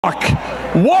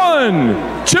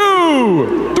1,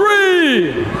 2,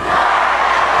 3.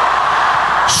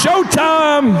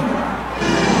 Showtime.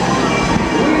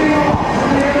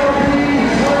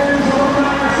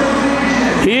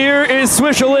 Here is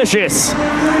Swishalicious,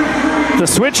 the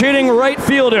switch-hitting right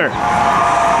fielder.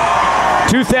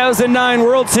 2009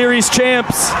 World Series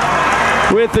champs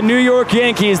with the New York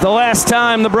Yankees. The last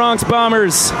time the Bronx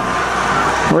Bombers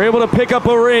were able to pick up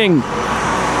a ring.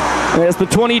 As the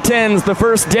 2010s, the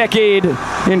first decade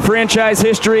in franchise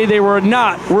history, they were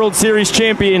not World Series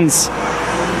champions.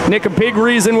 Nick, a big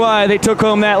reason why they took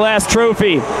home that last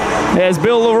trophy, as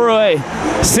Bill Leroy,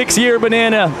 6-year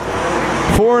Banana,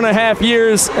 4.5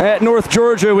 years at North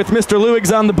Georgia with Mr.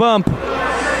 Lewigs on the bump.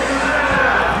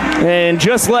 And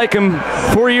just like him,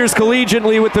 4 years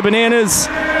collegiately with the Bananas,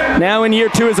 now in year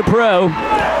 2 as a pro,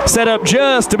 set up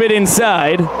just a bit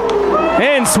inside.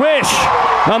 And swish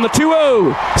on the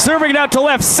 2-0, serving it out to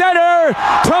left center.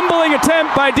 Tumbling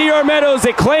attempt by D.R. Meadows.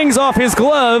 It clangs off his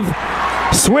glove.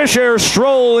 Swisher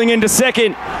strolling into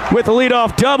second with a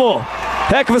leadoff double.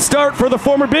 Heck of a start for the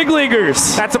former big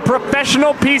leaguers. That's a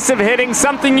professional piece of hitting,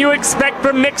 something you expect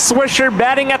from Nick Swisher,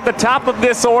 batting at the top of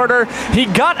this order. He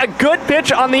got a good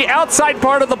pitch on the outside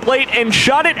part of the plate and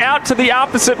shot it out to the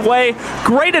opposite way.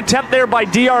 Great attempt there by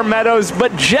D.R. Meadows,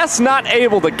 but just not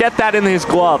able to get that in his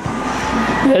glove.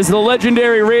 As the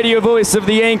legendary radio voice of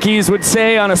the Yankees would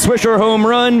say on a Swisher home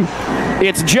run,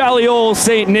 it's jolly old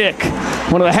St. Nick,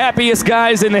 one of the happiest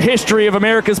guys in the history of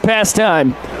America's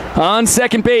pastime. On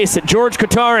second base at George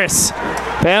Kotaris,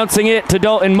 bouncing it to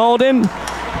Dalton Malden.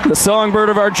 The songbird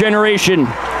of our generation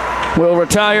will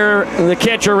retire the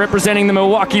catcher representing the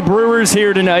Milwaukee Brewers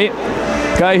here tonight.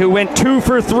 Guy who went 2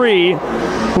 for 3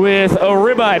 with a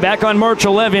ribeye back on March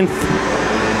 11th.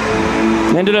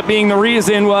 Ended up being the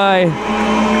reason why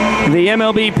the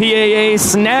MLB PAA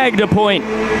snagged a point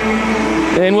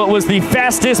in what was the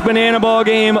fastest banana ball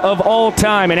game of all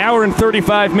time, 1 hour and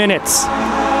 35 minutes.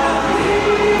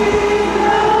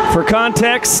 For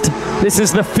context, this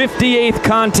is the 58th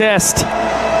contest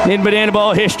in banana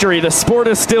ball history. The sport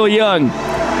is still young.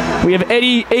 We have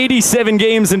 87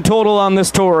 games in total on this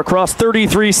tour across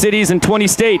 33 cities and 20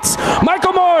 states.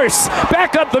 Michael Morse,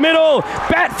 back up the middle,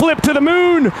 bat flip to the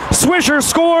moon, Swisher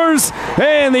scores,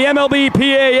 and the MLB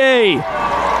PAA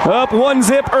up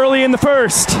 1-0 early in the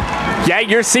first. Yeah,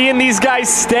 you're seeing these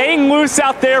guys staying loose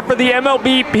out there for the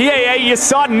MLB PAA. You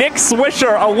saw Nick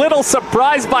Swisher, a little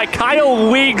surprised by Kyle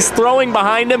Weeks throwing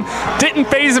behind him. Didn't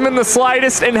faze him in the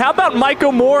slightest. And how about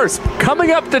Michael Morse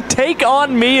coming up to Take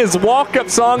On Me, his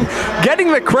walk-up song,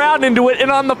 getting the crowd into it.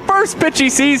 And on the first pitch he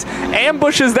sees,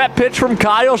 ambushes that pitch from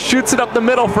Kyle, shoots it up the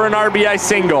middle for an RBI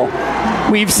single.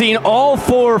 We've seen all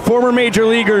 4 former major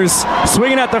leaguers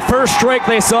swinging at the first strike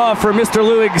they saw from Mr.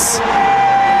 Lewigs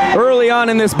early on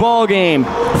in this ball game.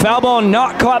 Foul ball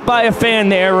not caught by a fan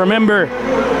there. Remember,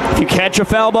 if you catch a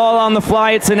foul ball on the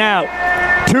fly, it's an out.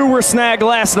 2 were snagged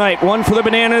last night, 1 for the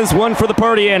Bananas, 1 for the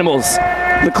Party Animals.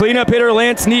 The cleanup hitter,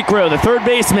 Lance Necro, the third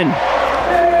baseman,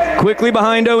 quickly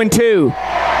behind 0-2.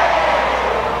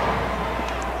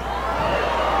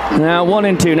 Now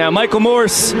 1-2. Now Michael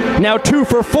Morse, now 2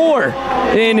 for 4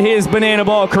 in his banana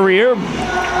ball career.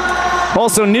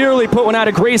 Also nearly put one out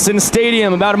of Grayson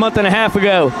Stadium about a month and a half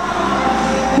ago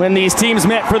when these teams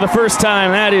met for the first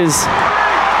time. That is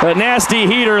a nasty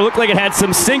heater. Looked like it had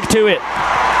some sink to it.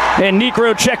 And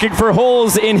Necro checking for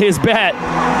holes in his bat.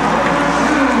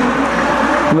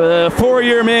 The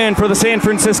 4-year man for the San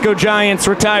Francisco Giants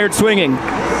retired swinging.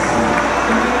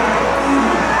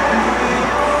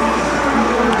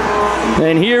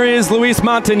 And here is Luis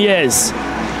Montañez.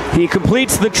 He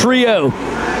completes the trio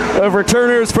of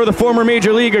returners for the former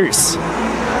major leaguers.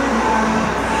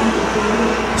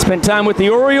 Spent time with the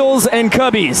Orioles and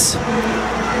Cubbies.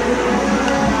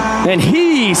 And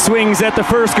he swings at the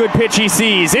first good pitch he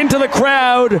sees. Into the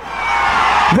crowd.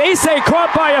 They say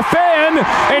caught by a fan,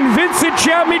 and Vincent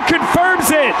Chapman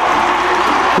confirms it.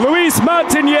 Luis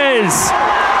Montañez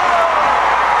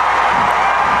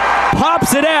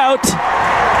pops it out.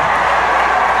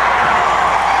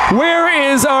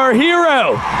 Where is our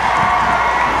hero?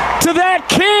 To that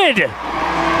kid!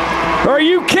 Are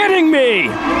you kidding me?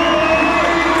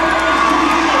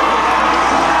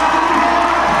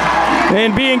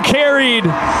 And being carried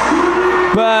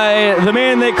by the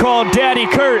man they call Daddy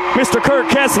Kurt, Mr. Kurt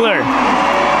Kessler,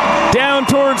 down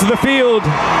towards the field.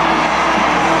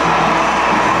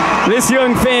 This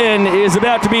young fan is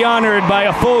about to be honored by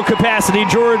a full-capacity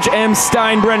George M.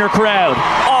 Steinbrenner crowd.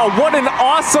 Oh, what an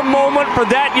awesome moment for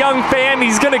that young fan.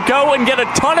 He's going to go and get a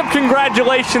ton of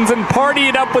congratulations and party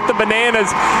it up with the Bananas.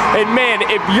 And man,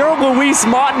 if you're Luis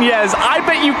Montañez, I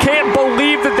bet you can't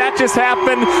believe that that just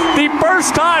happened. The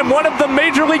first time one of the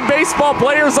Major League Baseball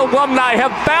players' alumni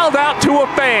have bowed out to a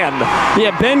fan.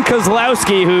 Yeah, Ben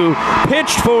Kozlowski, who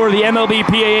pitched for the MLB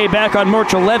PAA back on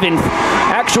March 11th,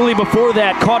 actually before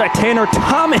that caught a Tanner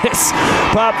Thomas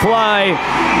pop fly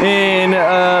in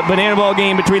a banana ball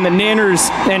game between the Nanners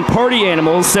and Party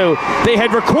Animals. So they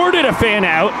had recorded a fan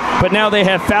out, but now they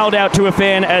have fouled out to a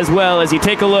fan as well, as you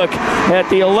take a look at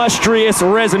the illustrious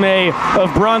resume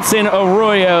of Bronson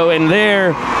Arroyo. And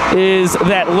there is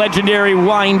that legendary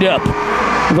wind-up.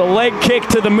 The leg kick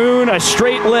to the moon, a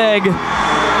straight leg.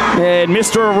 And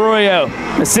Mr. Arroyo,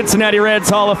 the Cincinnati Reds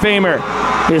Hall of Famer,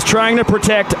 is trying to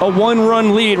protect a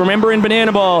one-run lead. Remember, in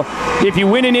banana ball, if you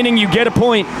win an inning, you get a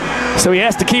point. So he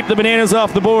has to keep the Bananas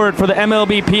off the board for the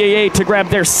MLB PAA to grab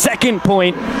their second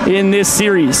point in this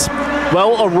series.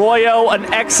 Well, Arroyo, an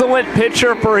excellent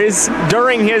pitcher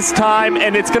during his time,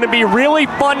 and it's going to be really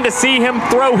fun to see him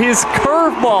throw his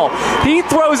curveball. He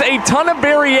throws a ton of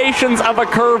variations of a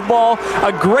curveball,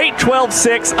 a great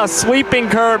 12-6, a sweeping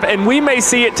curve, and we may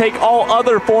see it take all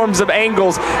other forms of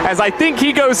angles, as I think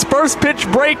he goes first pitch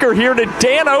breaker here to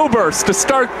Dan Oberst to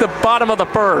start the bottom of the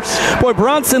first. Boy,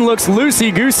 Bronson looks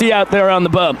loosey-goosey out there on the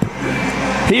bump.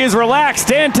 He is relaxed.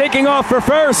 Dan taking off for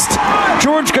first.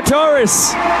 George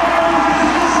Kataris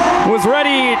was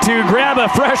ready to grab a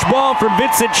fresh ball from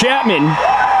Vincent Chapman.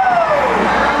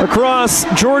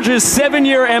 Across George's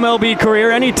 7-year MLB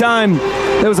career, anytime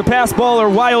there was a pass ball or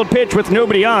wild pitch with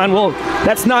nobody on, well,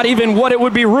 that's not even what it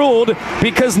would be ruled,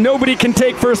 because nobody can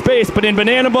take first base. But in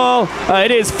banana ball,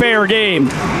 it is fair game.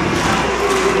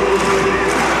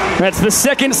 That's the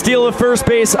second steal of first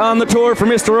base on the tour for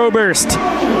Mr. Oberst.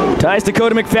 Ties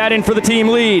Dakota McFadden for the team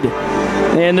lead.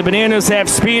 And the Bananas have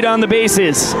speed on the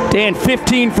bases. Dan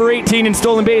 15 for 18 in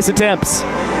stolen base attempts.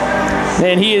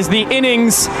 And he is the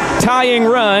innings tying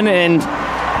run, and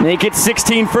make it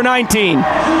 16 for 19.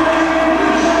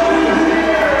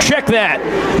 Check that.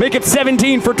 Make it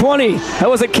 17 for 20. I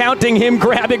wasn't counting him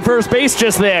grabbing first base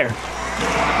just there.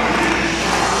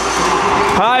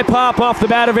 High pop off the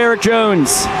bat of Eric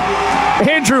Jones.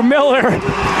 Andrew Miller,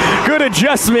 good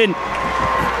adjustment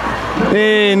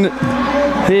in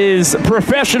his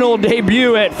professional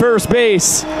debut at first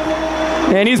base.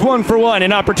 And he's 1 for 1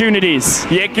 in opportunities.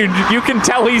 Yeah, you can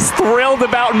tell he's thrilled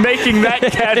about making that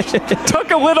catch.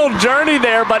 Took a little journey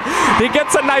there, but he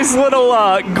gets a nice little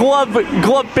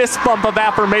glove fist bump of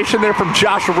affirmation there from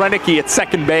Josh Renicky at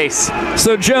second base.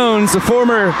 So Jones, the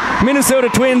former Minnesota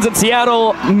Twins and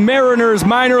Seattle Mariners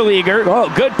minor leaguer.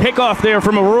 Oh, good pickoff there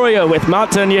from Arroyo with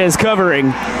Montañez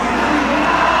covering.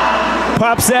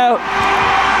 Pops out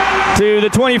to the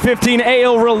 2015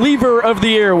 AL Reliever of the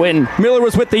Year when Miller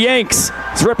was with the Yanks.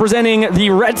 He's representing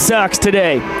the Red Sox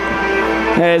today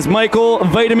as Michael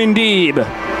Vitamin Deeb,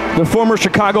 the former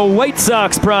Chicago White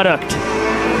Sox product.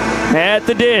 At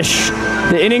the dish,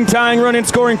 the inning tying run in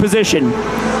scoring position.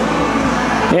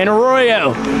 And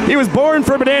Arroyo, he was born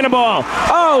for banana ball.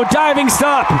 Oh, diving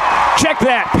stop. Check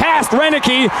that. Past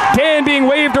Renicky. Dan being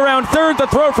waved around third. The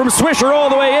throw from Swisher all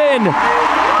the way in.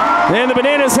 And the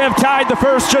Bananas have tied the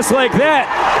first just like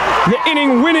that. The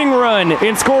inning-winning run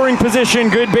in scoring position.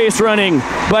 Good base running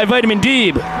by Vitamin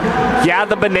Deeb. Yeah,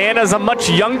 the Bananas, a much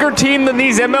younger team than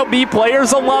these MLB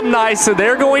players' alumni, so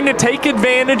they're going to take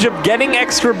advantage of getting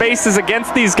extra bases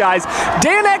against these guys.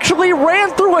 Dan actually ran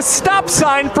through a stop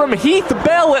sign from Heath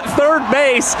Bell at third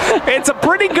base. It's a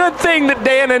pretty good thing that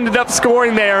Dan ended up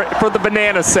scoring there for the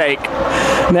Bananas' sake.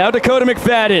 Now Dakota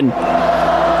McFadden,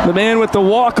 the man with the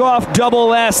walk-off double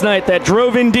last night that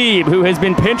drove in Deeb, who has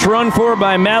been pinch run for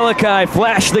by Malachi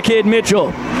Flash the Kid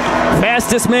Mitchell.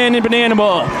 Fastest man in banana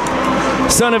ball.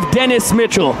 Son of Dennis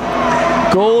Mitchell.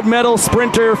 Gold medal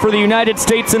sprinter for the United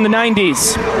States in the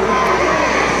 90s.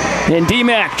 And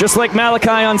D-Mac, just like Malachi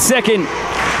on second,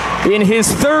 in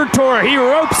his third tour, he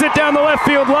ropes it down the left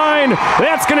field line.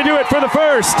 That's going to do it for the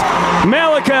first.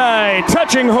 Malachi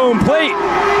touching home plate.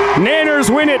 Nanners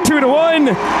win it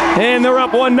 2-1, and they're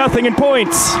up 1-0 in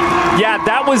points. Yeah,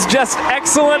 that was just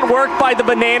excellent work by the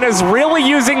Bananas, really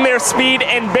using their speed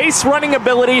and base running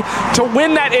ability to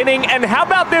win that inning. And how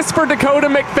about this for Dakota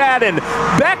McFadden?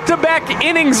 Back-to-back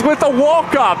innings with a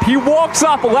walk-off. He walks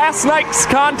off last night's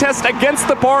contest against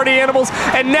the Party Animals,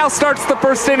 and now starts the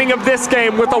first inning of this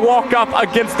game with a walk-off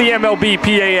against the MLB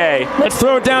PAA. Let's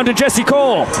throw it down to Jesse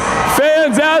Cole.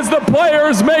 Fans, as the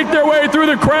players make their way through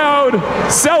the crowd,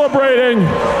 celebrating.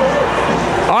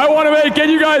 I want to can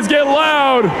you guys get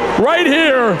loud right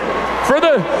here for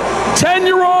the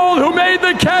 10-year-old who made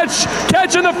the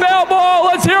catching the foul ball.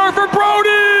 Let's hear it for Brody.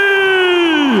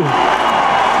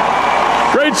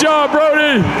 Great job,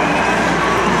 Brody.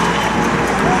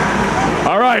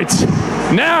 All right,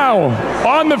 now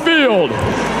on the field.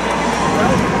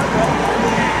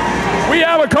 We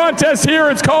have a contest here.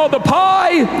 It's called the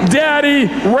Pie Daddy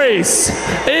Race.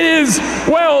 It is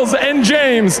Wells and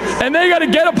James, and they got to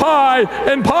get a pie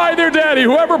and pie their daddy.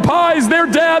 Whoever pies their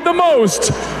dad the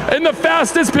most in the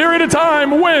fastest period of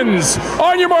time wins.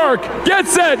 On your mark, get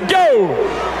set, go.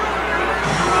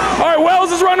 All right,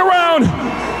 Wells is running around.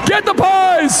 Get the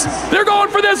pies. They're going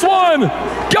for this one.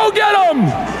 Go get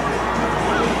them.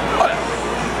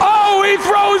 Oh, he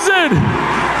throws it.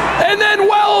 And then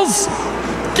Wells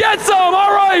gets them.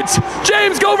 All right,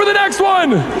 James, go for the next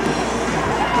one.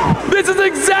 This is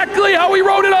exactly how we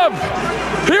wrote it up.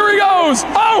 Here he goes.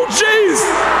 Oh, jeez.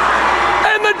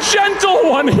 And the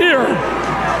gentle one here.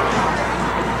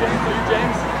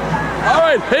 All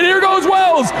right, and here goes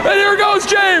Wells, and here goes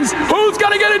James. Who's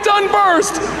gonna get it done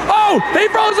first? Oh, he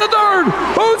throws the third.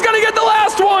 Who's gonna get the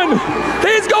last one?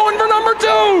 He's going for number 2.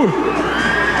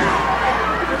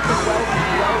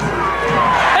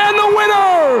 And the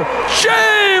winner,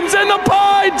 James, in the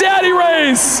Pie Daddy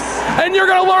Race. And you're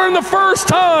gonna learn the first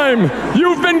time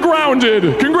you've been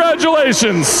grounded.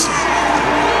 Congratulations.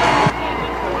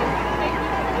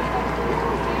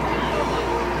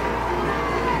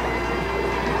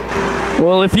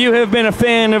 Well, if you have been a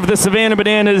fan of the Savannah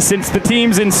Bananas since the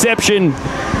team's inception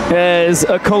as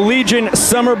a collegiate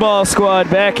summer ball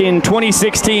squad back in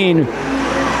 2016,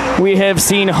 we have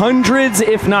seen hundreds,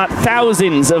 if not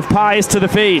thousands, of pies to the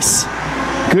face.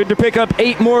 Good to pick up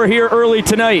 8 more here early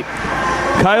tonight.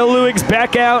 Kyle Lewig's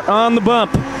back out on the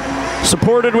bump,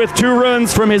 supported with 2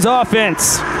 runs from his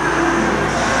offense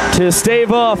to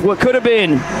stave off what could have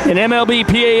been an MLB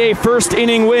PAA first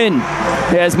inning win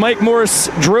as Mike Morse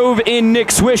drove in Nick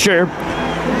Swisher.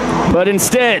 But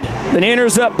instead, the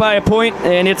Nanners up by a point,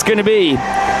 and it's going to be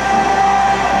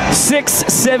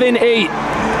 6-7-8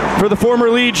 for the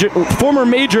former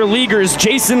major leaguers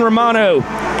Jason Romano,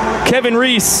 Kevin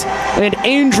Reese, and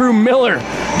Andrew Miller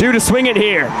due to swing it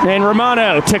here. And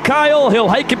Romano to Kyle, he'll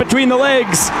hike it between the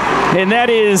legs, and that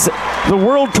is the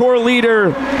World Tour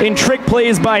leader in trick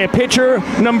plays by a pitcher,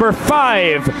 number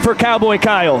 5 for Cowboy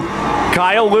Kyle.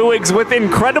 Kyle Lewig's with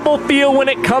incredible feel when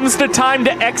it comes to time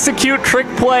to execute trick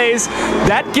plays.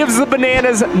 That gives the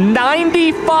Bananas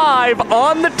 95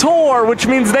 on the tour, which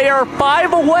means they are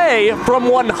 5 away from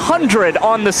 100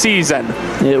 on the season.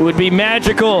 It would be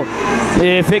magical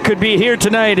if it could be here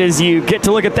tonight as you get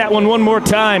to look at that one more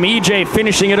time. EJ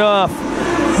finishing it off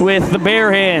with the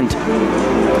bare hand.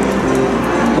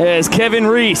 As Kevin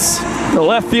Reese, the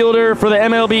left fielder for the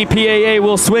MLB PAA,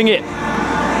 will swing it.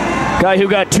 Guy who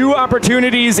got 2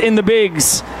 opportunities in the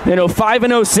bigs in 05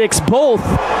 and 06, both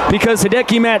because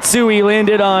Hideki Matsui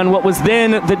landed on what was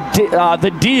then the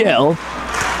DL.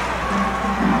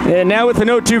 And now with an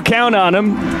 0-2 count on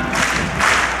him,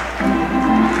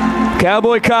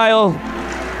 Cowboy Kyle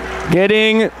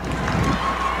getting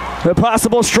the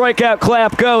possible strikeout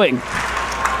clap going.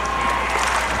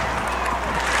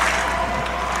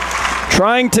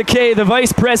 Trying to K, the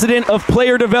vice president of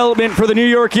player development for the New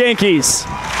York Yankees.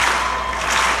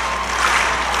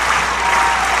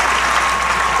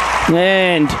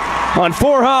 And on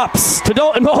 4 hops to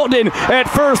Dalton Malden at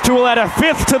first, who will add a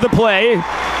 5th to the play.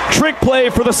 Trick play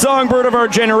for the songbird of our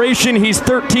generation. He's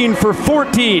 13 for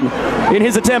 14 in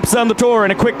his attempts on the tour,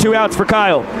 and a quick 2 outs for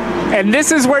Kyle. And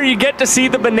this is where you get to see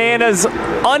the Bananas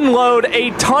unload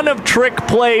a ton of trick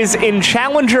plays in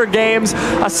challenger games,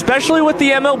 especially with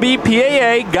the MLB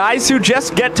PAA, guys who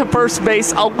just get to first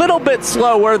base a little bit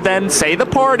slower than, say, the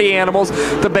Party Animals.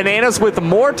 The Bananas with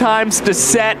more times to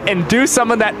set and do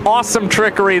some of that awesome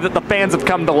trickery that the fans have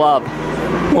come to love.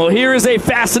 Well, here is a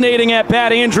fascinating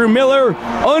at-bat. Andrew Miller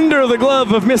under the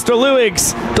glove of Mr.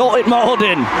 Lewig's. Dalton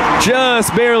Malden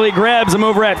just barely grabs him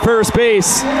over at first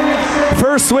base.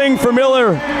 First swing for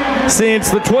Miller since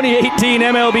the 2018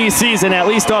 MLB season, at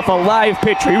least off a live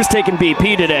pitcher. He was taking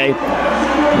BP today.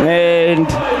 And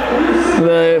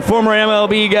the former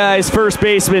MLB guy's first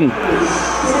baseman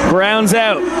grounds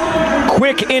out.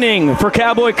 Quick inning for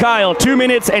Cowboy Kyle. 2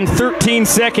 minutes and 13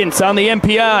 seconds on the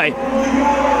MPI.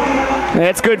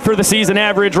 That's good for the season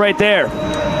average right there.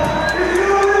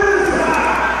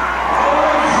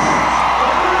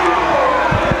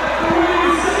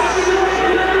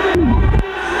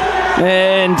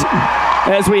 And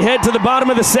as we head to the bottom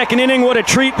of the second inning. What a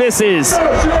treat this is.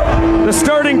 The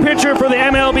starting pitcher for the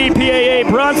MLB PAA,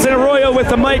 Bronson Arroyo, with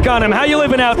the mic on him. How you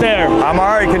living out there? I'm all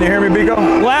right. Can you hear me,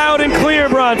 Biko? Loud and clear,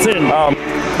 Bronson.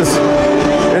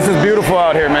 This is beautiful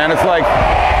out here, man. It's like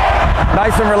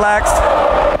nice and relaxed.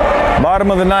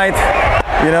 Bottom of the ninth.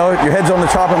 You know, your head's on the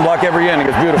chopping block every inning.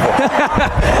 It's beautiful.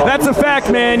 That's a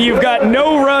fact, man. You've got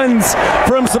no runs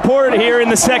from support here in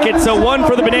the second, so one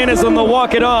for the Bananas and they'll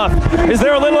walk it off. Is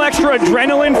there a little extra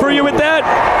adrenaline for you with that?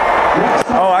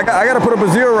 Oh, I got to put up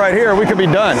a 0 right here. We could be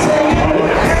done.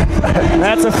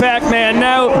 That's a fact, man.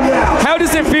 Now, how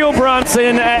does it feel,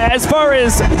 Bronson, as far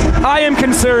as I am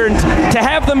concerned, to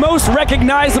have the most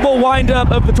recognizable windup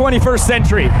of the 21st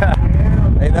century?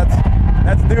 Hey, that's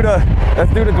due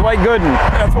to Dwight Gooden.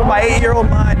 That's what my 8-year-old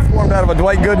mind formed out of a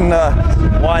Dwight Gooden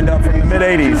windup from the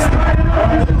mid-'80s.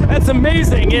 That's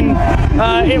amazing, and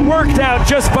it worked out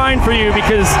just fine for you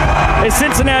because a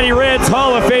Cincinnati Reds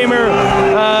Hall of Famer,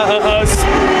 a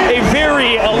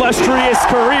very illustrious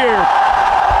career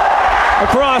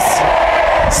across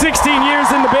 16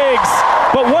 years in the bigs.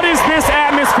 But what is this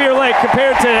atmosphere like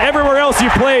compared to everywhere else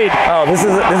you've played? Oh, this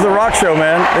is a rock show,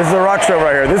 man. This is a rock show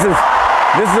right here. This is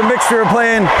a mixture of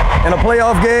playing in a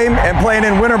playoff game and playing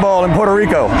in winter ball in Puerto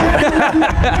Rico.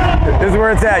 This is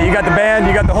where it's at. You got the band,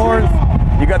 you got the horns,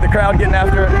 you got the crowd getting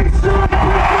after it.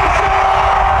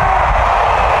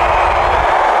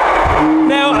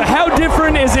 Now, how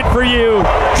different is it for you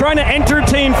trying to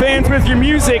entertain fans with your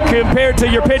music compared to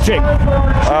your pitching?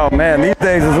 Oh man, these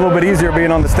days it's a little bit easier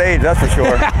being on the stage, that's for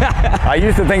sure. I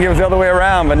used to think it was the other way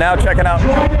around, but now checking out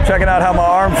how my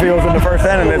arm feels in the first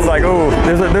inning, it's like, ooh,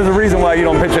 there's a reason why you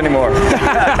don't pitch anymore.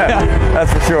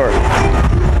 That's for sure.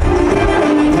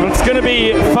 It's going to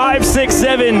be 5, 6,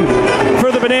 7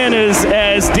 for the Bananas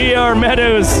as DR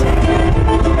Meadows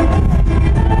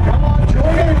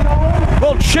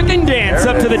will chicken dance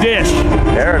up to the dish.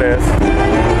 There it is.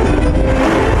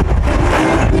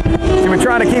 See, we're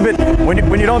trying to keep it,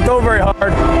 when you don't throw very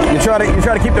hard, you try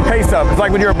to keep the pace up. It's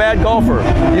like when you're a bad golfer.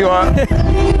 When you're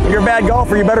a bad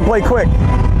golfer, you better play quick.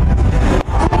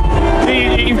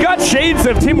 You've got shades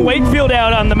of Tim Wakefield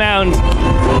out on the mound.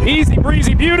 Easy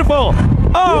breezy, beautiful.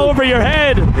 Oh, over your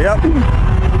head. Yep.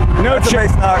 That's a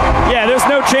base knock. Yeah, there's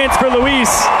no chance for Luis.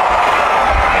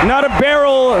 Not a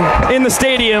barrel in the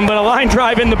stadium, but a line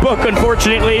drive in the book,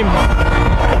 unfortunately.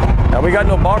 Now, we got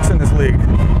no box in this league.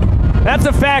 That's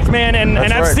a fact, man, and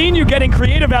I've right. seen you getting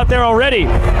creative out there already.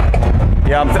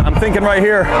 Yeah, I'm thinking right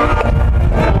here.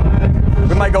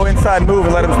 We might go inside move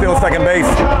and let him steal second base.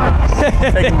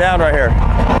 Take him down right here.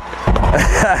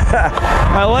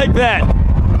 I like that.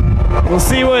 We'll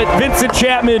see what Vincent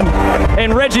Chapman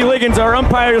and Reggie Liggins, our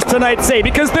umpires tonight, say,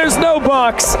 because there's no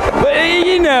box. But,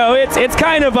 you know, it's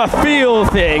kind of a feel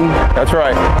thing. That's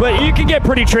right. But you can get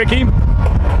pretty tricky.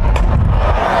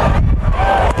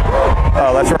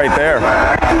 Oh, that's right there.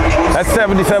 That's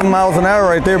 77 miles an hour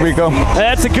right there, Rico.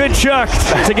 That's a good chuck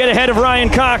to get ahead of Ryan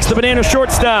Cox, the Banana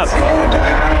shortstop.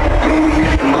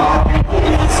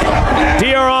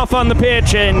 DR off on the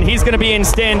pitch, and he's going to be in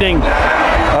standing.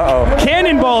 Uh-oh.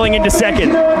 Cannonballing into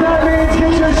second.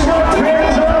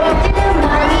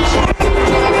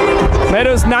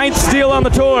 Meadows' 9th steal on the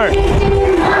tour.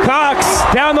 Cox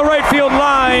down the right field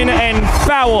line and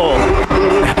foul.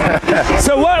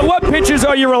 So what pitches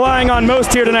are you relying on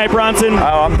most here tonight, Bronson?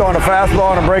 Oh, I'm throwing a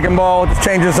fastball and a breaking ball, just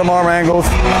changing some arm angles.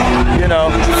 You know,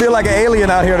 feel like an alien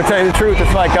out here, to tell you the truth.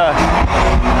 It's like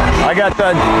I got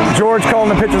George calling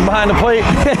the pitches behind the plate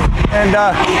and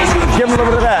give him a little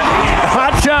bit of that.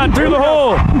 Hot shot through the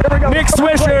hole. Nick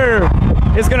Swisher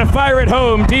is going to fire it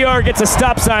home. DR gets a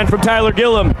stop sign from Tyler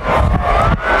Gillum.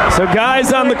 So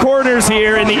guys on the corners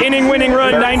here in the inning-winning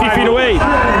run 90 feet away.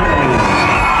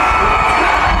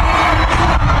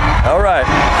 All right.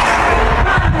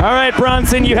 All right,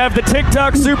 Bronson, you have the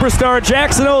TikTok superstar.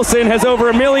 Jackson Olsen has over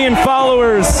 1 million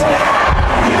followers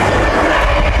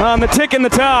on the Tick and the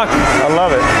Talk. I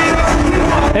love it.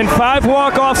 And 5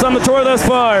 walk-offs on the tour thus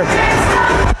far.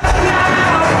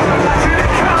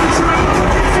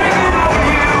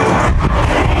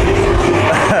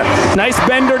 Nice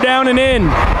bender down and in.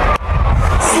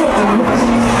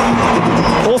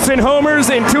 Olsen homers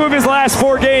in 2 of his last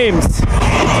 4 games.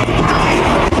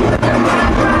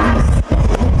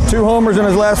 2 homers in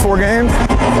his last 4 games?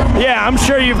 Yeah, I'm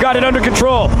sure you've got it under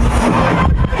control.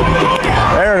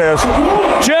 There it is.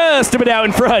 Just a bit out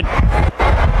in front.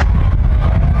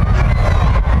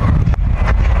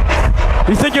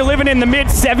 You think you're living in the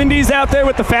mid-70s out there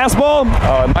with the fastball?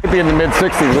 Oh, it might be in the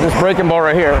mid-60s, but this breaking ball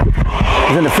right here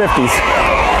is in the 50s.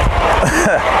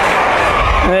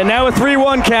 And now a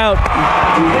 3-1 count.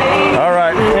 All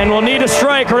right. And we'll need a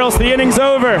strike or else the inning's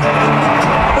over.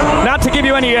 Not to give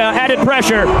you any added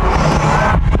pressure.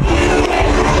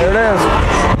 There it is.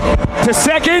 To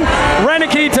second,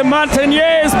 Renicky to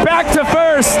Montañez, back to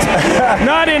first.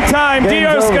 Not in time.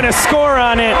 Dio's going to score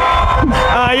on it.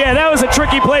 Yeah, that was a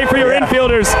tricky play for your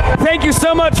infielders. Thank you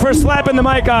so much for slapping the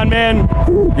mic on, man.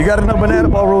 You got to know banana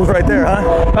ball rules right there, huh?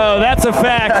 Oh, that's a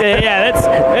fact. Yeah,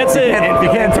 that's it. You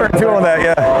can't turn two on that,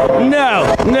 yeah.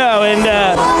 No, and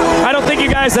I don't think you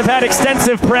guys have had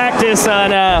extensive practice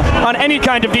on any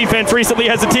kind of defense recently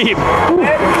as a team.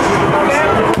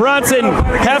 Bronson,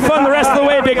 have fun the rest of the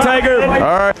way, Big Tiger. All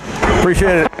right,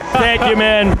 appreciate it. Thank you,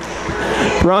 man.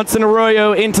 Bronson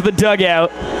Arroyo into the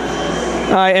dugout.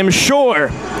 I am sure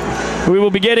we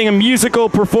will be getting a musical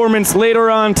performance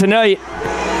later on tonight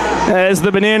as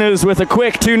the Bananas with a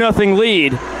quick 2-0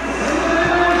 lead.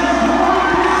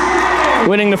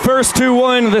 Winning the first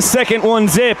 2-1, the second one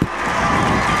zip.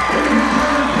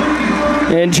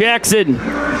 And Jackson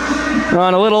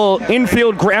on a little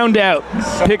infield ground out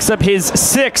picks up his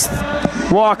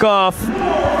 6th walk-off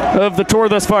of the tour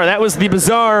thus far. That was the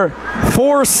bizarre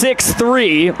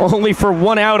 4-6-3, only for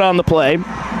 1 out on the play.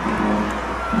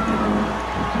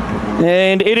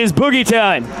 And it is boogie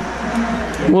time.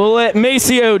 We'll let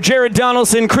Maceo, Jared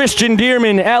Donaldson, Christian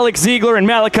Dearman, Alex Ziegler, and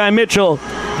Malachi Mitchell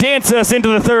dance us into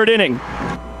the 3rd inning.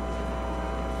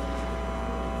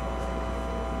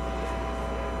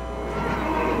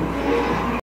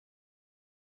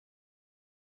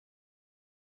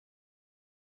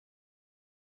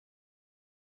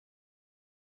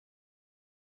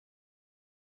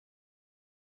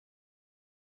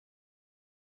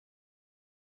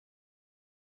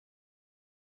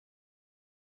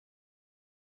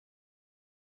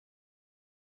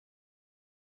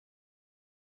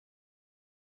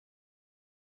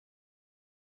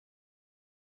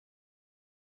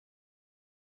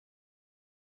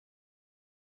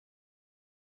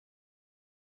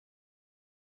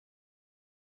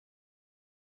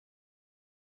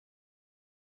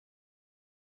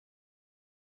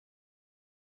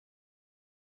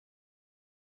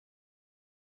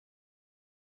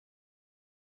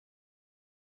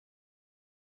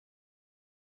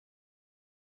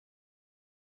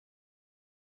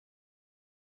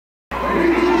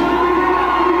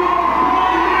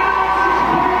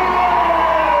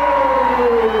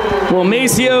 Well,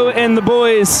 Maceo and the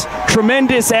boys,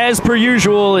 tremendous as per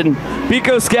usual, and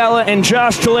Biko Scala and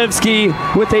Josh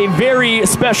Chalevsky with a very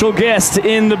special guest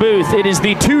in the booth. It is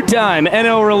the 2-time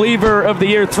NL reliever of the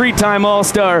year, 3-time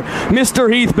All-Star,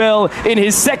 Mr. Heath Bell, in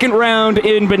his 2nd round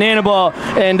in Banana Ball.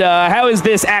 And how is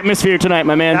this atmosphere tonight,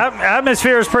 my man?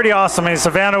 Atmosphere is pretty awesome. I mean,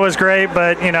 Savannah was great,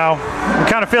 but, you know,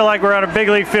 we kind of feel like we're on a big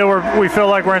league field where we feel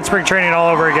like we're in spring training all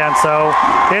over again. So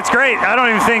it's great. I don't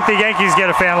even think the Yankees get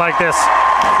a fan like this.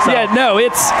 So. Yeah, no,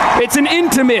 it's an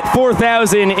intimate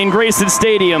 4,000 in Grayson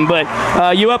Stadium, but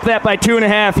you up that by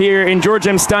 2.5 here in George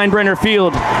M. Steinbrenner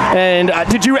Field. And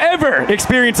did you ever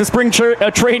experience a spring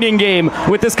training game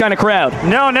with this kind of crowd?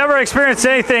 No, never experienced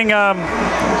anything.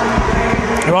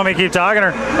 You want me to keep talking,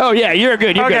 or? Oh yeah, you're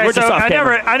good. You're good. We're just off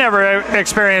camera. I never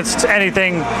experienced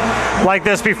anything like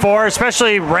this before,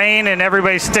 especially rain and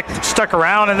everybody stuck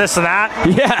around and this and that.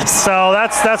 Yes. So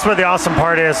that's what the awesome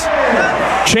part is.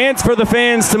 Chance for the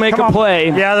fans to make a play.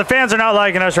 Yeah, the fans are not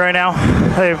liking us right now.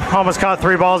 They've almost caught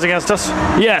 3 balls against us.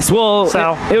 Yes. Well,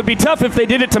 so. It would be tough if they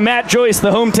did it to Matt Joyce,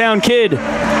 the hometown kid,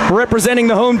 representing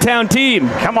the hometown team.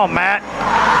 Come on, Matt.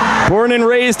 Born and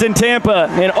raised in Tampa,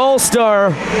 an all-star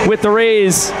with the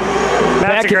Rays.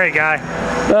 Matt's a great guy.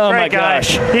 Oh great my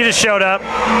gosh. He just showed up.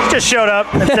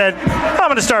 And said, I'm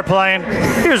going to start playing.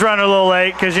 He was running a little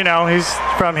late because, you know, he's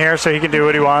from here, so he can do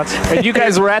what he wants. And you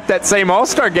guys were at that same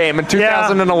All-Star game in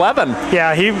 2011.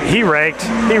 Yeah, he raked.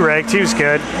 He raked. He was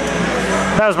good.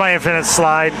 That was my infinite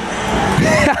slide.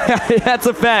 That's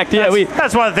a fact. Yeah,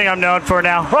 that's one thing I'm known for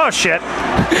now. Oh, shit.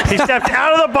 He stepped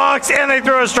out of the box, and they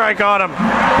threw a strike on him.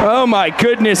 Oh, my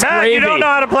goodness. Matt, gravy. You don't know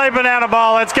how to play banana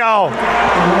ball. Let's go.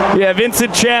 Yeah,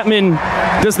 Vincent Chapman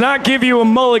does not give you a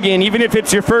mulligan, even if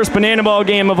it's your first banana ball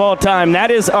game of all time.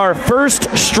 That is our first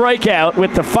strikeout,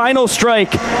 with the final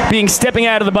strike being stepping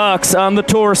out of the box on the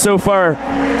tour so far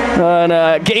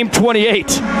on game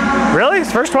 28. Really?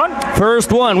 His first one?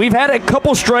 First one. We've had a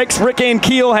couple strikes. Rick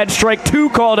Ankiel had strike 2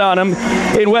 called on him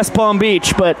in West Palm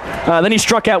Beach, but then he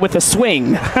struck out with a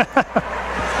swing.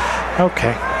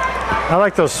 Okay. I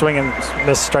like those swing and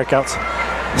miss strikeouts.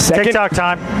 TikTok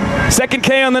time. Second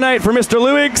K on the night for Mr.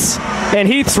 Lewigs, and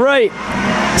Heath's right.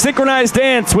 Synchronized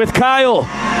dance with Kyle.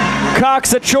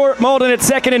 Cox at short, Malden at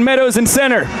second, and Meadows in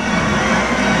center.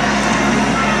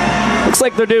 Looks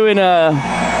Looks like they're doing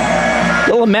a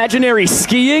little imaginary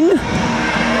skiing.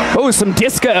 Oh, some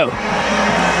disco.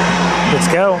 Let's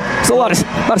go. There's a lot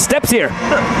of steps here.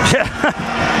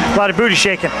 A lot of booty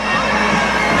shaking.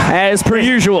 As per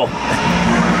usual.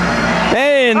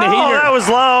 And the heater that was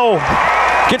low.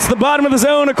 gets the bottom of the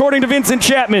zone according to Vincent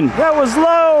Chapman. That was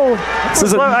low.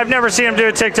 I've never seen him do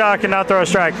a TikTok and not throw a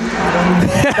strike.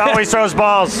 He always throws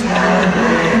balls.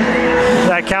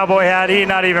 That cowboy hat, he's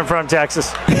not even from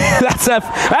Texas.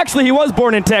 Actually, he was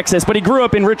born in Texas, but he grew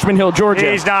up in Richmond Hill, Georgia.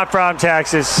 He's not from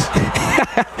Texas.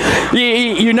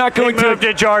 You're not going he moved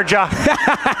to Georgia.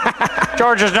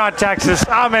 Georgia's not Texas.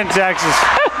 I'm in Texas.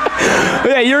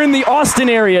 Yeah, you're in the Austin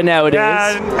area nowadays.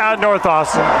 Yeah, out north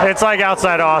Austin. It's like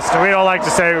outside Austin. We don't like to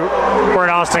say we're in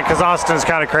Austin because Austin's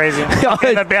kind of crazy.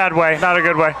 In a bad way, not a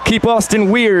good way. Keep Austin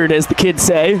weird, as the kids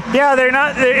say. Yeah, they're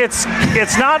not. It's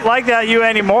not like that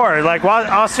anymore. Like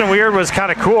Austin weird was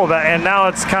kind of cool, and now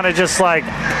it's kind of just like,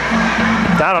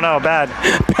 I don't know, bad.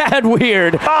 Bad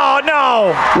weird. Oh,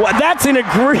 no. Well, that's an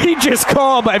egregious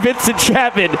call by Vincent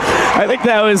Chapman. I think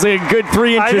that was a good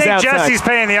 3 inches outside. I think Jesse's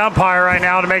paying the umpire right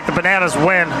now to make the Bananas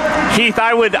win. Heath,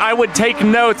 I would take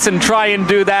notes and try and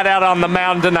do that out on the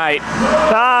mound tonight.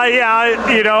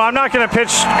 Yeah, I'm not going to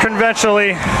pitch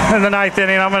conventionally in the 9th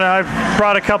inning. I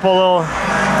brought a couple little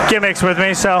gimmicks with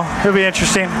me, so it'll be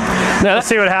interesting. Let's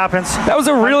see what happens. That was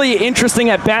a really interesting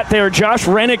at-bat there. Josh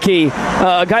Renicky,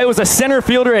 a guy who was a center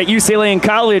fielder at UCLA in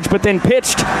college, but then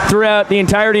pitched throughout the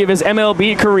entirety of his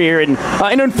MLB career, and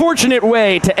an unfortunate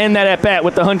way to end that at-bat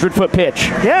with the 100-foot pitch.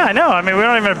 Yeah, I know. I mean, we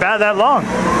don't even bat that long.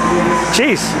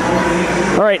 Jeez.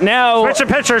 All right, now switch the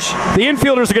pitchers. The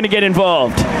infielders are going to get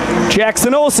involved.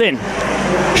 Jackson Olsen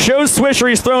shows Swisher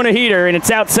he's throwing a heater, and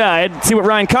it's outside. Let's see what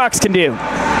Ryan Cox can do.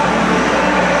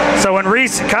 So when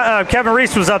Kevin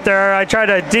Reese was up there, I tried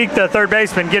to deke the third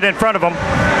baseman, get in front of him.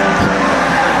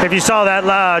 If you saw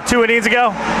that 2 innings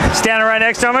ago, standing right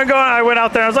next to him, I went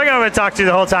out there. I was like, I'm going to talk to you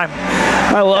the whole time.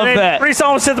 I love that. Reese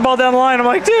almost hit the ball down the line. I'm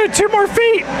like, dude, 2 more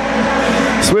feet.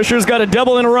 Swisher's got a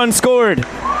double and a run scored.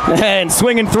 And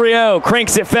swinging 3-0,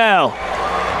 cranks it foul.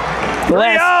 3-0.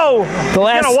 You're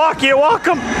going to walk, you walk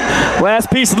him. Last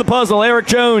piece of the puzzle, Eric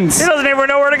Jones. He doesn't even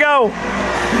know where to go.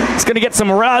 He's going to get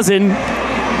some rosin.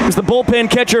 He was the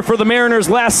bullpen catcher for the Mariners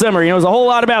last summer. He knows a whole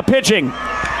lot about pitching.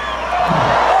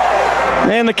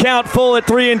 And the count full at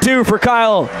 3-2 for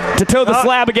Kyle to toe the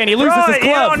slab again. He loses his glove.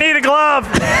 You don't need a glove.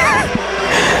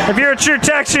 If you're a true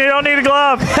Texan, you don't need a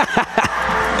glove.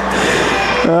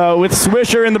 With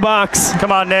Swisher in the box.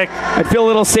 Come on, Nick. I'd feel a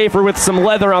little safer with some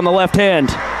leather on the left hand.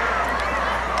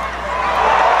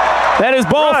 That is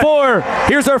ball 4.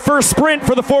 Here's our first sprint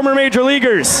for the former major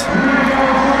leaguers.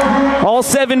 All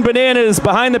 7 Bananas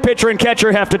behind the pitcher and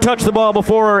catcher have to touch the ball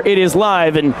before it is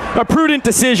live, and a prudent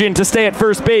decision to stay at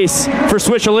first base for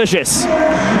Swishalicious.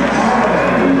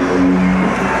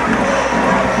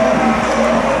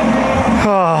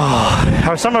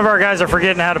 Some of our guys are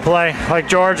forgetting how to play, like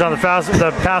George on the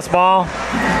pass ball.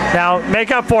 Now, make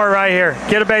up for it right here.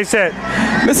 Get a base hit.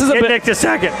 This is Get Nick to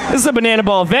second. This is a banana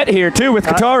ball vet here, too, with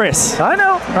Kataris. I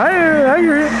know. I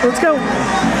agree. Let's go.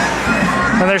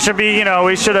 And there should be,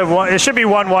 we should have won. It should be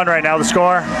 1-1 right now, the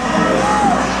score.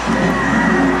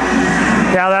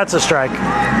 Yeah, that's a strike.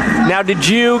 Now, did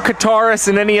you, Kataris,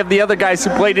 and any of the other guys who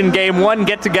played in Game 1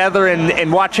 get together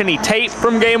and watch any tape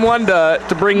from Game 1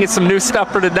 to bring you some new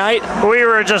stuff for tonight? We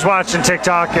were just watching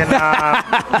TikTok and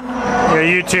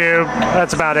YouTube.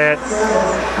 That's about it.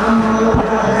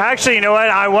 Actually, you know what?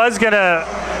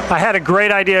 I had a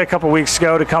great idea a couple weeks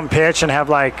ago to come pitch and have,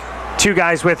 2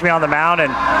 guys with me on the mound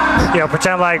and,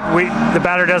 pretend like the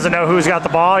batter doesn't know who's got the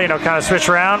ball, kind of switch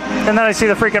around. And then I see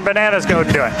the freaking Bananas go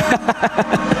do it.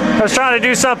 I was trying to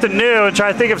do something new and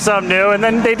try to think of something new, and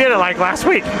then they did it last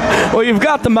week. Well, you've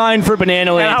got the mind for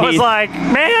Banana Land. And I was like,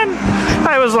 man,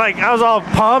 I was all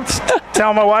pumped.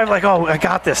 Telling my wife, oh, I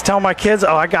got this. Telling my kids,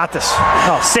 oh, I got this.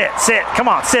 Oh, sit. Come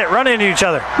on, sit. Run into each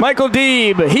other. Michael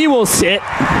Deeb, he will sit.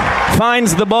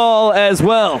 Finds the ball as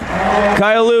well.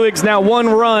 Kyle Lewig's now 1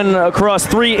 run across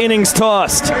 3 innings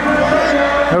tossed.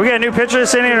 Have we got a new pitcher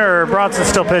this inning, or Bronson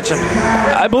still pitching?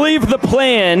 I believe the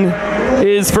plan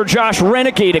is for Josh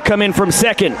Renicky to come in from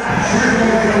second.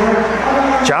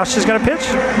 Josh is going to pitch?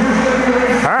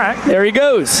 All right. There he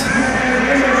goes.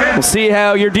 We'll see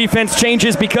how your defense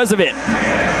changes because of it.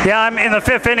 Yeah, I'm in the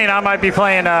 5th inning. I might be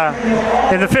playing.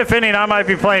 In the 5th inning, I might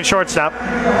be playing shortstop.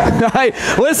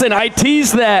 Listen, I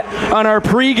teased that on our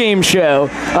pregame show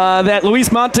that Luis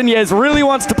Montañez really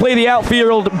wants to play the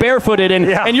outfield barefooted,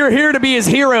 and you're here to be his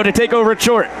hero to take over at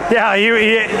short. Yeah,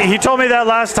 he told me that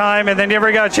last time, and then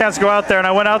never got a chance to go out there. And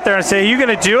I went out there and said, "Are you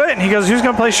going to do it?" And he goes, "Who's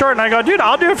going to play short?" And I go, "Dude,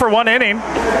 I'll do it for 1 inning."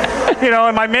 You know,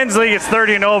 in my men's league, it's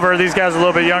 30 and over. These guys are a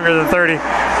little bit younger than 30,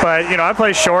 but you know, I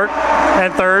play short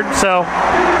and third, so.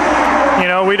 You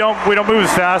know, we don't move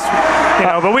as fast, you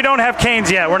know, but we don't have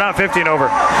canes yet. We're not 50 and over.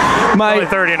 Only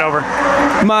 30 and over.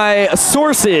 My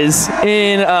sources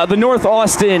in the North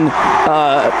Austin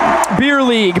Beer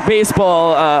League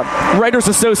Baseball Writers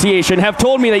Association have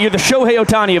told me that you're the Shohei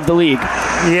Ohtani of the league.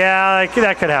 Yeah,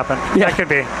 that could happen. Yeah.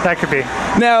 That could be.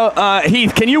 Now,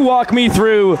 Heath, can you walk me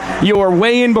through your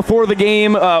weigh-in before the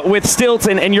game with stilts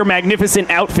and your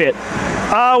magnificent outfit?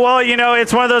 Well, you know,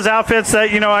 it's one of those outfits that,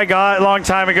 you know, I got a long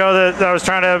time ago that I was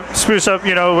trying to spruce up,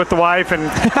 you know, with the wife, and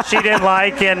she didn't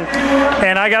like, and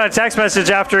I got a text message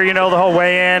after, you know, the whole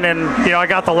weigh-in, and, you know, I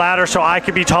got the ladder so I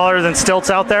could be taller than stilts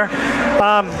out there.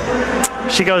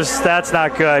 She goes, "That's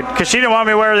not good," because she didn't want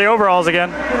me to wear the overalls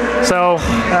again. So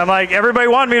I'm like, everybody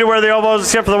wanted me to wear the overalls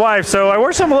except for the wife, so I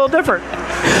wear something a little different.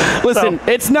 Listen,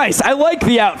 it's nice. I like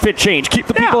the outfit change. Keep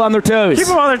the people on their toes. Keep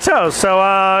them on their toes. So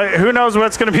who knows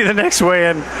what's going to be the next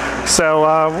weigh-in? So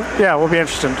yeah, we'll be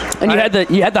interested. And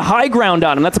you had the high ground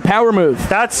on him. That's a power move.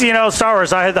 That's, you know, Star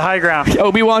Wars. I had the high ground.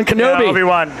 Obi-Wan Kenobi. Yeah,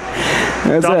 Obi-Wan.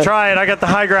 Don't try it. I got the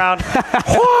high ground.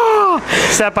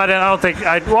 Except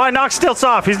I knocked Stilts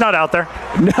off. He's not out there.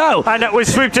 No. We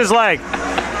sweeped his leg.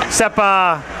 Except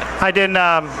I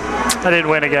didn't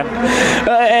win again.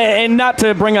 And not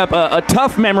to bring up a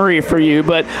tough memory for you,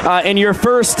 but in your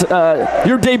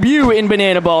debut in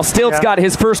Banana Ball, Stilts got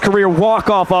his first career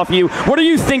walk-off off you. What are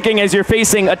you thinking as you're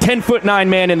facing a 10'9"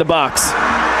 man in the box?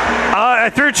 I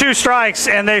threw 2 strikes,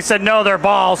 and they said, "No, they're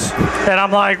balls." And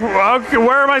I'm like, okay,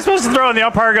 where am I supposed to throw? And the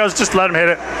umpire goes, "Just let him hit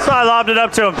it." So I lobbed it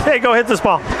up to him. "Hey, go hit this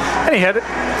ball." And he hit it.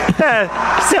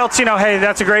 Stilts, you know, hey,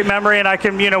 that's a great memory, and I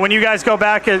can, you know, when you guys go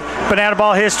back at Banana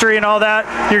Ball history and all that,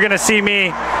 you're going to see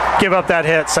me give up that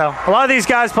hit. So a lot of these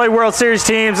guys play World Series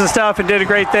teams and stuff and did a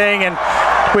great thing, and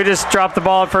we just dropped the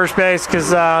ball at first base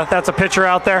because that's a pitcher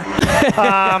out there.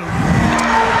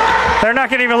 They're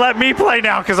not going to even let me play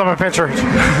now because I'm a pitcher.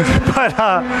 But,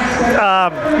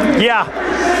 yeah,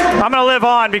 I'm going to live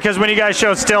on because when you guys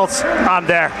show Stilts, I'm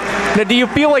there. Now, do you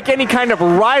feel like any kind of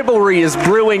rivalry is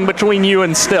brewing between you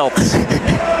and Stilts?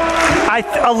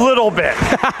 A little bit.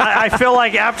 I feel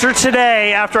like after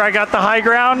today, after I got the high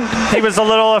ground, he was a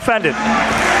little offended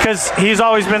because he's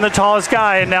always been the tallest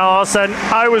guy, and now all of a sudden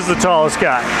I was the tallest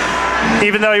guy,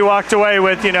 even though he walked away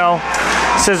with, you know,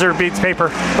 scissor beats paper.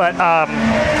 But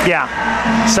yeah,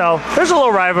 so there's a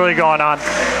little rivalry going on.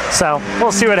 So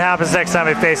we'll see what happens next time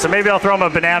we face him. Maybe I'll throw him a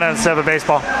banana instead of a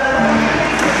baseball.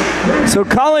 So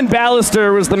Colin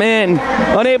Ballister was the man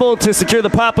unable to secure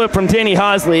the pop-up from Danny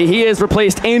Hosley. He has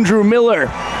replaced Andrew Miller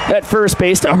at first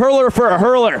base. A hurler for a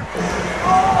hurler.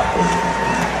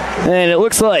 And it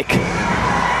looks like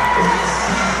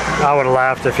I would have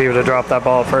laughed if he would have dropped that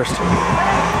ball at first.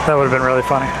 That would have been really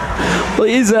funny. Well,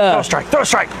 he's throw a strike. Throw a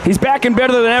strike. He's back and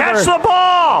better than ever. Catch the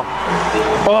ball.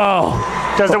 Oh.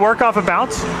 Does it work off a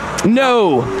bounce?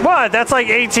 No. What? That's like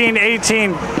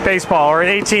 1818 baseball or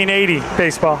 1880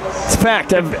 baseball. It's a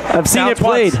fact. I've seen it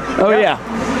played. Once. Oh yeah.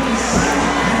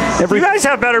 You guys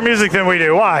have better music than we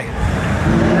do. Why?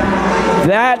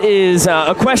 That is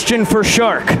a question for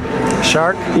Shark.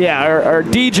 Shark? Yeah, our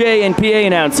DJ and PA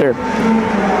announcer.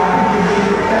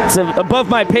 It's above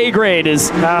my pay grade.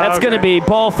 That's going to be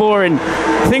ball 4, and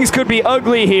things could be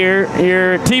ugly here.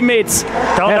 Your teammates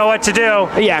don't know what to do.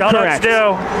 Yeah, don't correct.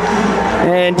 know what to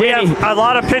do. And Danny, we have a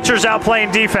lot of pitchers out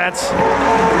playing defense,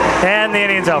 and the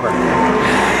inning's over.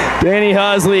 Danny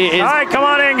Hosley is. All right, come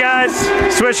on in, guys.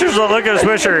 Swishers, look at a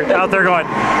Swisher out there going,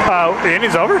 the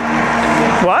inning's over?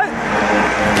 What?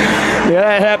 Yeah,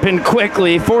 that happened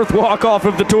quickly. 4th walk-off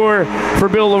of the tour for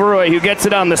Bill Leroy, who gets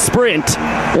it on the sprint.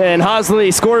 And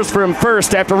Hosley scores for him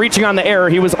first after reaching on the error.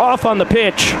 He was off on the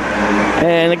pitch,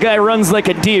 and the guy runs like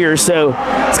a deer, so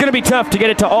it's going to be tough to get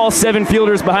it to all 7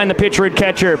 fielders behind the pitcher and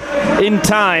catcher in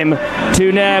time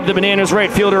to nab the Bananas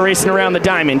right fielder racing around the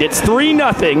diamond. It's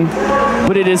 3-0,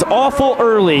 but it is awful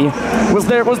early. Was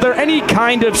there any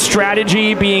kind of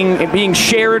strategy being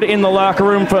shared in the locker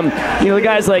room from the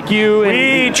guys like you?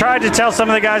 We tried to tell some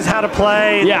of the guys how to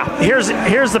play. Yeah. Here's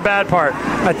the bad part.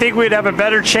 I think we'd have a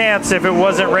better chance if it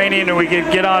wasn't raining and we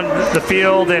could get on the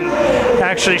field and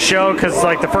actually show, because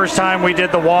like the first time we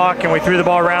did the walk and we threw the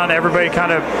ball around, everybody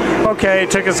kind of, okay, it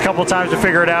took us a couple times to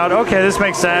figure it out. Okay, this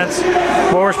makes sense.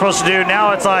 What we're supposed to do.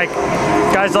 Now it's like,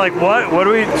 guys are like, what do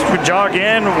we jog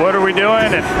in? What are we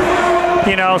doing? And,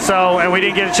 you know, so, and we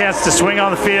didn't get a chance to swing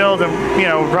on the field. And, you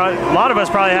know, a lot of us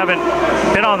probably haven't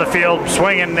been on the field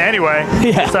swinging anyway.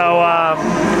 Yeah.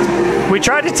 So we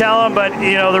tried to tell them, but,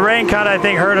 you know, the rain kind of, I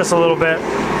think, hurt us a little bit.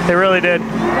 It really did.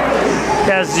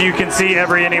 As you can see,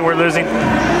 every inning we're losing.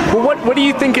 Well, what do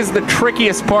you think is the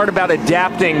trickiest part about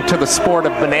adapting to the sport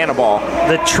of banana ball?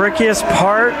 The trickiest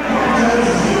part?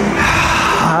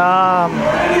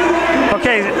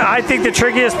 Okay, I think the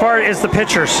trickiest part is the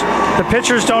pitchers. The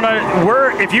pitchers don't.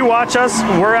 If you watch us,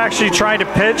 we're actually trying to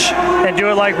pitch and do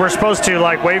it like we're supposed to,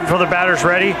 like waiting for the batter's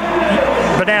ready.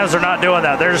 Bananas are not doing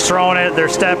that. They're just throwing it. They're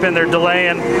stepping. They're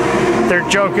delaying. They're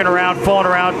joking around, fooling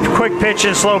around, quick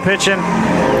pitching, slow pitching,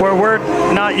 where we're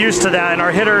not used to that. And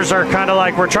our hitters are kind of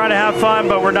like, we're trying to have fun,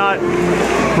 but we're not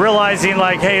realizing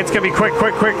like, hey, it's gonna be quick,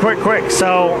 quick, quick, quick, quick.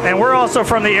 So, and we're also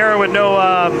from the era with no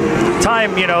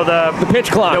time, you know, the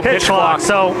pitch clock. No pitch clock.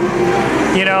 So,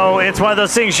 you know, it's one of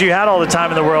those things you had all the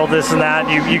time in the world, this and that.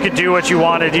 You could do what you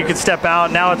wanted. You could step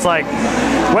out. Now it's like,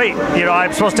 wait, you know,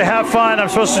 I'm supposed to have fun. I'm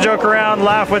supposed to joke around,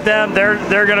 laugh with them.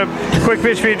 They're gonna quick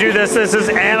pitch me, do this,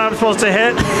 and I'm supposed to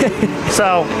hit.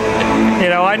 So, you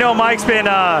know, I know Mike's been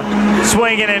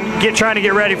swinging and trying to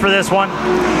get ready for this one.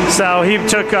 So he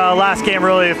took last game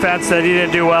really offense that he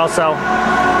didn't do well. So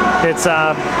it's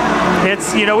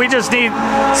you know, we just need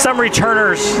some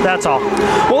returners. That's all.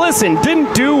 Well, listen,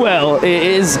 didn't do well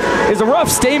is a rough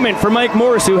statement for Mike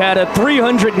Morse, who had a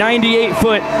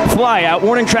 398-foot fly out,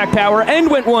 warning track power, and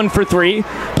went 1 for 3.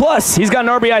 Plus, he's got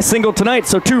an RBI single tonight,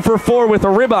 so 2 for 4 with a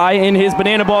ribeye in his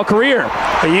banana ball career.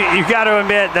 You got to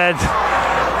admit that.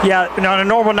 Yeah, on a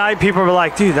normal night, people were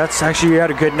like, dude, that's actually, you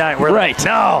had a good night. We're right. Like,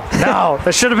 no,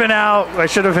 that should have been out. I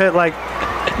should have hit like,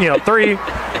 you know, three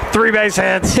base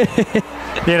hits,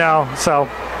 you know, so,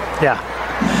 yeah.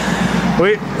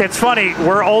 It's funny,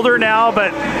 we're older now,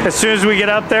 but as soon as we get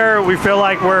up there, we feel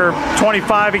like we're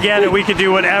 25 again and we can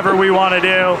do whatever we want to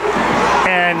do.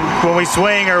 And when we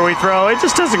swing or we throw, it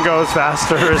just doesn't go as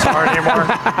fast or as hard anymore.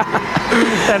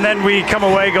 And then we come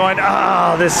away going,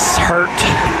 oh, this hurt.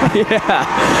 Yeah.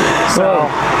 So,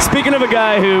 well, speaking of a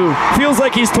guy who feels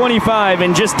like he's 25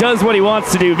 and just does what he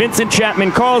wants to do, Vincent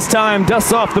Chapman calls time,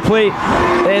 dusts off the plate,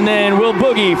 and then will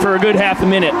boogie for a good half a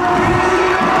minute.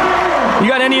 You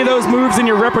got any of those moves in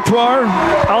your repertoire?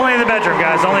 Only in the bedroom,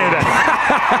 guys. Only in the bedroom.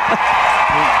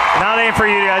 Not aimed for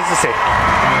you guys to see.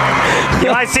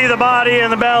 You might see the body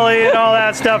and the belly and all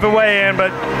that stuff and weigh in,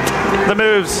 but the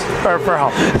moves are for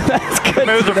home. That's good. The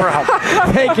moves are for home.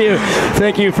 Thank you.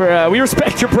 Thank you for, we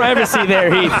respect your privacy there,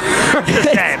 Heath.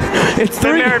 It's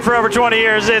been married for over 20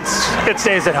 years. It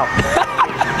stays at home.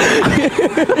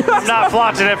 I'm not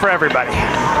flaunting it for everybody.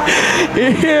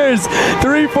 Here's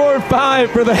 3, 4,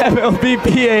 5 for the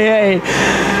MLBPAA.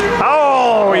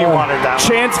 Oh, you wanted that one.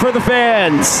 Chance for the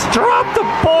fans. Drop the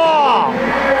ball.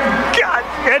 God,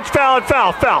 it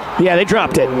fell. Yeah, they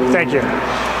dropped it. Thank you.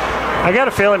 I got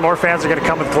a feeling more fans are going to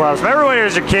come with gloves. Remember when you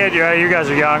was a kid, you guys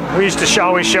are young, we used to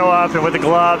always show up and with the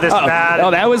glove, this and that.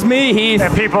 Oh, that was me, Heath.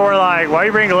 And people were like, why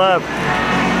you bring a glove?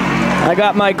 I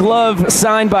got my glove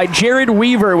signed by Jared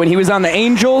Weaver when he was on the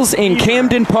Angels in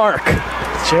Camden Park.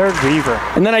 Jared Weaver.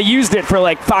 And then I used it for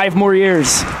like 5 more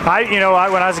years. When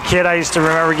I was a kid, I used to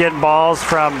remember getting balls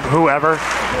from whoever.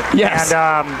 Yes.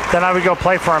 And then I would go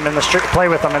play for him in the street, play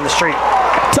with them in the street.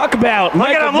 Talk about look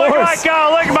at him! Look at my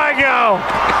go! Look at my go!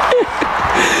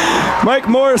 Mike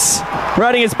Morse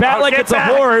riding his bat like it's a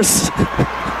horse.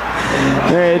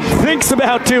 And thinks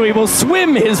about too. He will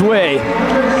swim his way.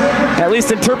 At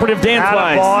least interpretive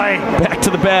dance-wise. Back to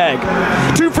the bag.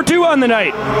 2 for 2 on the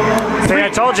night. See, I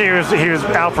told you he was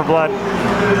out for blood.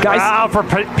 Guys, out for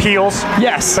peels.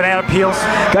 Yes. Banana peels.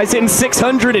 Guy's hitting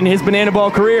 600 in his banana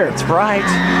ball career. That's right.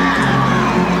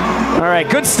 All right,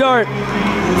 good start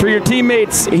for your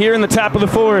teammates here in the top of the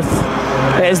 4th.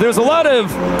 As there's a lot of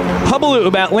hubbub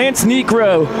about Lance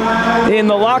Necro in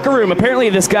the locker room. Apparently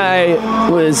this guy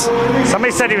was...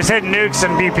 Somebody said he was hitting nukes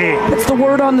in BP. That's the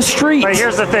word on the street. But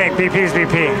here's the thing, BP's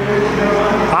BP.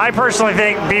 I personally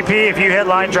think BP, if you hit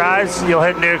line drives, you'll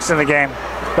hit nukes in the game.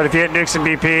 But if you hit nukes in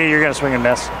BP, you're going to swing and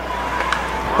miss.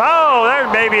 Oh,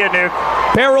 there may be a nuke.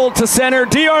 Barreled to center.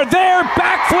 DR there.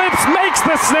 Backflips. Makes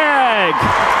the snag.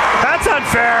 That's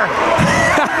unfair.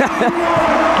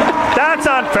 That's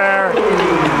unfair.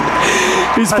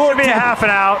 He's That should be a half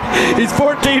and out. He's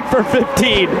 14 for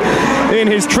 15 in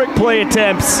his trick play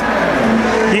attempts.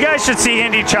 You guys should see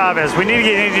Indy Chavez. We need to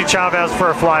get Indy Chavez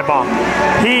for a fly ball.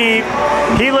 He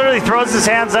literally throws his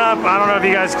hands up. I don't know if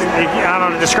you guys can, I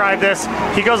don't know, describe this.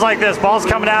 He goes like this. Ball's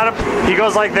coming at him. He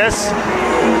goes like this.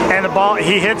 And the ball,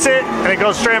 he hits it, and it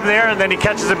goes straight up in the air, and then he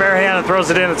catches the bare hand and throws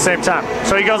it in at the same time.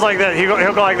 So he goes like this.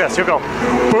 He'll go like this. He'll go,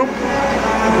 boop.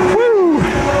 Woo!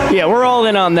 Yeah, we're all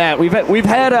in on that. We've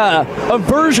had a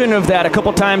version of that a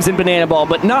couple times in Banana Ball,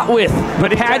 but not with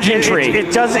pageantry.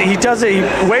 It does it. He does it. He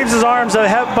waves his arms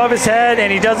above his head,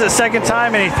 and he does it a second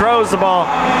time, and he throws the ball.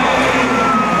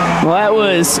 Well, that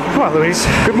was... Come on, Luis.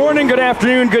 Good morning, good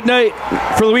afternoon, good night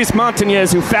for Luis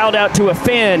Montañez, who fouled out to a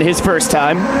fan his first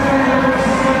time.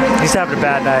 He's having a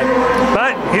bad night.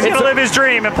 But he's going to live his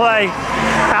dream and play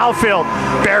outfield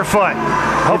barefoot,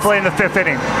 hopefully in the 5th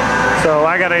inning. So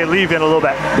I got to leave in a little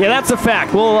bit. Yeah, that's a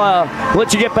fact. We'll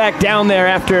let you get back down there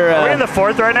after... Are we in the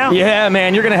 4th right now? Yeah,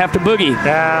 man, you're going to have to boogie.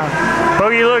 Yeah,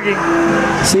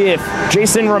 boogie-loogie. See if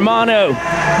Jason Romano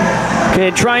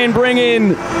can try and bring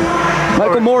in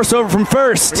Michael Morse over from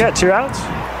first. We got 2 outs?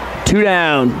 2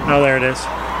 down. Oh, there it is.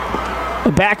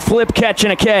 A backflip catch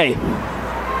and a K.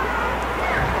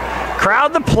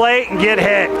 Crowd the plate and get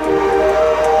hit.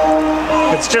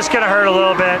 It's just going to hurt a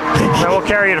little bit. Then we'll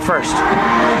carry you to first.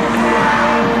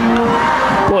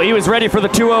 Well, he was ready for the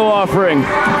 2-0 offering.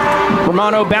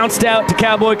 Romano bounced out to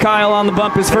Cowboy Kyle on the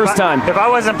bump his first time. If I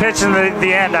wasn't pitching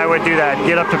the end, I would do that.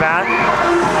 Get up to bat.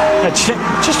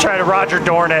 Just try to Roger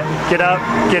Dorn it. Get up,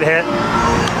 get hit.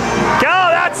 Go,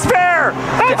 that's fair.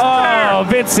 That's fair.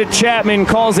 Vincent Chapman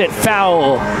calls it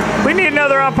foul. We need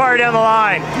another umpire down the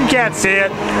line. You can't see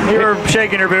it. You were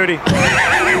shaking your booty.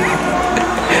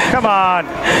 Come on.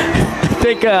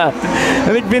 I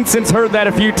think Vincent's heard that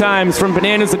a few times from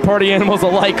Bananas and Party Animals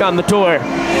alike on the tour.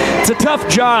 It's a tough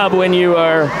job when you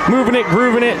are moving it,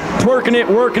 grooving it, twerking it,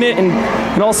 working it, and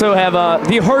also have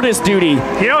the hardest duty.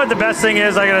 You know what the best thing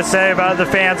is I gotta say about the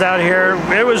fans out here?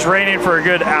 It was raining for a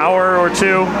good hour or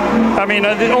 2. I mean,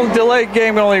 the only delayed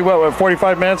game only, what,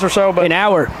 45 minutes or so? But an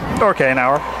hour. Okay, an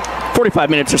hour. 45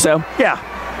 minutes or so. Yeah.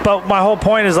 But my whole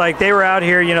point is, like, they were out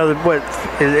here, you know,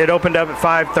 it opened up at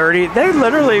 5:30. They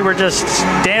literally were just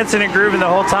dancing and grooving the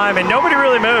whole time, and nobody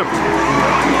really moved.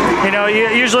 You know,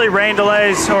 usually rain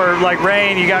delays or, like,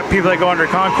 rain, you got people that go under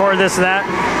Concord, this and that.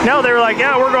 No, they were like,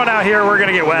 yeah, we're going out here, we're going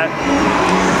to get wet.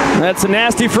 That's a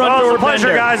nasty front door Well, it's a pleasure,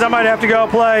 bender. guys. I might have to go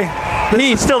play.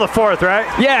 This is still the 4th, right?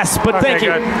 Yes, but Okay, thank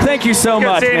you. good. Thank you so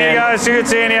much, Good seeing man. you guys. Good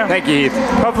seeing you. Thank you, Heath.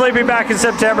 Hopefully be back in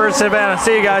September in Savannah.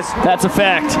 See you guys. That's a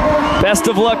fact. Best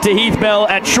of luck to Heath Bell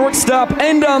at shortstop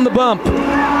and on the bump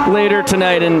later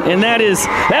tonight, and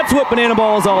that's what Banana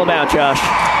Ball is all about, Josh.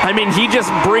 I mean, he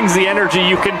just brings the energy.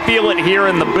 You can feel it here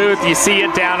in the booth. You see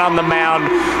it down on the mound.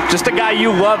 Just a guy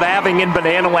you love having in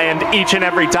Banana Land each and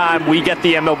every time we get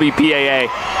the MLB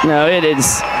PAA. No,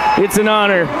 it's an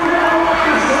honor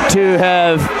to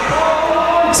have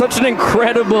such an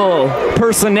incredible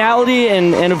personality,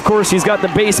 and of course he's got the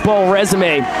baseball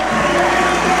resume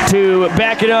to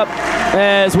back it up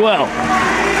as well.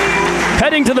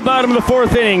 Heading to the bottom of the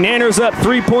 4th inning, Nanners up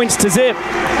 3 points to zip.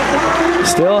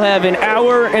 Still have an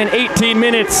hour and 18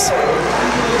 minutes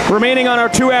remaining on our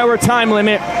 2-hour time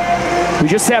limit. We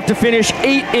just have to finish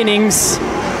 8 innings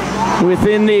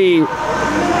within the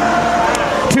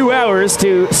 2 hours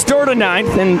to start a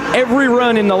 9th, and every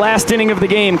run in the last inning of the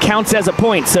game counts as a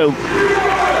point. So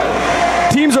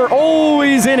teams are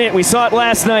always in it. We saw it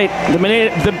last night.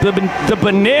 The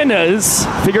Bananas,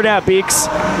 figured out, Beaks,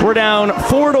 we're down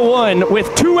 4-1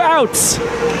 with 2 outs,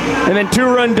 and then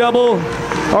 2-run double,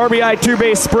 RBI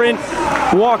 2-base sprint,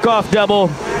 walk-off double.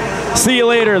 See you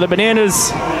later. The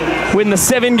Bananas win the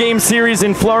 7-game series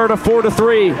in Florida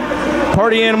 4-3.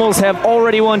 Party Animals have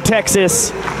already won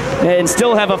Texas and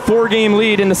still have a 4-game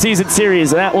lead in the season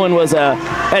series. That one was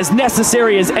as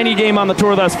necessary as any game on the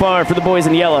tour thus far for the boys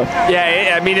in yellow.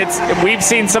 Yeah, I mean, we've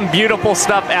seen some beautiful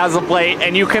stuff as of late,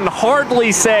 and you can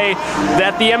hardly say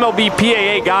that the MLB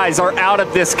PAA guys are out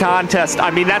of this contest.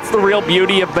 I mean, that's the real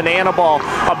beauty of Banana Ball.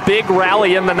 A big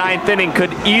rally in the 9th inning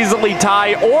could easily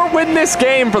tie or win this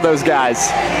game for those guys.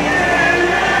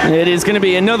 It is going to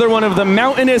be another one of the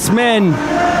mountainous men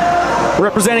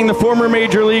representing the former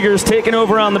major leaguers taking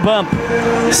over on the bump.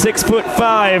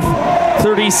 6'5",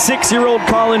 36-year-old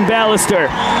Colin Ballister,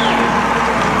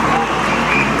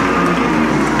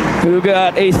 who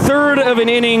got a 1/3 of an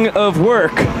inning of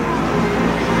work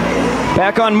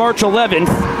back on March 11th.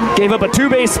 gave up a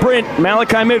two-base sprint.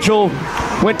 Malachi Mitchell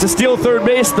went to steal third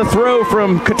base. The throw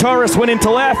from Kataris went into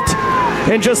left.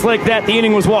 And just like that, the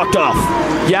inning was walked off.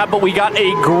 Yeah, but we got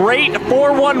a great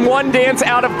 4-1-1 dance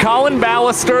out of Colin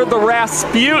Ballister, the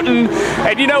Rasputin.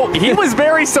 And, you know, he was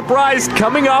very surprised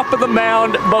coming off of the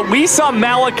mound, but we saw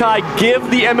Malachi give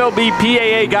the MLB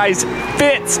PAA guys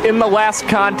fits in the last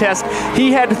contest.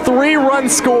 He had 3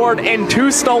 runs scored and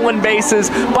 2 stolen bases.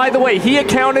 By the way, he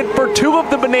accounted for 2 of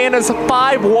the Bananas'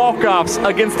 5 walk-offs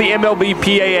against the MLB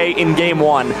PAA in Game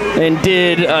 1. And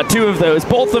did 2 of those,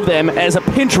 both of them as a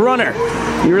pinch runner.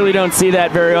 You really don't see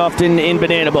that very often in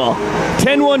Banana Ball.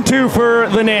 10-1-2 for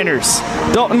the Nanners.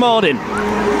 Dalton Malden,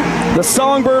 the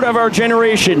songbird of our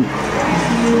generation.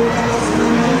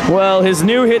 Well, his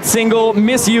new hit single,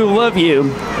 Miss You, Love You,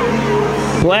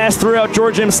 blasts throughout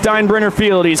George M. Steinbrenner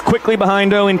Field. He's quickly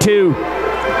behind 0-2.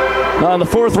 On the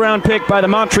 4th round pick by the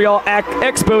Montreal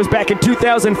Expos back in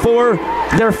 2004,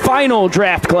 their final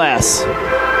draft class.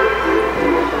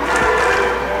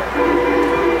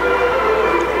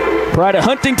 Pride of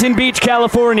Huntington Beach,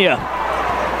 California.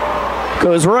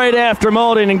 Goes right after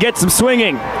Malden and gets him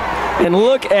swinging. And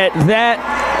look at that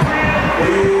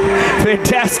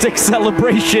fantastic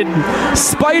celebration.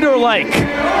 Spider-like.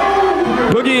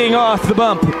 Boogieing off the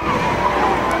bump.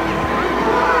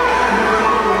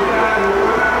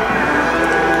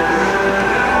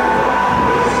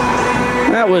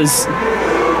 That was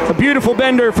a beautiful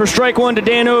bender for strike 1 to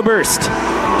Dan Oberst.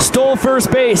 Stole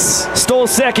first base, stole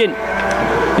second,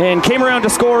 and came around to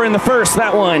score in the first.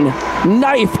 That one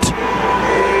knifed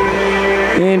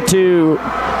into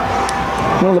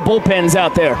one of the bullpens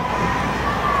out there.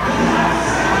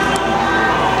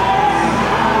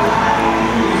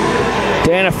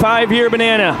 Dan, a 5-year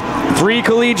Banana, 3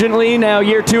 collegiately, now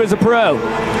year 2 as a pro.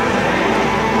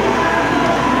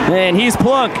 And he's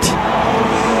plunked.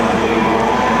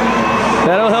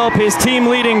 That'll help his team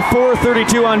leading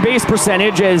 .432 on base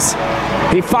percentage as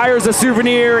he fires a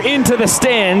souvenir into the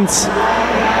stands.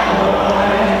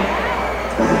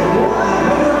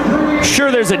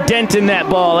 Sure, there's a dent in that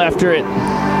ball after it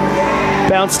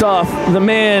bounced off the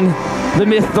man, the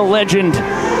myth, the legend,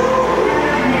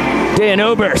 Dan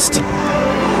Oberst.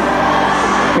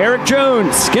 Eric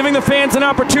Jones giving the fans an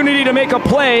opportunity to make a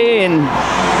play, and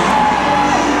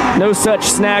no such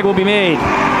snag will be made.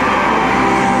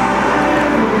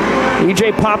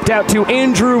 EJ popped out to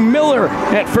Andrew Miller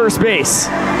at first base.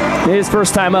 His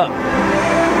first time up.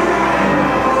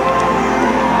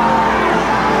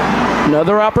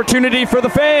 Another opportunity for the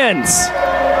fans.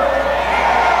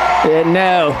 And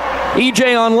now,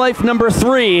 EJ on life number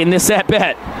 3 in this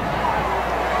at-bat.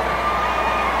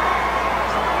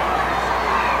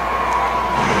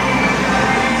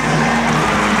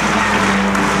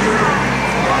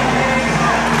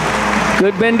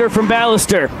 Good bender from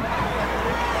Ballister.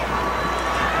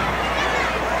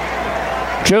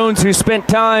 Jones, who spent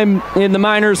time in the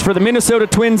minors for the Minnesota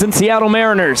Twins and Seattle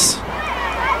Mariners.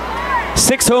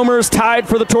 6 homers, tied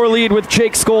for the tour lead with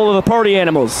Jake Skoll of the Party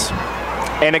Animals.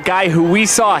 And a guy who we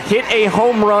saw hit a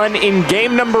home run in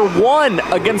game number 1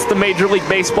 against the Major League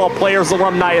Baseball Players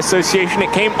Alumni Association.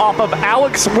 It came off of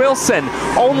Alex Wilson.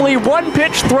 Only 1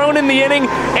 pitch thrown in the inning.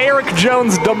 Eric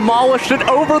Jones demolished it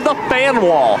over the fan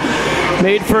wall.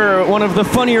 Made for one of the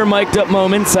funnier mic'd up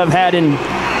moments I've had in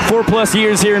 4+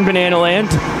 years here in Banana Land.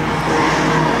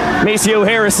 Maceo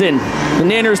Harrison, the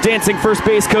Nanners dancing first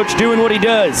base coach, doing what he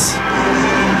does.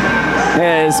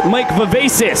 As Mike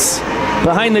Vivacis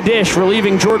behind the dish,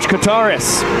 relieving George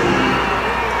Kataris.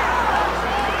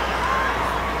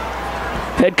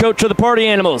 Head coach of the Party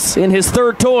Animals in his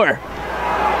 3rd tour.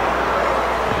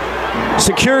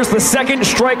 Secures the 2nd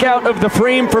strikeout of the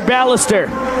frame for Ballister.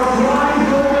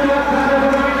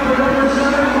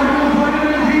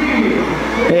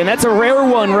 And that's a rare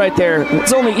one right there.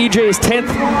 It's only EJ's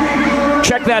 10th.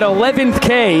 Check that, 11th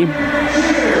K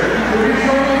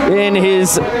in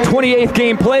his 28th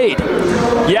game played.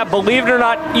 Yeah, believe it or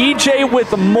not, EJ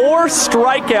with more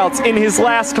strikeouts in his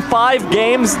last 5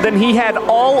 games than he had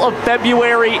all of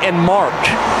February and March.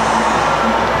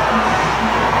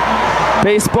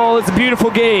 Baseball is a beautiful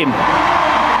game.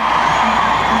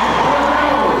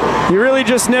 You really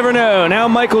just never know. Now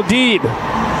Michael Deeb.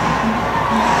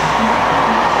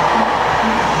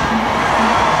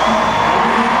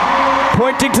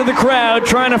 Pointing to the crowd,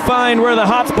 trying to find where the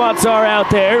hot spots are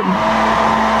out there.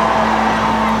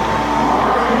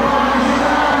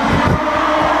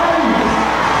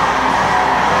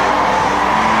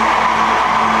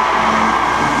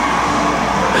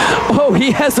 Oh,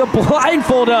 he has a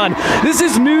blindfold on. This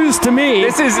is news to me.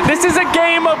 This is a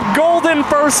game of golden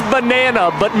first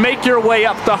banana, but make your way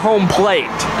up to home plate.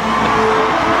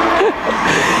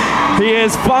 He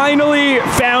has finally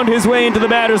found his way into the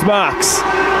batter's box.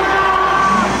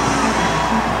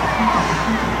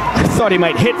 I thought he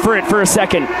might hit for it for a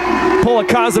second. Pull a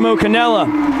Cosimo Canella,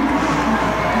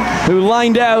 who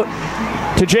lined out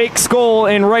to Jake Skoll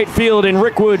in right field in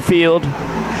Rickwood Field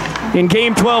in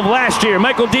Game 12 last year.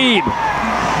 Michael Deeb,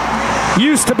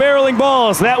 used to barreling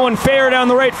balls. That one fair down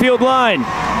the right field line.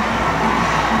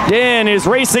 Dan is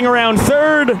racing around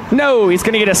third. No, he's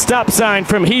going to get a stop sign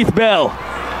from Heath Bell.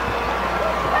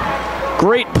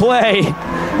 Great play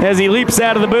as he leaps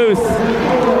out of the booth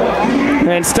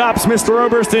and stops Mr.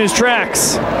 Oberst in his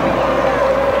tracks.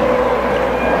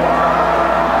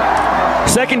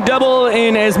 Second double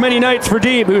in as many nights for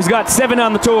Deeb, who's got 7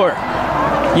 on the tour.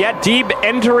 Yeah, Deeb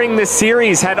entering the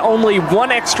series had only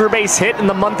 1 extra base hit in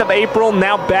the month of April,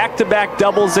 now back-to-back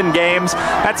doubles in games.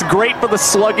 That's great for the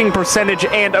slugging percentage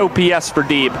and OPS for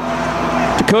Deeb.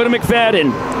 Dakota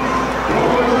McFadden,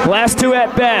 last 2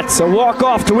 at-bats, a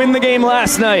walk-off to win the game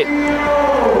last night,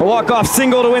 a walk-off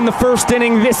single to win the first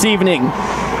inning this evening.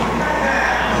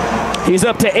 He's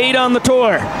up to 8 on the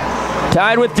tour,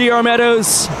 tied with D.R.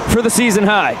 Meadows for the season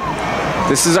high.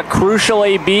 This is a crucial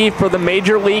AB for the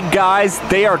major league guys.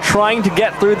 They are trying to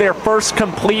get through their first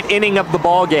complete inning of the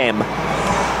ball game.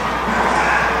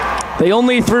 They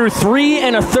only threw 3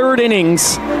 1/3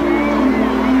 innings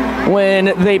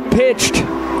when they pitched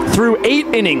through 8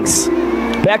 innings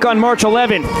back on March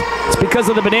 11th. It's because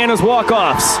of the Bananas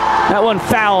walk-offs. That one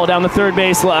foul down the third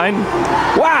base line.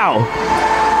 Wow!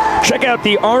 Check out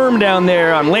the arm down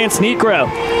there on Lance Niekro.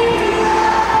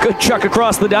 Good chuck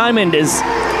across the diamond as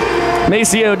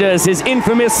Maceo does his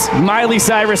infamous Miley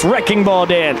Cyrus wrecking ball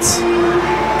dance.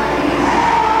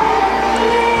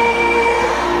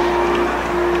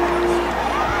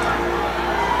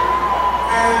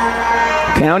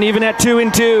 Count even at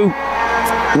 2-2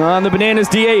 on the Bananas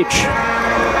DH.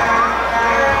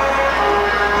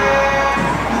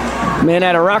 Man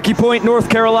out of Rocky Point, North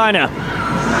Carolina.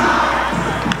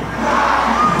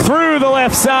 Through the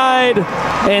left side,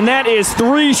 and that is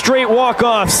 3 straight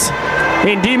walk-offs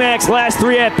in D-Mac's last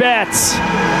 3 at-bats.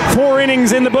 4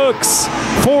 innings in the books,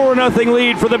 4-0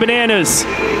 lead for the Bananas.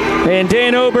 And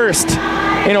Dan Oberst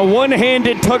in a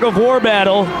one-handed tug-of-war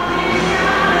battle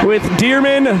with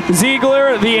Dearman,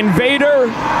 Ziegler, the Invader,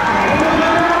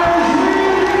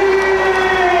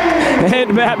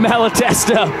 and Matt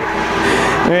Malatesta.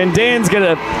 And Dan's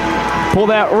gonna pull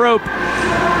that rope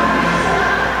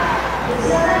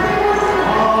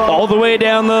all the way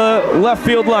down the left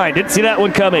field line. Didn't see that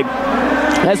one coming.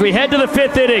 As we head to the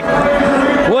 5th inning,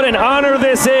 what an honor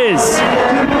this is.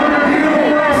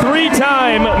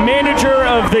 3-time Manager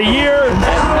of the Year,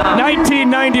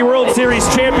 1990 World Series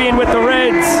champion with the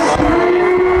Reds,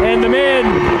 and the man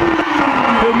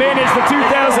who managed the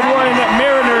 2001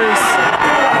 Mariners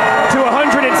to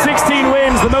 116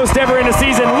 wins, the most ever in a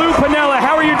season. Lou Piniella,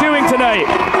 how are you doing tonight?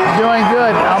 Doing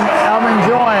good. I'm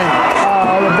enjoying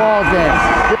the ball game.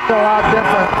 It's a lot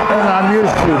different than I'm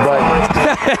used to, but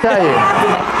I tell you,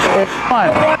 it's fun,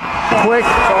 quick,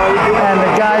 and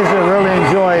the guys are really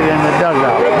enjoyed in the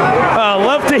dugout.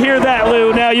 Love to hear that,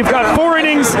 Lou. Now, you've got 4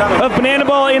 innings of banana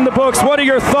ball in the books. What are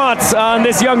your thoughts on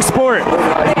this young sport?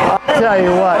 I'll tell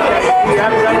you what,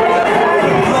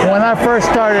 when I first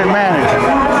started managing,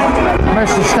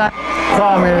 Mr. Stein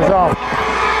called me in his office,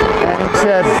 and he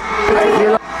said,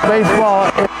 baseball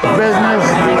is a business,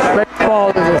 baseball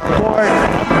is a sport,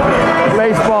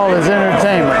 baseball is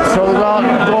entertainment. So go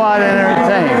out and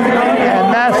entertain.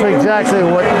 And that's exactly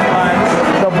what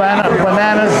the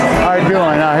Bananas are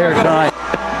doing out here tonight.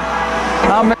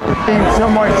 I'm seeing so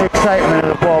much excitement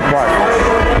at the ballpark.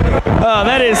 Oh,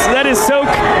 that is so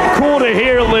cool to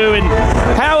hear, Lou. And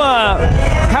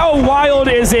how wild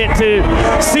is it to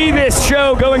see this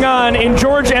show going on in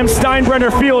George M.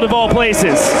 Steinbrenner Field of all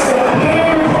places?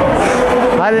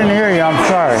 I didn't hear you, I'm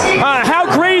sorry. How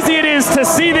crazy it is to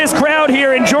see this crowd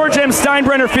here in George M.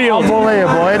 Steinbrenner Field.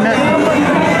 Unbelievable, isn't it?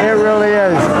 It really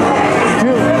is.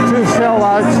 Two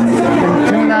sellouts in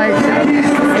 2 nights.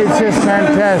 It's just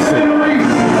fantastic.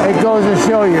 It goes to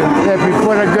show you that if you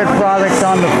put a good product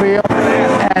on the field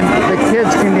and the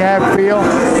kids can have feel,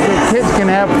 the kids can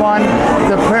have fun,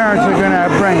 the parents are going to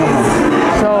bring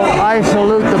them. So I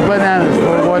salute the Bananas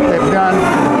for what they've done.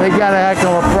 They got a heck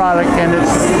of a product and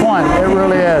it's fun. It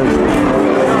really is.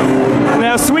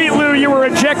 Now, Sweet Lou, you were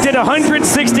ejected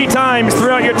 160 times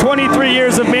throughout your 23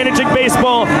 years of managing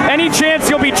baseball. Any chance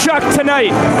you'll be chucked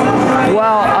tonight?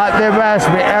 Well, they've asked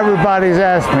me. Everybody's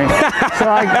asked me. So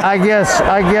I guess if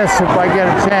I get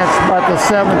a chance, about the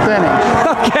 7th inning.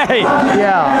 Okay.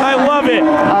 Yeah. I love it.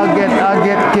 I'll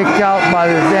get kicked out by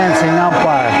the dancing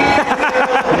umpire.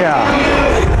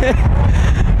 Yeah.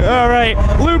 All right,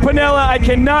 Lou Piniella, I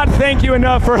cannot thank you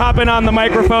enough for hopping on the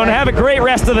microphone. Have a great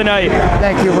rest of the night.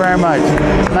 Thank you very much.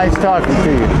 Nice talking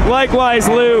to you. Likewise,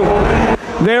 Lou.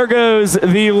 There goes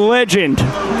the legend,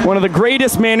 one of the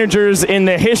greatest managers in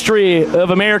the history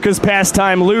of America's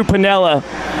pastime, Lou Piniella.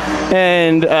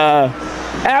 And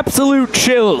absolute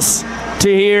chills to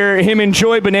hear him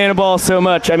enjoy banana ball so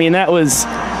much. I mean, that was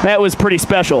pretty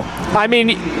special. I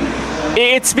mean,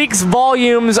 it speaks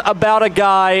volumes about a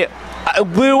guy.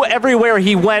 Lou, everywhere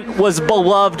he went, was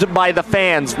beloved by the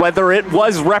fans, whether it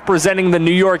was representing the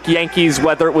New York Yankees,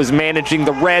 whether it was managing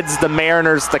the Reds, the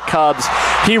Mariners, the Cubs.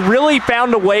 He really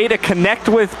found a way to connect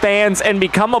with fans and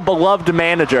become a beloved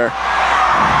manager.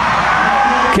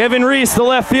 Kevin Reese, the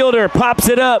left fielder, pops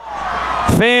it up.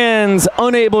 Fans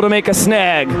unable to make a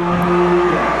snag.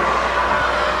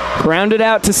 Grounded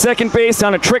out to second base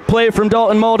on a trick play from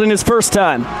Dalton Malden his first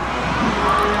time.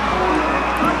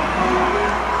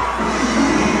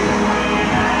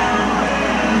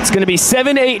 It's going to be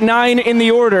 7, 8, 9 in the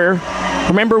order.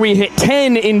 Remember, we hit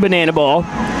 10 in banana ball.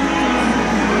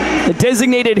 A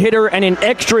designated hitter and an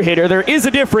extra hitter. There is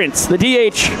a difference. The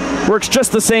DH works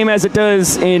just the same as it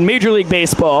does in Major League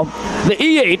Baseball. The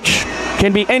EH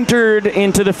can be entered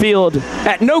into the field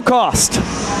at no cost.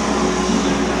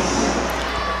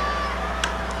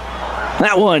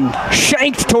 That one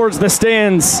shanked towards the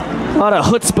stands. A lot of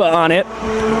chutzpah on it.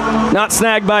 Not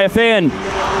snagged by a fan.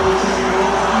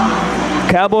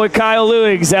 Cowboy Kyle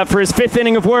Lewigs out for his 5th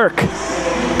inning of work.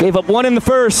 Gave up 1 in the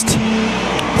first.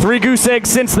 3 goose eggs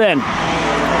since then.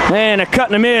 And a cut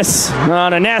and a miss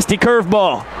on a nasty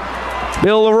curveball.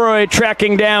 Bill Leroy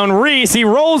tracking down Reese. He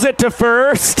rolls it to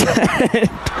first.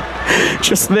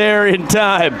 Just there in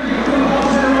time.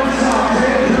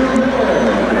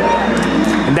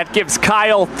 And that gives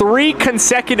Kyle 3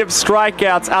 consecutive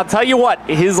strikeouts. I'll tell you what,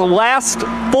 his last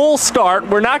full start,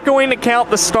 we're not going to count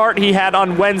the start he had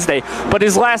on Wednesday, but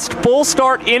his last full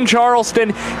start in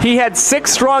Charleston, he had 6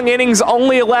 strong innings,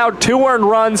 only allowed 2 earned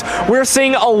runs. We're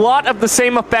seeing a lot of the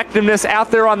same effectiveness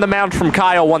out there on the mound from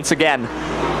Kyle once again.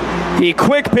 He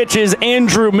quick pitches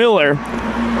Andrew Miller.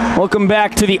 Welcome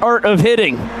back to the art of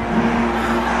hitting.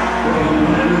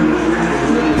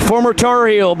 Former Tar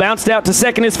Heel bounced out to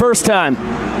second his first time.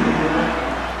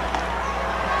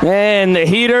 And the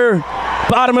heater,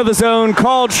 bottom of the zone,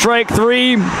 called strike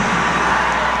 3.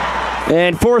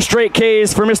 And 4 straight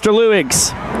Ks for Mr.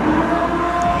 Lewigs.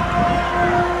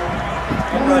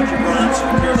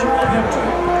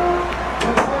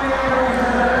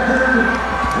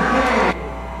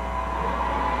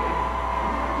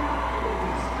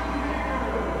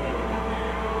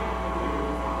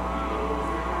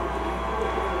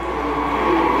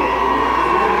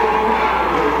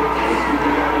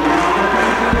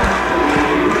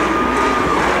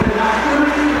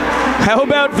 How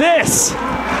about this?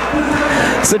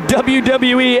 It's a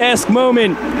WWE-esque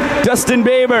moment. Dustin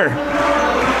Baber.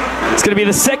 It's going to be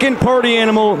the second party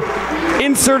animal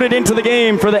inserted into the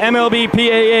game for the MLB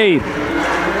PAA.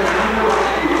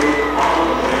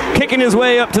 Kicking his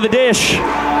way up to the dish.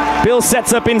 Bill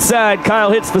sets up inside.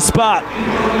 Kyle hits the spot.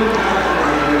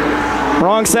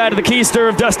 Wrong side of the keister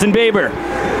of Dustin Baber.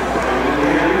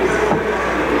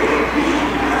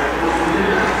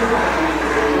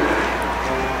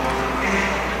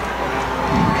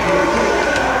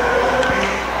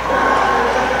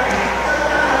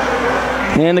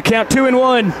 And the count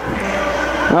 2-1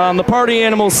 on the party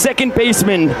animal's second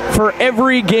baseman for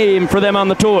every game for them on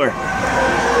the tour.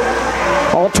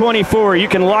 All 24, you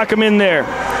can lock them in there.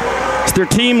 It's their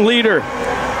team leader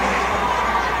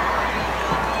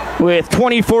with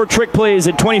 24 trick plays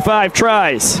and 25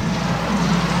 tries.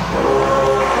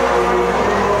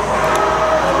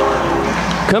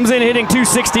 Comes in hitting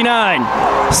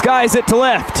 269. Skies it to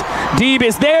left. Deeb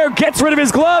is there, gets rid of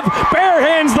his glove, bare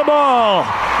hands the ball.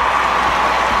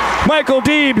 Michael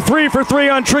Deeb, 3 for 3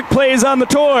 on trick plays on the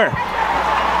tour.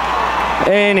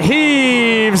 And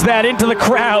heaves that into the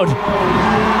crowd.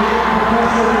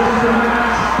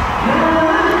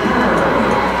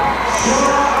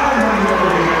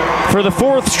 For the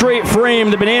 4th straight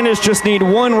frame, the Bananas just need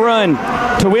 1 run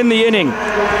to win the inning.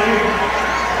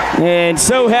 And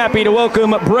so happy to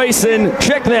welcome Bryson,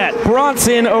 check that,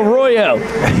 Bronson Arroyo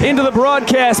into the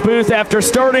broadcast booth after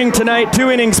starting tonight,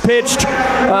 2 innings pitched.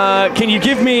 Can you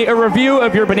give me a review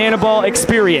of your banana ball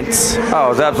experience? Oh, it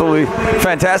was absolutely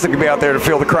fantastic to be out there to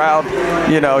feel the crowd,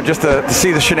 you know, just to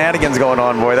see the shenanigans going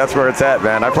on, boy. That's where it's at,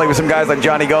 man. I played with some guys like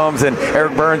Johnny Gomes and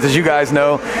Eric Burns, as you guys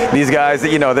know. These guys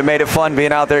that, you know, that made it fun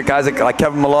being out there, guys like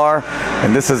Kevin Millar,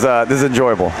 and this is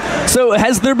enjoyable. So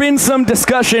has there been some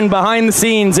discussion behind the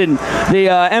scenes, and and the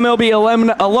MLB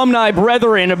alumni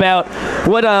brethren about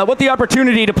what the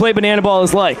opportunity to play banana ball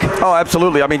is like. Oh,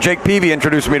 absolutely. I mean, Jake Peavy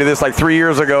introduced me to this like 3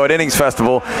 years ago at Innings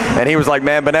Festival, and he was like,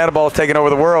 man, banana ball's taking over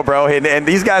the world, bro. And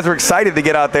these guys are excited to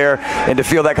get out there and to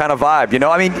feel that kind of vibe. You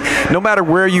know, I mean, no matter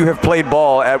where you have played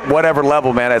ball at whatever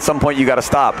level, man, at some point you got to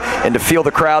stop. And to feel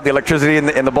the crowd, the electricity in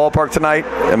the ballpark tonight,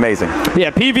 amazing.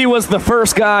 Yeah, Peavy was the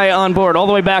first guy on board all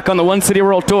the way back on the One City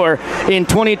World Tour in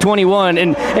 2021.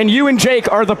 And you and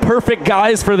Jake are the perfect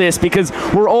guys for this, because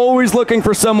we're always looking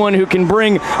for someone who can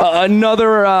bring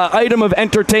another item of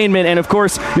entertainment. And, of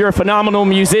course, you're a phenomenal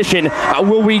musician.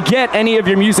 Will we get any of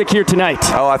your music here tonight?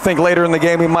 Oh, I think later in the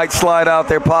game we might slide out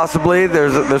there possibly.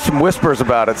 There's some whispers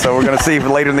about it, so we're going to see if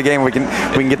later in the game we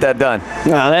can get that done.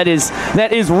 That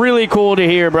is really cool to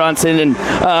hear, Bronson.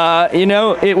 And, you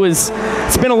know, it's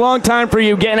been a long time for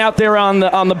you getting out there on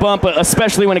the bump,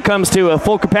 especially when it comes to a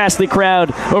full capacity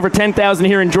crowd, over 10,000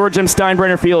 here in Georgia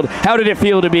Steinbrenner Field. How did it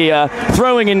feel to be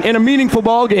throwing in a meaningful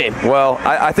ball game? Well,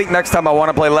 I think next time I want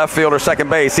to play left field or second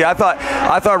base. See, I thought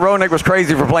Roenick was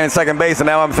crazy for playing second base, and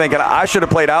now I'm thinking I should have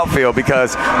played outfield,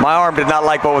 because my arm did not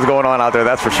like what was going on out there,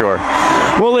 that's for sure.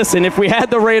 Well, listen, if we had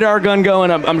the radar gun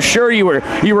going, I'm sure you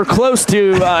were close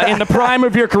to in the prime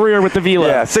of your career with the velo.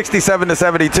 Yeah, 67 to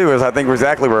 72 is, I think,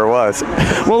 exactly where it was.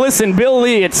 Well, listen, Bill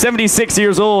Lee at 76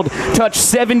 years old touched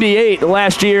 78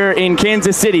 last year in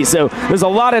Kansas City, so there's a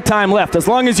lot of time left. As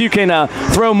long as you can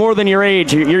throw more than your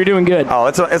age, you're doing good. Oh,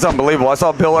 it's unbelievable. I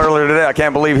saw Bill earlier today. I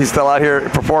can't believe he's still out here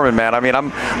performing, man. I mean,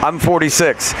 I'm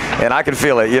 46, and I can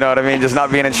feel it. You know what I mean? Just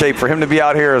not being in shape. For him to be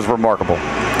out here is remarkable.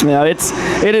 Yeah,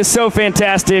 it is so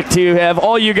fantastic to have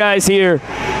all you guys here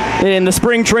in the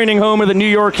spring training home of the New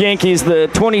York Yankees. The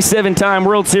 27-time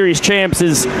World Series champs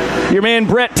is your man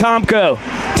Brett Tomko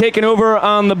taking over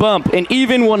on the bump. An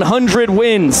even 100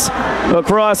 wins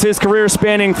across his career,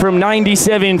 spanning from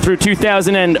 97 through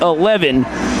 2011.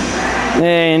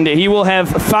 And he will have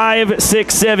 5,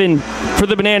 6, 7 for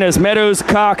the Bananas. Meadows,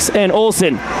 Cox, and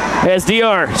Olsen. As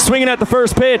DR swinging at the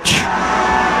first pitch.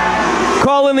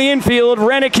 Call in the infield.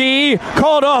 Renicky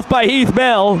called off by Heath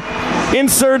Bell.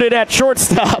 Inserted at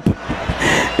shortstop.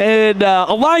 And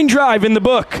a line drive in the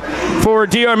book for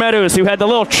DR Meadows, who had the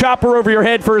little chopper over your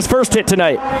head for his first hit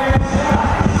tonight.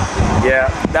 Yeah,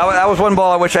 that was one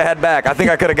ball I wish I had back. I think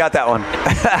I could have got that one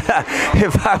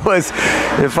if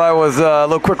I was a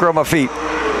little quicker on my feet.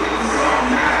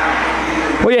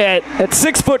 Well, yeah, at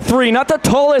 6'3", not the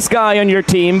tallest guy on your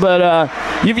team, but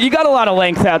you got a lot of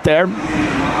length out there.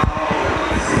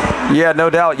 Yeah, no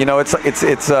doubt. You know, it's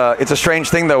a strange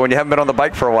thing though when you haven't been on the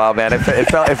bike for a while, man. It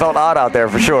felt odd out there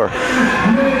for sure.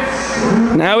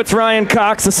 Now it's Ryan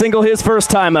Cox to single his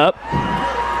first time up.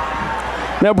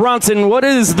 Now, Bronson, what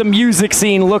does the music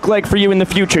scene look like for you in the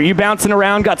future? You bouncing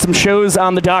around, got some shows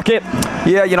on the docket?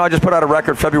 Yeah, you know, I just put out a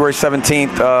record February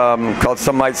 17th called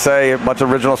Some Might Say, a bunch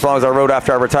of original songs I wrote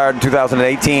after I retired in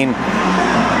 2018.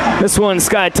 This one,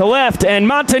 Sky to left, and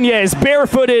Montañez,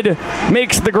 barefooted,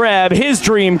 makes the grab. His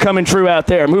dream coming true out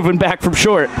there, moving back from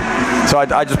short. So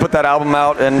I just put that album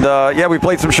out, and yeah, we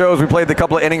played some shows. We played the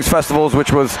couple of Innings festivals,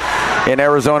 which was in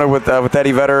Arizona with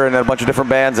Eddie Vedder and a bunch of different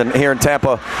bands, and here in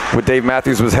Tampa with Dave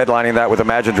Matthews was headlining that with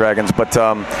Imagine Dragons. But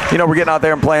you know, we're getting out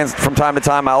there and playing from time to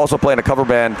time. I also play in a cover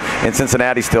band in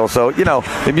Cincinnati still. So you know,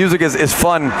 the music is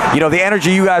fun. You know, the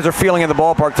energy you guys are feeling in the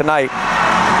ballpark tonight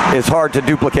is hard to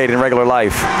duplicate in regular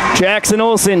life. Jackson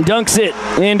Olsen dunks it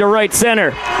into right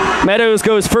center. Meadows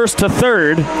goes first to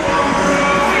third.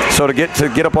 So to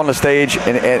get up on the stage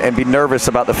and be nervous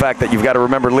about the fact that you've got to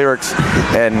remember lyrics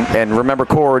and remember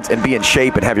chords and be in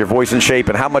shape and have your voice in shape,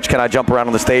 and how much can I jump around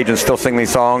on the stage and still sing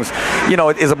these songs? You know,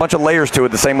 it is a bunch of layers to it,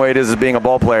 the same way it is as being a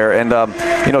ball player. And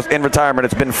you know, in retirement,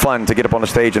 it's been fun to get up on the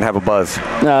stage and have a buzz.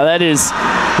 No, that is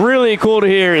really cool to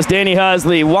hear. Is Danny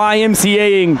Hosley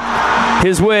YMCAing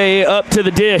his way up to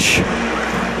the dish.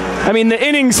 I mean, the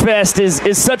Innings Fest is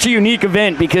such a unique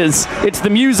event because it's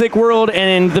the music world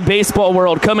and the baseball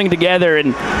world coming together,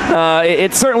 and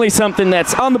it's certainly something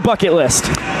that's on the bucket list.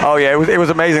 Oh yeah, it was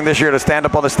amazing this year to stand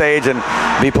up on the stage and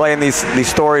be playing these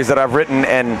stories that I've written,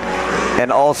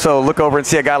 and also look over and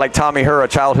see a guy like Tommy Herr, a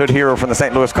childhood hero from the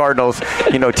St. Louis Cardinals,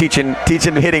 you know, teaching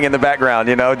hitting in the background.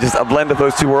 You know, just a blend of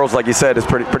those two worlds, like you said, is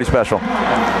pretty special.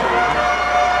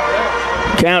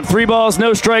 Count 3 balls,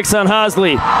 no strikes on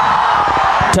Hosley.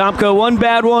 Tomko one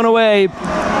bad one away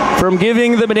from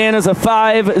giving the Bananas a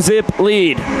 5-zip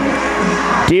lead.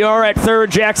 DR at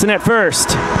third, Jackson at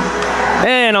first.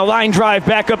 And a line drive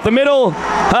back up the middle.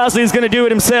 Hosley's going to do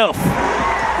it himself.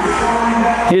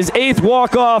 His 8th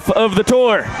walk-off of the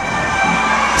tour.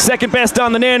 Second best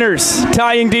on the Nanners,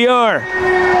 tying DR.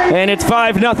 And it's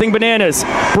 5-0 Bananas.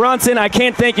 Bronson, I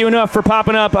can't thank you enough for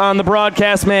popping up on the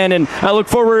broadcast, man, and I look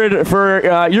forward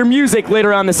for your music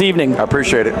later on this evening. I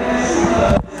appreciate it.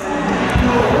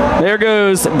 There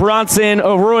goes Bronson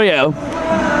Arroyo.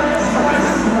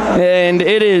 And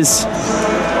it is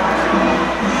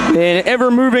an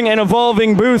ever-moving and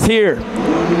evolving booth here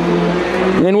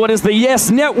in what is the Yes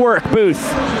Network booth.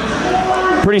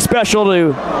 Pretty special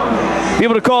to be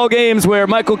able to call games where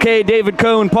Michael K., David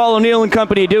Cohn, Paul O'Neill and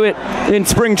company do it in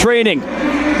spring training.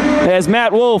 As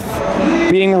Matt Wolf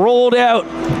being rolled out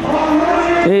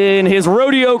in his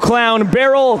rodeo clown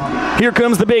barrel. Here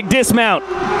comes the big dismount.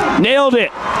 Nailed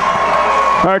it.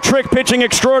 Our trick pitching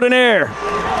extraordinaire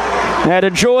out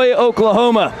of Joy,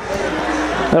 Oklahoma.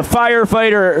 A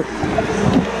firefighter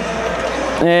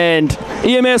and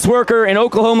EMS worker in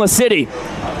Oklahoma City.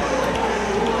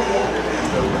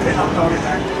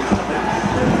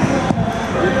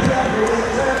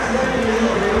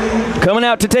 Coming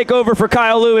out to take over for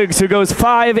Kyle Lewigs, who goes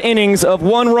 5 innings of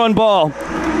 1-run ball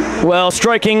while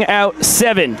striking out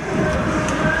 7.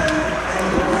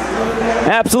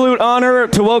 Absolute honor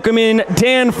to welcome in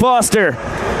Dan Foster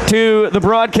to the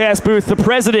broadcast booth, the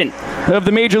president of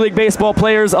the Major League Baseball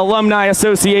Players Alumni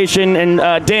Association. And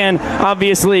Dan,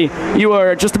 obviously, you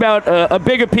are just about a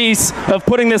big a piece of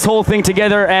putting this whole thing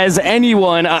together as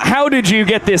anyone. How did you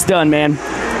get this done, man?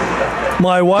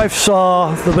 My wife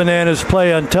saw the Bananas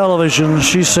play on television.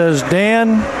 She says,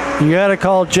 Dan, you got to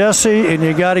call Jesse and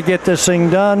you got to get this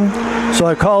thing done. So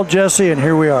I called Jesse and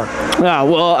here we are.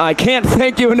 Well, I can't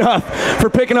thank you enough for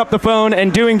picking up the phone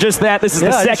and doing just that. This is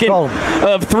the second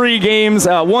of 3 games,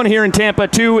 1 here in Tampa,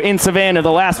 2 in Savannah.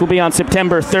 The last will be on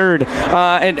September 3rd.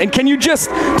 And can you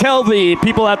just tell the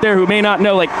people out there who may not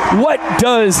know, like, what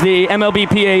does the MLB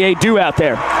PAA do out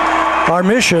there? Our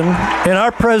mission, and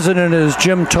our president is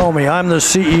Jim Tomey. I'm the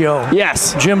CEO.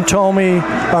 Yes. Jim Tomey.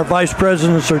 Our vice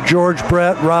presidents are George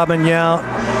Brett, Robin Yount,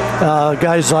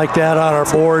 guys like that on our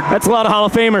board. That's a lot of Hall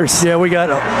of Famers. Yeah, we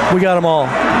got them all.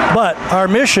 But our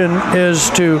mission is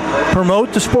to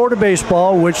promote the sport of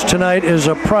baseball, which tonight is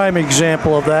a prime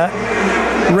example of that.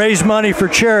 Raise money for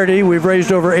charity. We've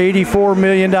raised over $84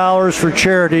 million for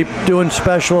charity doing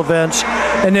special events,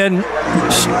 and then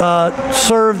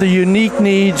serve the unique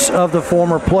needs of the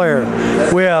former player.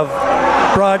 We have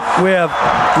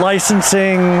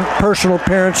licensing, personal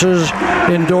appearances,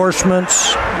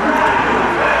 endorsements,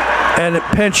 and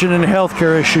pension and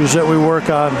healthcare issues that we work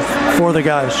on for the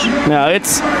guys. Now,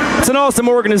 it's an awesome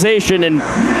organization, and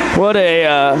what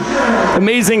a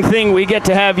amazing thing we get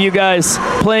to have you guys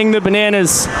playing the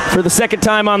Bananas for the second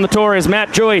time on the tour as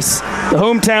Matt Joyce, the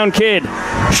hometown kid,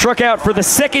 struck out for the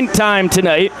second time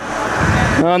tonight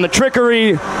on the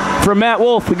trickery from Matt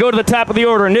Wolf. We go to the top of the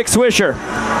order. Nick Swisher,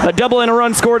 a double and a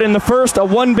run scored in the first, a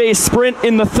 1-base sprint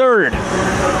in the third,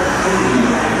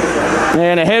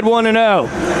 and ahead 1-0.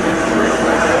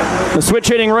 The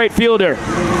switch-hitting right fielder.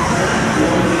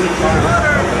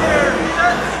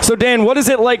 So, Dan, what is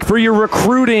it like for you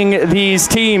recruiting these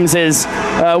teams as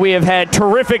we have had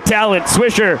terrific talent?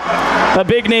 Swisher, a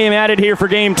big name added here for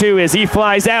Game 2 as he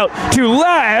flies out to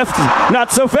left.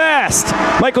 Not so fast.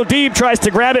 Michael Deeb tries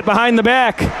to grab it behind the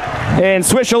back. And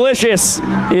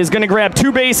Swishalicious is going to grab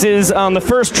 2 bases on the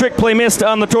first trick play missed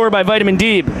on the tour by Vitamin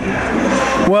Deeb.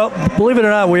 Well, believe it or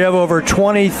not, we have over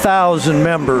 20,000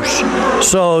 members.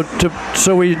 So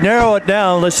we narrow it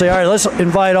down. Let's say, all right, let's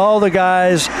invite all the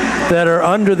guys that are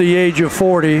under the age of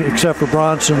 40, except for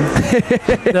Bronson,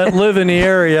 that live in the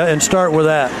area, and start with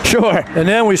that. Sure. And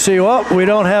then we see, well, we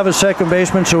don't have a second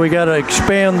baseman, so we got to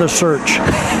expand the search.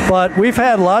 But we've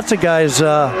had lots of guys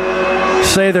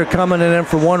say they're coming in, and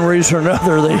for one reason or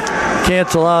another, they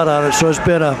cancel out on it. So it's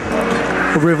been a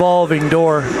revolving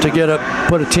door to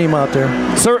put a team out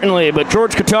there. Certainly, but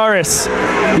George Kataris,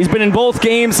 he's been in both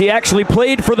games. He actually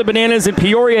played for the Bananas in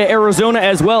Peoria, Arizona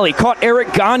as well. He caught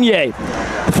Eric Gagne,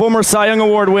 the former Cy Young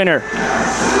Award winner,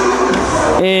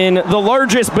 in the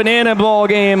largest banana ball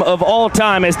game of all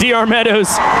time as DR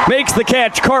Meadows makes the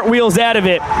catch, cartwheels out of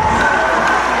it.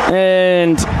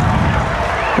 And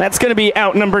that's going to be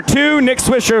out number 2. Nick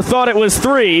Swisher thought it was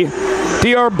 3.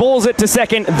 DR bowls it to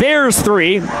second. There's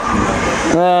 3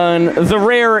 on the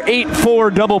rare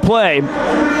 8-4 double play.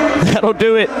 That'll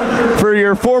do it for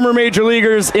your former major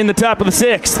leaguers in the top of the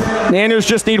 6th. The Nanners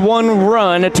just need 1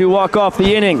 run to walk off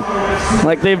the inning,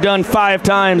 like they've done 5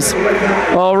 times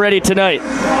already tonight.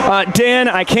 Dan,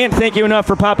 I can't thank you enough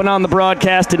for popping on the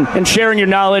broadcast and sharing your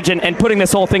knowledge and putting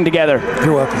this whole thing together.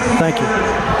 You're welcome. Thank you.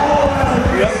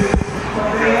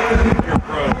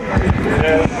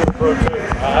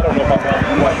 I don't know about that.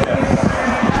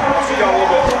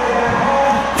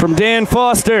 from Dan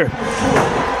Foster.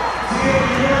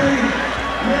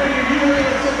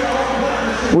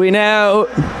 We now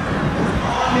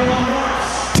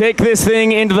take this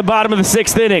thing into the bottom of the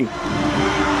 6th inning.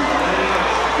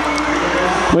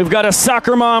 We've got a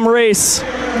soccer mom race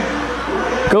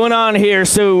going on here.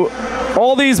 So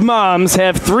all these moms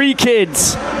have 3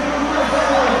 kids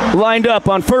lined up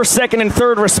on 1st, 2nd, and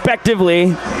 3rd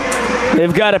respectively.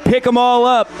 They've got to pick them all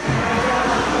up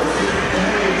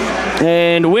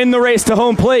and win the race to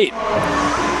home plate.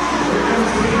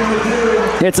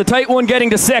 It's a tight one getting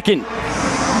to 2nd.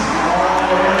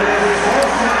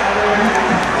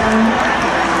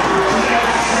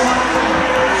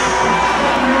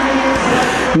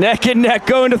 Neck and neck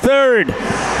going to 3rd.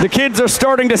 The kids are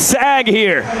starting to sag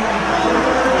here.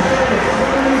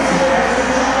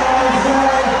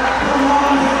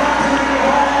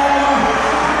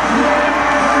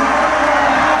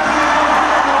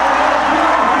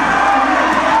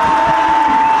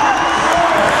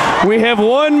 We have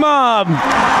one mom,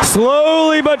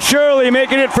 slowly but surely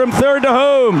making it from 3rd to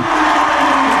home.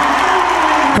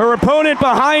 Her opponent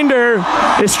behind her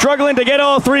is struggling to get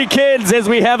all 3 kids as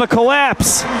we have a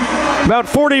collapse about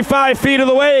 45 feet of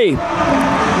the way.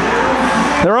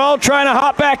 They're all trying to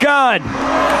hop back on.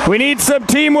 We need some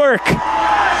teamwork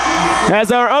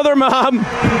as our other mom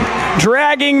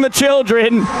dragging the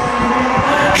children,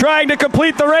 trying to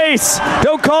complete the race.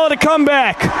 Don't call it a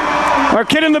comeback. Our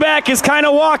kid in the back is kind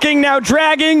of walking, now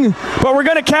dragging, but we're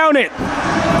going to count it.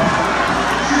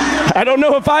 I don't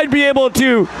know if I'd be able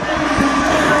to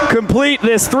complete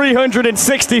this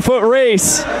 360-foot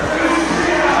race,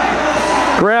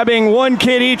 grabbing 1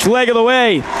 kid each leg of the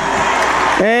way.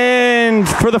 And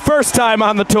for the first time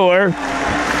on the tour,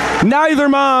 neither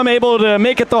mom able to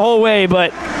make it the whole way,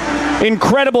 but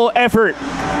incredible effort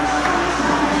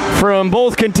from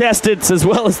both contestants as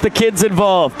well as the kids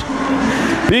involved.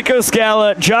 Pico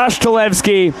Scala, Josh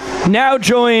Talevsky, now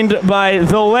joined by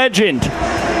the legend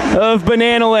of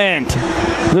Banana Land,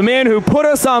 the man who put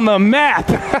us on the map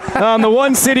on the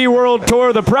One City World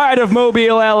Tour, the pride of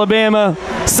Mobile, Alabama,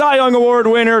 Cy Young Award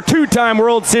winner, 2-time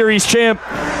World Series champ,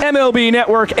 MLB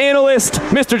Network analyst,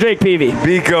 Mr. Jake Peavy.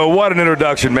 Pico, what an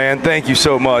introduction, man. Thank you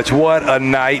so much. What a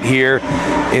night here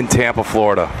in Tampa,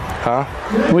 Florida.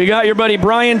 We got your buddy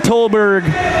Brian Tolberg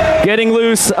getting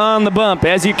loose on the bump.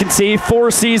 As you can see,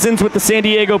 4 seasons with the San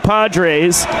Diego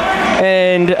Padres,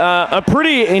 and a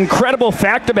pretty incredible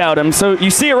fact about him. So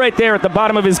you see it right there at the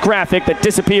bottom of his graphic that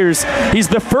disappears. He's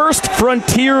the first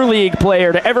Frontier League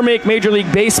player to ever make Major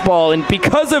League Baseball, and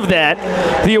because of that,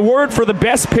 the award for the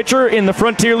best pitcher in the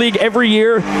Frontier League every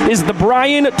year is the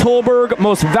Brian Tolberg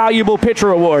Most Valuable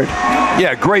Pitcher Award.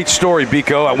 Yeah, great story,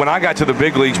 Pico. When I got to the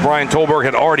big leagues, Brian Tolberg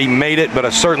had already made it, but I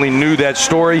certainly knew that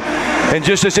story. And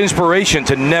just this inspiration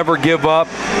to never give up.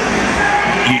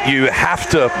 You have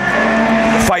to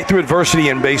fight through adversity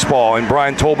in baseball, and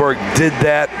Brian Tolberg did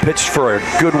that, pitched for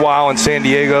a good while in San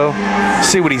Diego.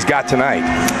 See what he's got tonight.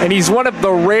 And he's one of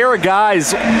the rare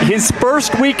guys. His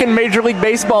first week in Major League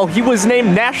Baseball, he was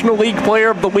named National League Player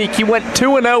of the Week. He went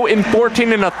 2-0 in 14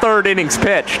 1/3 innings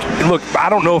pitched. Look, I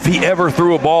don't know if he ever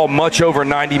threw a ball much over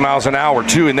 90 miles an hour,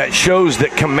 too, and that shows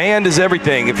that command is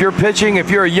everything. If you're pitching, if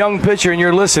you're a young pitcher and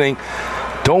you're listening,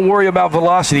 don't worry about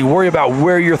velocity. Worry about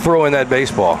where you're throwing that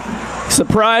baseball. It's the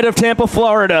pride of Tampa,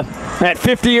 Florida. At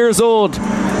 50 years old,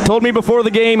 told me before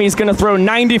the game he's going to throw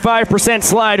 95%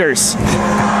 sliders.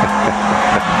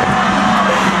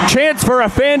 Chance for a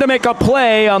fan to make a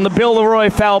play on the Bill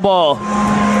Leroy foul ball.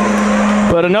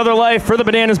 But another life for the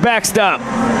Bananas backstop.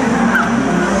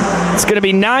 It's going to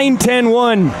be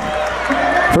 9-10-1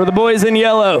 for the boys in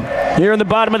yellow here in the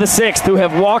bottom of the 6th, who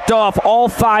have walked off all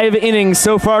 5 innings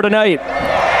so far tonight.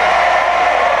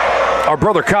 Our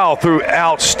brother Kyle threw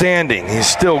outstanding. He's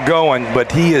still going,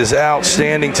 but he is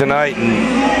outstanding tonight.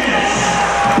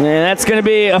 And that's going to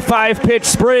be a 5-pitch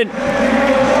sprint.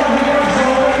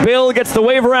 Bill gets the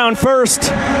wave around first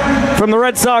from the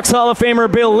Red Sox Hall of Famer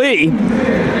Bill Lee.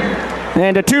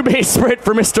 And a 2-base sprint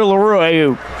for Mr. Leroy,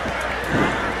 who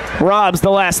robs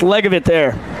the last leg of it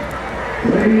there.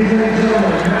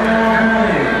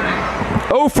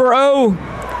 0 for 0.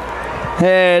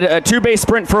 Had a 2-base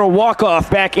sprint for a walk-off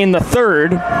back in the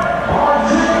 3rd.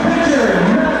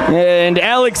 And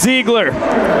Alex Ziegler,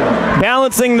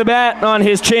 balancing the bat on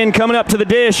his chin, coming up to the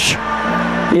dish,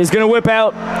 is going to whip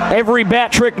out every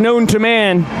bat trick known to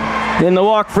man in the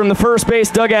walk from the first base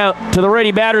dugout to the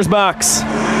ready batter's box.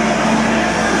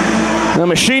 The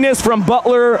machinist from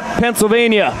Butler,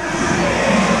 Pennsylvania.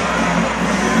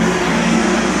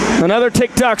 Another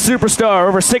TikTok superstar,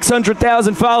 over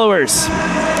 600,000 followers.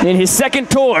 In his 2nd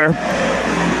tour,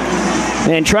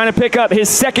 and trying to pick up his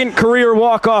second career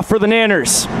walk-off for the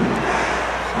Nanners.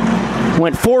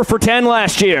 Went 4 for 10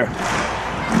 last year.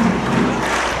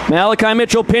 Malachi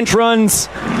Mitchell pinch runs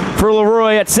for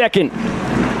Leroy at second.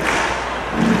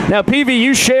 Now, PV,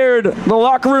 you shared the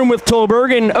locker room with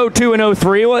Tolberg in 02 and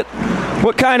 03.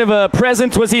 What kind of a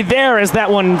presence was he there as that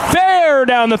one fair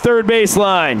down the third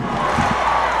baseline?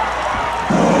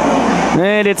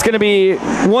 And it's going to be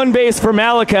one base for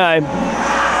Malachi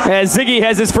as Ziggy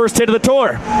has his first hit of the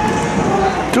tour.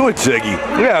 Do it, Ziggy.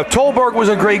 Yeah, Tolberg was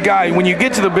a great guy. When you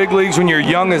get to the big leagues, when you're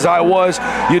young as I was,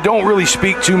 you don't really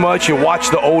speak too much. You watch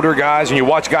the older guys, and you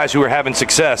watch guys who are having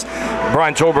success.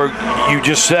 Brian Tolberg, you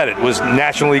just said it, was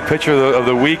National League Pitcher of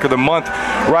the Week or the month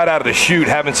right out of the chute,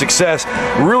 having success,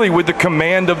 really with the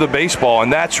command of the baseball.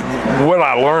 And that's what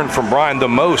I learned from Brian the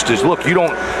most is, look,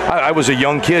 I was a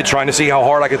young kid trying to see how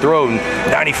hard I could throw, and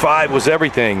 95 was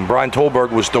everything. Brian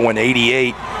Tolberg was throwing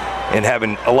 88. And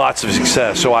having lots of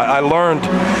success. So I learned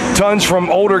tons from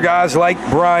older guys like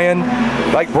Brian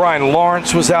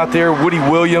Lawrence was out there, Woody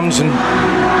Williams, and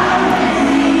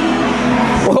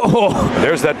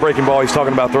there's that breaking ball he's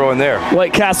talking about throwing there.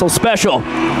 White Castle special.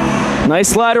 Nice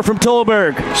slider from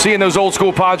Tolberg. Seeing those old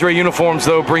school Padre uniforms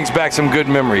though brings back some good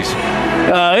memories.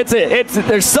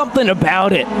 There's something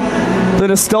about it. The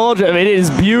nostalgia of it is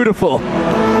beautiful.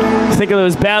 Think of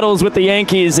those battles with the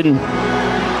Yankees and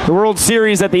the World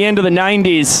Series at the end of the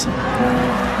 90s.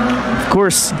 Of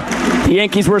course, the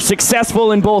Yankees were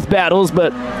successful in both battles,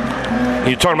 but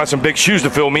you're talking about some big shoes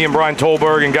to fill. Me and Brian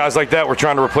Tolberg and guys like that were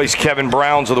trying to replace Kevin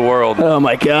Browns of the world. Oh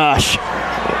my gosh.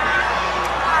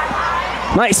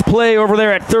 Nice play over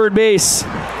there at third base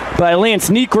by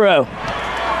Lance Necro.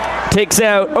 Takes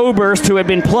out Oberst, who had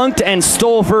been plunked and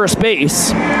stole first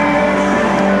base.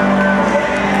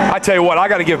 I tell you what, I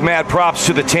got to give mad props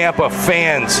to the Tampa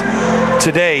fans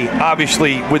today.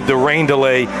 Obviously, with the rain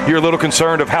delay, you're a little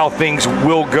concerned of how things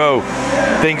will go.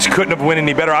 Things couldn't have went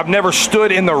any better. I've never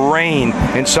stood in the rain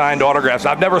and signed autographs.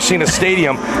 I've never seen a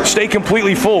stadium stay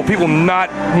completely full, people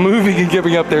not moving and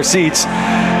giving up their seats,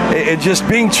 and just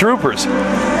being troopers.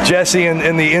 Jesse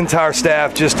and the entire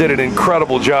staff just did an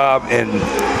incredible job, and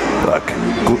look,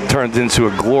 turned into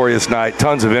a glorious night.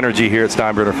 Tons of energy here at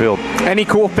Steinbrenner Field. Any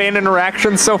cool fan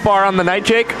interactions so far on the night,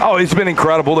 Jake? Oh, it's been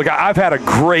incredible. Look, I've had a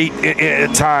great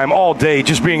time all day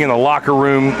just being in the locker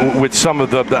room with some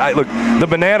of the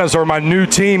Bananas are my new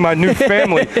team, my new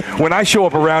family. When I show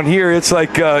up around here, it's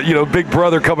like, big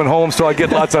brother coming home, so I get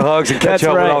lots of hugs and catch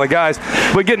up with all the guys.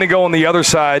 But getting to go on the other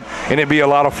side, and it'd be a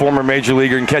lot of former major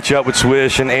leaguer and catch up with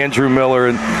Swish and Andrew Miller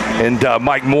and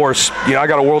Mike Morse. I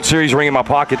got a World Series ring in my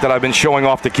pocket that I've been showing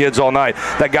off the kids all night.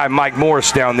 That guy Mike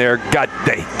Morse down there got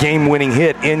the game-winning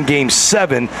hit in Game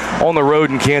 7 on the road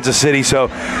in Kansas City. So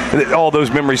all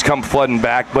those memories come flooding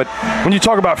back. But when you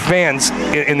talk about fans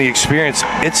in the experience,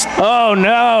 it's... Oh,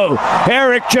 no.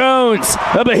 Eric Jones,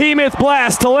 a behemoth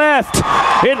blast to left.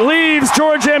 It leaves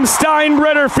George M.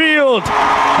 Steinbrenner Field.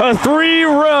 A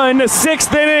 3-run,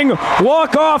 6th inning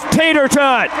walk-off tater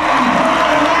tot.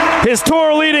 His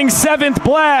tour-leading 7th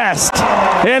blast.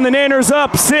 And the Nanners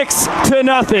up 6-0.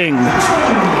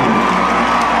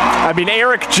 I mean,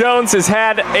 Eric Jones has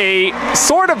had a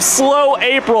sort of slow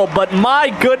April, but my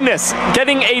goodness,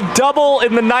 getting a double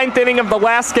in the 9th inning of the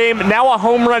last game, now a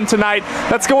home run tonight.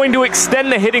 That's going to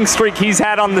extend the hitting streak he's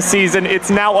had on the season. It's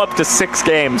now up to 6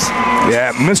 games.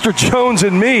 Yeah, Mr. Jones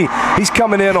and me, he's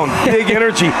coming in on big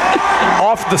energy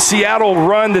off the Seattle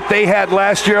run that they had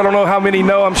last year. I don't know how many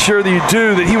know, I'm sure that you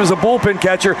do, that he was a bullpen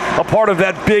catcher, a part of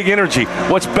that big energy.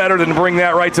 What's better than to bring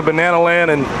that right to Banana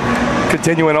Land and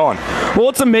continuing on? Well,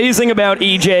 what's amazing about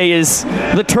EJ is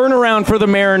the turnaround for the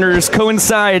Mariners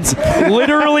coincides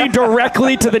literally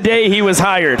directly to the day he was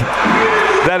hired.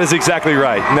 That is exactly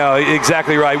right. No,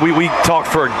 exactly right. We talked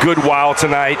for a good while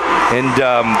tonight,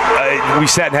 and we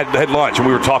sat and had lunch, and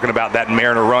we were talking about that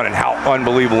Mariner run and how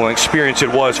unbelievable an experience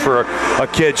it was for a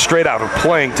kid straight out of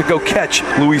playing to go catch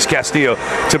Luis Castillo,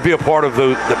 to be a part of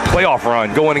the playoff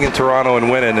run, going in Toronto and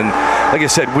winning. And like I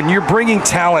said, when you're bringing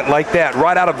talent like that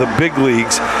right out of the big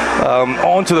leagues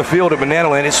onto the field at Banana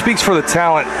Land, it speaks for the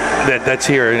talent that's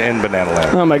here in Banana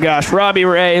Land. Oh my gosh, Robbie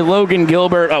Ray, Logan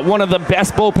Gilbert, one of the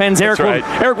best bullpens.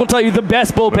 Eric will tell you the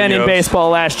best bullpen in baseball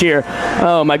last year.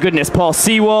 Oh my goodness, Paul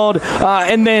Sewald,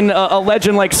 and then a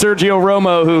legend like Sergio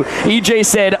Romo, who EJ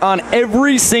said on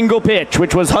every single pitch,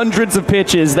 which was hundreds of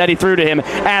pitches that he threw to him,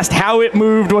 asked how it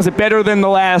moved, was it better than the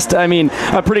last? I mean,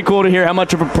 pretty cool to hear how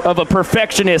much of a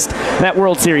perfectionist that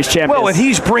World Series champ is. Well, and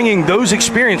he's bringing those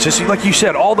experiences. like you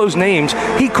said, all those names,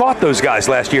 he caught those guys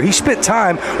last year. He spent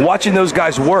time watching those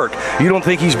guys work. You don't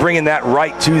think he's bringing that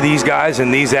right to these guys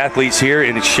and these athletes here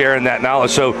and sharing that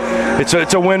knowledge? So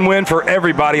it's a win-win for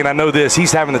everybody, and I know this.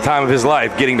 He's having the time of his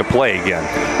life getting to play again.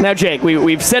 Now, Jake,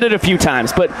 we've said it a few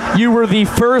times, but you were the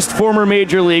first former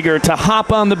major leaguer to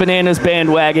hop on the Bananas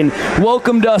bandwagon,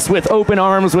 welcomed us with open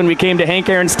arms when we came to Hank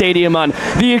Aaron Stadium on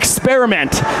the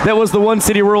experiment that was the One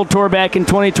City World Tour back in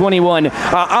 2021.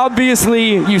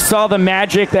 Obviously, you saw the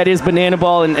magic that is Banana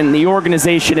Ball and the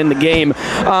organization in the game,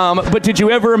 but did you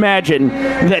ever imagine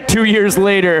that 2 years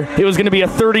later it was going to be a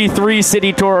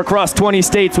 33-city tour across 20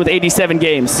 states with 87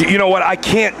 games? You know what? I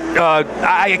can't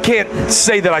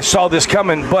say that I saw this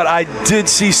coming, but I did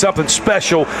see something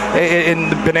special in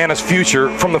the Bananas' future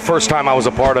from the first time I was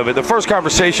a part of it. The first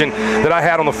conversation that I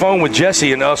had on the phone with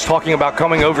Jesse and us talking about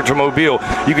coming over to Mobile,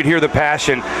 you could hear the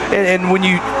passion. And when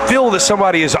you feel that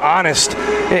somebody is honest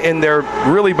and they're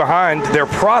really behind their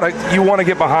product, you want to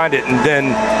get behind it. And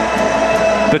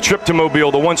then the trip to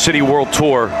Mobile, the One City World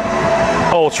Tour,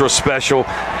 ultra special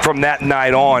from that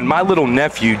night on. My little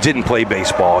nephew didn't play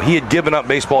baseball. He had given up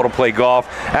baseball to play golf.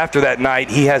 After that night,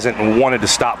 he hasn't wanted to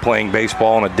stop playing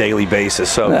baseball on a daily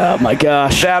basis. So, oh my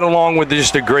gosh, that along with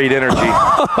just a great energy.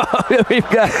 we've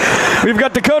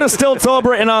got Dakota Stilts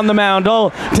Albritton on the mound,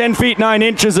 all 10 feet 9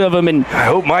 inches of him, and I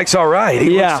hope Mike's all right.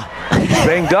 He yeah, was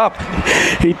banged up.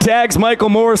 He tags Michael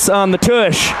Morse on the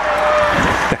tush,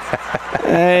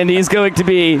 and he's going to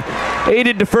be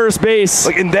aided to first base.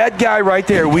 Look, and that guy right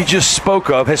there we just spoke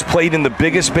of has played in the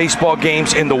biggest baseball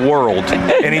games in the world,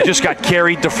 and he just got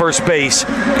carried to first base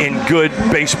in good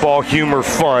baseball humor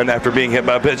fun after being hit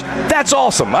by a pitch. That's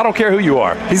awesome. I don't care who you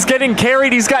are. He's getting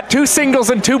carried. He's got 2 singles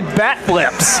and 2 bat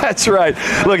flips. That's right.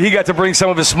 Look, he got to bring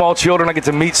some of his small children. I get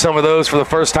to meet some of those for the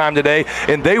first time today,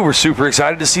 and they were super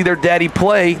excited to see their daddy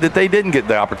play that they didn't get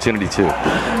the opportunity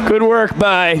to. Good work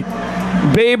by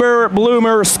Baber,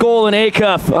 Bloomer, Skoll, and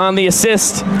Acuff on the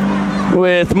assist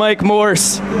with Mike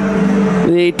Morse,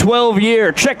 the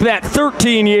 12-year, check that,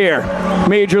 13-year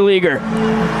major leaguer.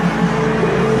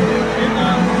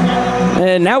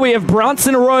 And now we have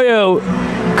Bronson Arroyo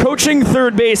coaching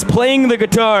third base, playing the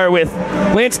guitar with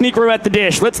Lance Necro at the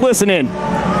dish. Let's listen in.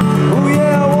 Oh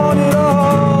yeah, I want it all.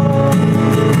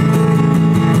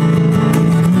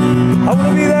 I want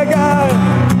to be that guy,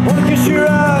 I want to kiss your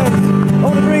eyes, I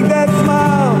want to drink that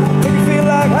smile, make you feel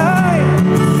like high,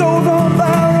 soul's on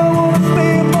fire, I want to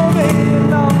stay up all day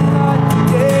and all night.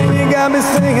 Yeah, you got me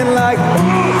singing like, ooh,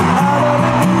 I love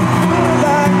it,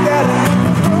 like that.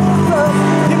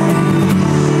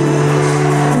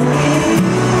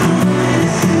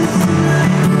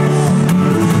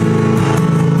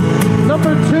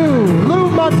 Number 2, Lou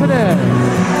Montanez.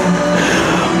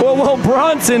 Well,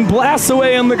 Bronson blasts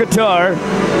away on the guitar,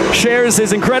 shares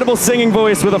his incredible singing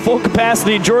voice with a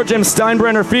full-capacity George M.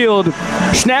 Steinbrenner Field.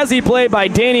 Schnazzy play by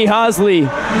Danny Hosley.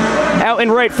 Out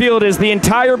in right field is the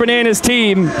entire Bananas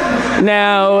team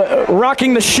now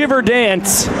rocking the shiver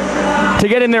dance to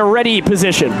get in their ready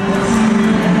position.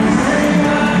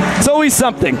 It's always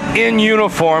something. In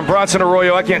uniform, Bronson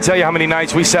Arroyo, I can't tell you how many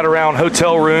nights we sat around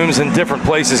hotel rooms and different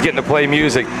places getting to play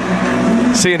music.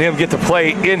 Seeing him get to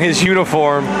play in his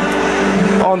uniform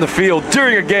on the field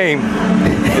during a game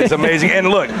is amazing. And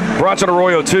look, Bronson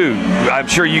Arroyo too, I'm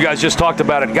sure you guys just talked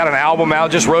about it, got an album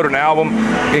out, just wrote an album,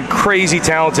 and crazy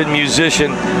talented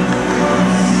musician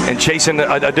and chasing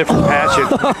a different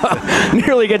passion.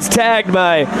 Nearly gets tagged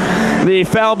by the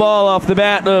foul ball off the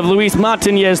bat of Luis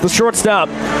Montañez, the shortstop,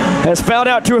 has fouled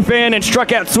out to a fan and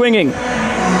struck out swinging.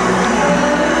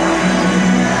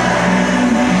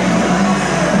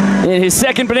 In his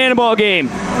second Banana Ball game,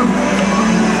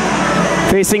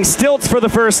 facing Stilts for the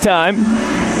first time,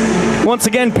 once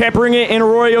again peppering it in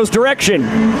Arroyo's direction.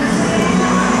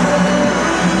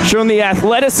 Showing the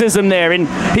athleticism there, and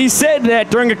he said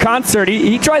that during a concert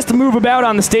he tries to move about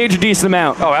on the stage a decent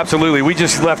amount. Oh, absolutely. We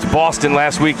just left Boston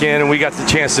last weekend, and we got the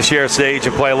chance to share a stage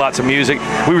and play lots of music.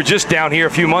 We were just down here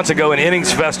a few months ago in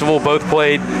Innings Festival, both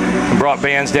played and brought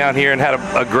bands down here and had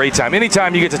a great time.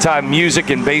 Anytime you get to tie music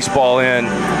and baseball in,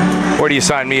 where do you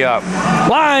sign me up?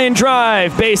 Line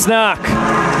drive, base knock.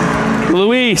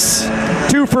 Luis,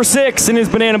 2 for 6 in his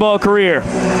Banana Ball career.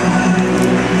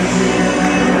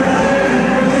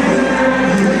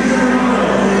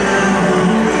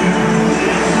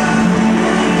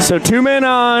 So 2 men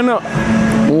on,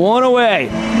 1 away.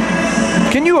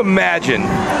 Can you imagine?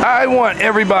 I want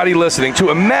everybody listening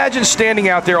to imagine standing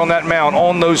out there on that mound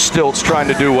on those stilts trying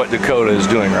to do what Dakota is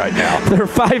doing right now. They're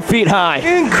 5 feet high.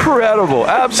 Incredible.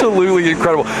 Absolutely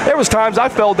incredible. There was times I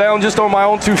fell down just on my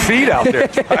own 2 feet out there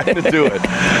trying to do it.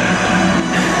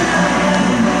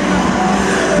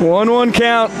 1-1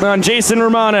 count on Jason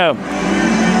Romano.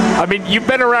 I mean, you've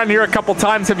been around here a couple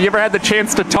times. Have you ever had the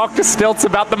chance to talk to Stilts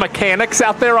about the mechanics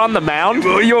out there on the mound?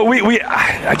 You know,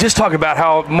 I just talk about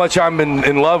how much I'm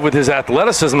in love with his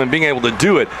athleticism and being able to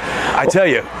do it. I tell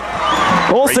you.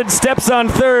 Olsen steps on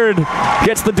third,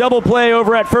 gets the double play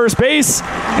over at first base,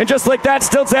 and just like that,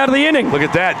 Stilts out of the inning. Look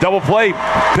at that, double play,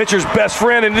 pitcher's best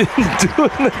friend, and doing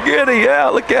the gritty. Yeah,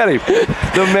 look at him.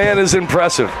 The man is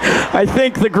impressive. I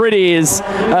think the gritty is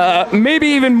maybe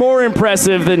even more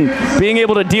impressive than being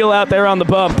able to deal out there on the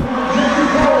bump.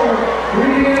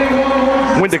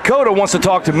 When Dakota wants to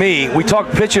talk to me, we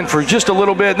talk pitching for just a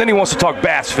little bit, and then he wants to talk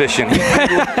bass fishing.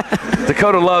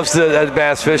 Dakota loves the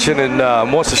bass fishing and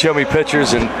wants to show me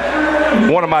pictures, and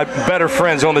one of my better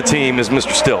friends on the team is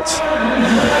Mr. Stilts.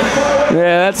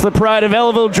 Yeah, that's the pride of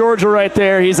Ellaville, Georgia right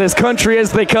there. He's as country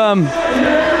as they come.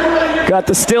 Got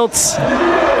the stilts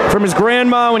from his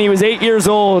grandma when he was 8 years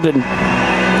old, and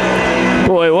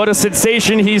boy, what a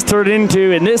sensation he's turned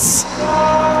into. And this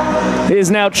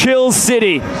is now Chills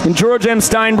City in George M.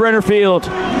 Steinbrenner Field.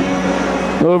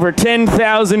 Over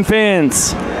 10,000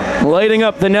 fans lighting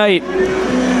up the night.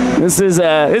 This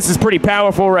is pretty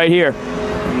powerful right here.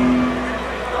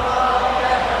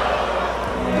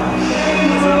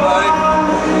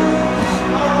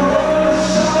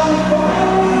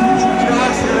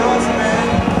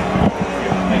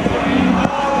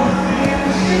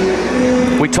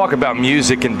 We talk about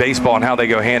music and baseball and how they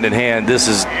go hand in hand. This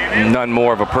is none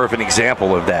more of a perfect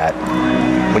example of that.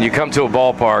 When you come to a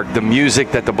ballpark, the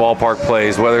music that the ballpark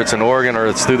plays, whether it's an organ or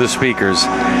it's through the speakers,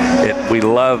 we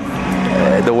love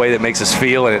the way that makes us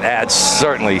feel, and it adds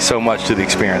certainly so much to the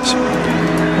experience.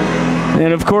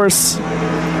 And of course,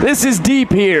 this is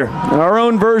deep here, our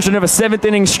own version of a seventh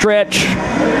inning stretch.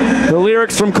 The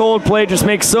lyrics from Coldplay just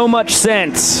make so much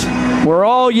sense. We're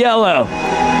all yellow.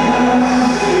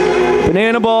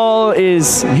 Banana Ball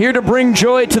is here to bring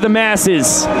joy to the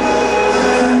masses,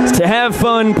 to have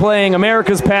fun playing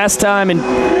America's pastime, and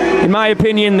in my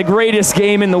opinion, the greatest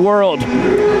game in the world.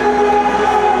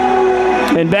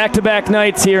 And back-to-back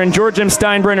nights here in George M.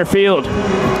 Steinbrenner Field.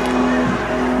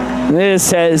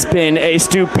 This has been a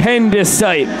stupendous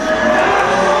sight.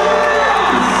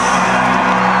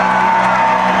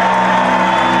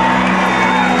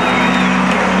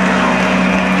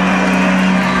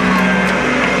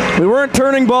 We weren't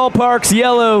turning ballparks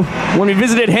yellow when we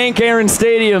visited Hank Aaron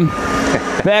Stadium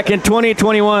back in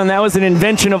 2021. That was an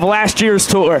invention of last year's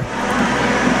tour.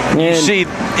 You see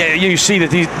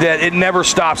that it never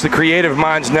stops. The creative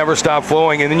minds never stop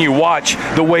flowing. And then you watch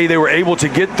the way they were able to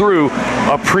get through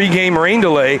a pregame rain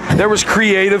delay. There was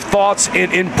creative thoughts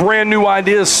and brand new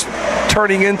ideas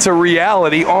turning into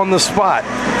reality on the spot.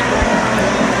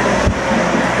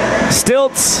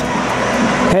 Stilts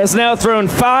has now thrown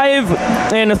 5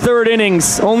 1/3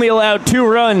 innings, only allowed 2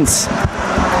 runs.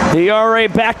 The ERA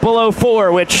back below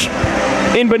 4, which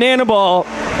in Banana Ball,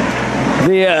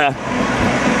 the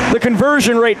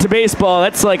conversion rate to baseball,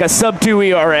 that's like a sub-2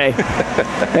 ERA.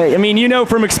 I mean, you know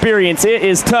from experience, it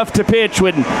is tough to pitch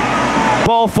when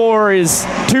ball 4 is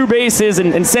 2 bases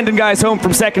and sending guys home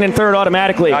from second and third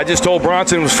automatically. I just told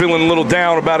Bronson was feeling a little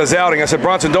down about his outing. I said,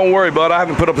 Bronson, don't worry, bud. I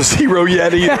haven't put up a 0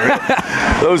 yet either.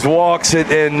 Those walks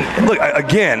and look,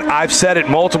 again, I've said it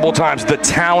multiple times, the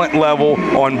talent level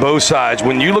on both sides.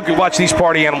 When you watch these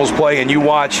party animals play and you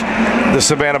watch the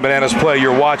Savannah Bananas play,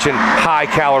 you're watching high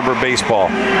caliber baseball.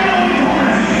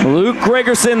 Luke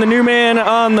Gregerson, the new man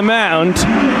on the mound.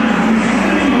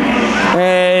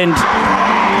 And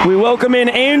we welcome in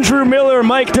Andrew Miller,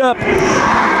 mic'd up.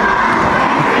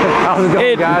 How's it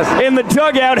going, guys? In the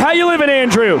dugout. How you living,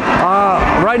 Andrew?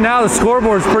 Right now, the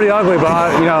scoreboard's pretty ugly,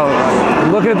 but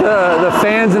look at the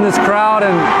fans in this crowd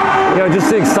and just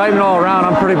the excitement all around.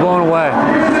 I'm pretty blown away.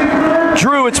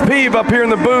 Drew, it's Peeve up here in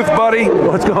the booth, buddy.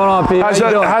 What's going on, Peeve?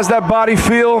 How's that body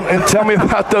feel? And tell me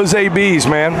about those ABs,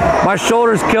 man. My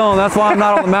shoulder's killing. That's why I'm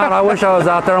not on the mound. I wish I was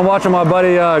out there. I'm watching my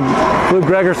buddy Luke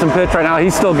Gregerson pitch right now.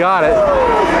 He's still got it.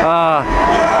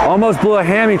 Almost blew a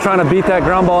hammy trying to beat that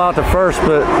ground ball out to first,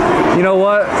 but you know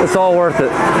what? It's all worth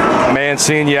it. Man,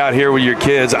 seeing you out here with your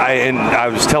kids, I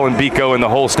was telling Biko and the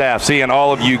whole staff, seeing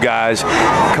all of you guys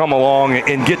come along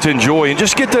and get to enjoy and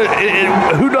just get to,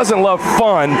 who doesn't love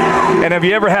fun? And have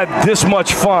you ever ever had this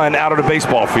much fun out of the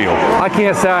baseball field? I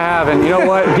can't say I haven't. You know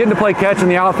what? Getting to play catch in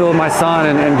the outfield with my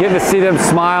son and getting to see them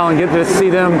smile and getting to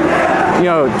see them, you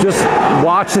know, just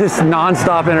watch this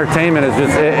nonstop entertainment is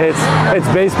just, it's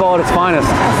baseball at its finest.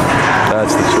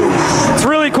 That's the truth. What's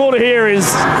really cool to hear is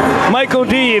Michael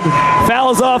Deeb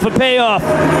fouls off a payoff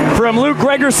from Luke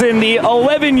Gregerson, the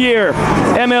 11-year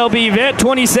MLB vet,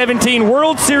 2017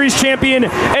 World Series champion,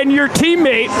 and your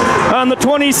teammate on the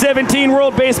 2017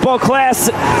 World Baseball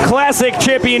Classic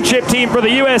championship team for the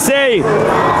USA.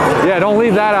 Yeah, don't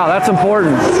leave that out. That's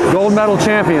important. Gold medal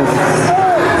champions.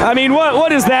 I mean,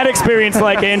 what is that experience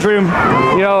like, Andrew?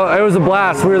 You know, it was a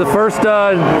blast. We were the first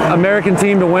American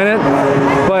team to win it,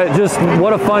 but just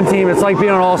what a fun team. It's like being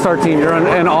an all-star team. You're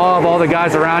in awe of all the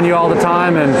guys around you all the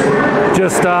time, and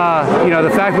just, you know, the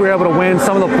fact we were able to win,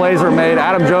 some of the plays were made.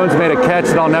 Adam Jones made a catch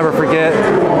that I'll never forget,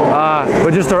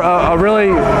 but just a really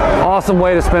awesome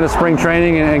way to spend a spring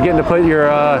training and getting to put your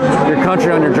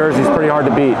country on your jersey is pretty hard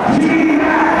to beat.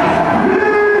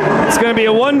 It's going to be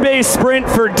a one-base sprint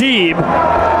for Deeb.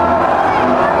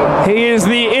 He is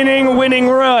the inning-winning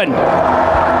run.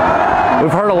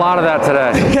 We've heard a lot of that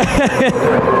today.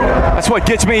 That's what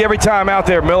gets me every time out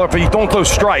there, Miller. If you don't throw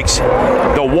strikes,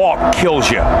 the walk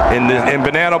kills you. In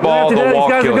banana ball, the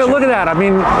walk kills you. Look at that. I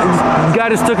mean, the guy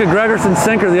just took a Gregerson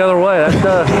sinker the other way.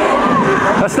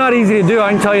 That's not easy to do,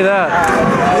 I can tell you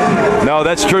that. No,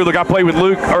 that's true. Look, I played with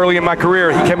Luke early in my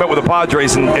career. He came up with the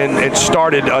Padres and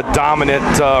started a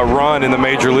dominant run in the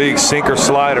major leagues, sinker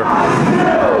slider.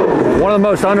 One of the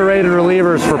most underrated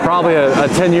relievers for probably a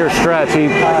 10-year stretch. He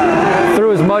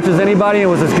threw as much as anybody and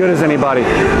was as good as anybody.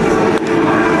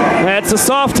 That's a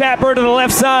soft tapper to the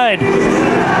left side.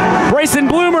 Bryson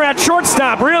Bloomer at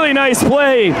shortstop. Really nice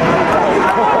play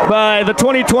by the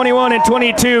 2021 and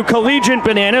 22 Collegiate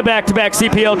Banana, back-to-back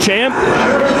CPL champ.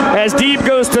 As Deeb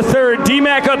goes to third,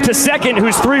 D-Mac up to second,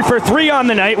 who's 3 for 3 on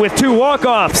the night with 2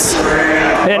 walk-offs.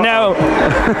 And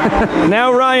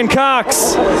now Ryan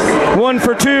Cox, 1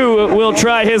 for 2, will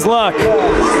try his luck.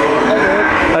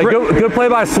 Good play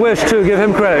by Swish, too. Give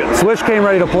him credit. Swish came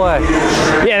ready to play.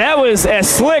 Yeah, that was a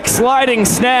slick sliding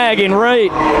snag in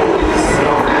right.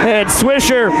 And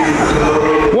Swisher,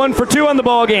 1 for 2 on the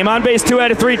ball game. On base 2 out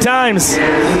of 3 times.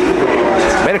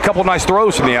 Made a couple nice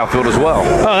throws from the outfield as well.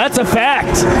 Oh, that's a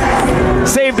fact.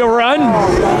 Saved a run.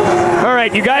 All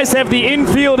right, you guys have the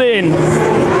infield in.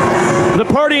 The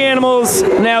Party Animals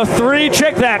now 3.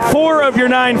 Check that, 4 of your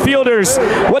 9 fielders.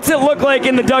 What's it look like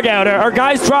in the dugout? Are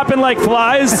guys dropping like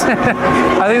flies? I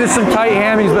think there's some tight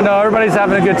hammies, but no, everybody's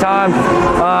having a good time.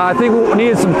 I think we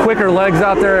needed some quicker legs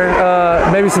out there.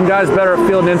 Maybe some guys better at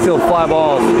field and infield fly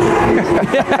balls.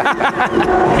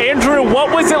 Andrew,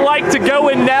 what was it like to go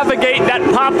and navigate that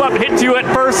pop-up hit you at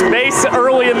first base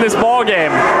early in this ball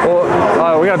game?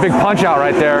 Well, we got a big punch out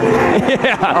right there.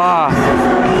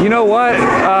 Yeah. You know what?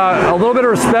 A little bit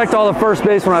of respect to all the first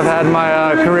basemen I've had in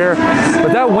my career,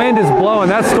 but that wind is blowing.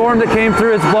 That storm that came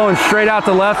through, it's blowing straight out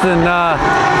to left, and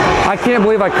I can't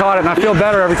believe I caught it, and I feel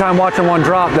better every time watching one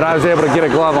drop that I was able to get a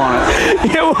glove on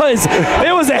it.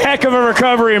 It was a heck of a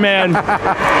recovery, man.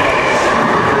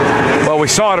 Well, we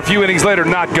saw it a few innings later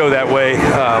not go that way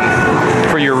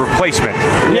for your replacement.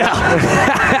 Yeah.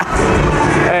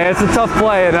 Hey, it's a tough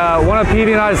play, and one of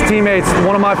Petey and I's teammates,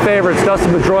 one of my favorites,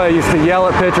 Dustin Pedroia, used to yell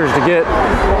at pitchers to get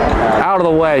out of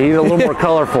the way. He's a little more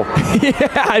colorful. Yeah,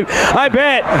 I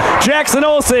bet. Jackson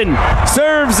Olsen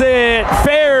serves it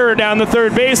fair down the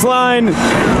third baseline,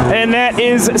 and that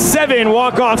is 7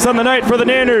 walk-offs on the night for the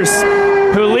Nanners,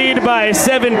 who lead by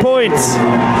 7 points.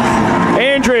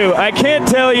 Andrew, I can't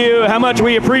tell you how much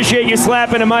we appreciate you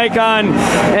slapping a mic on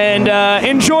and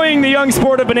enjoying the young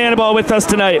sport of banana ball with us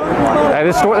tonight. Hey,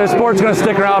 this sport's going to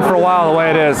stick around for a while the way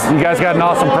it is. You guys got an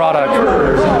awesome product.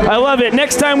 I love it.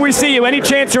 Next time we see you, any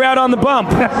chance you're out on the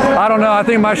bump? I don't know. I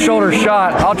think my shoulder's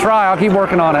shot. I'll try. I'll keep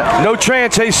working on it. No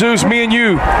chance, Jesus. Me and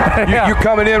you. Yeah. You're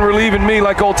coming in relieving me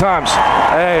like old times.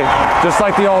 Hey, just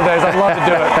like the old days. I'd love to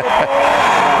do it.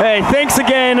 Hey, thanks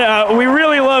again. We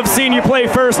really love seeing you play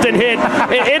first and hit.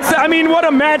 I mean, what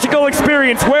a magical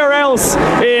experience. Where else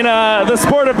in the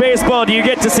sport of baseball do you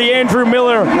get to see Andrew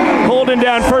Miller holding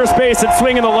down first base and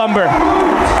swinging the lumber?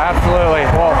 Absolutely.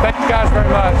 Well, thank you guys very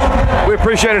much. We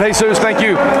appreciate it, Jesus. Thank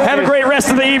you. Have a great rest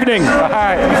of the evening. All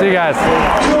right. See you guys.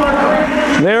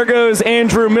 There goes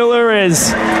Andrew Miller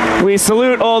as we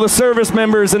salute all the service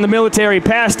members in the military,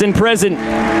 past and present,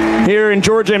 here in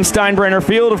George M. Steinbrenner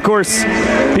Field. Of course,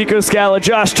 Pico Scala,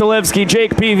 Josh Chalevsky,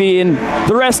 Jake Peavy, and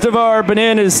the rest of our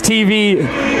Bananas TV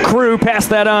crew. Pass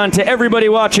that on to everybody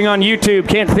watching on YouTube.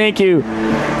 Can't thank you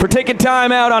for taking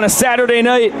time out on a Saturday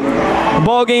night.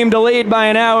 Ball game delayed by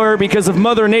an hour because of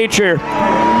Mother Nature.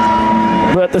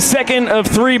 but the second of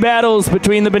 3 battles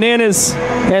between the Bananas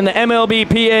and the MLB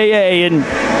PAA, and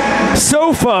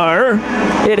so far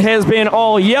it has been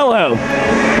all yellow.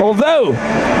 Although,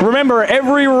 remember,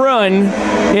 every run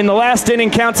in the last inning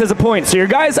counts as a point, so your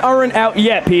guys aren't out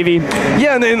yet, PV.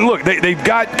 Yeah, and then look, they've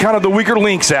got kind of the weaker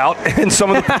links out, and some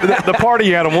of the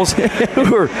party animals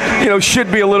who are,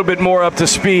 should be a little bit more up to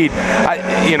speed.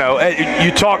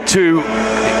 You talk to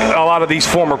a lot of these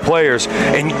former players,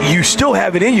 and you still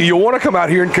have it in you. You want to come out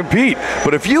here and compete,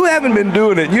 but if you haven't been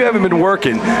doing it, you haven't been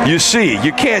working, you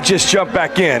can't just jump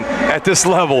back in at this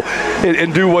level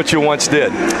and do what you once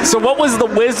did. So what was the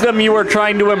wisdom you were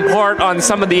trying to impart on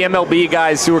some of the MLB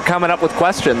guys who were coming up with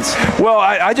questions? Well,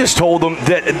 I just told them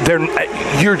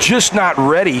that you're just not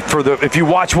ready for if you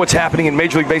watch what's happening in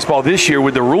Major League Baseball this year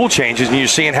with the rule changes, and you're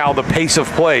seeing how the pace of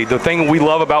play, the thing we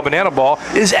love about banana ball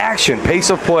is action, pace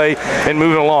of play, and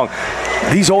moving along.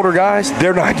 These older guys,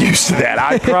 they're not used to that.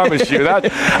 I promise you.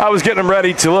 I was getting them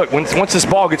ready to look. Once this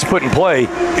ball gets put in play,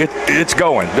 it's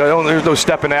going. There's no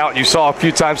stepping out. You saw a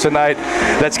few times tonight.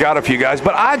 That's got a few guys.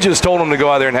 But I just told them to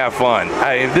go out there and have fun.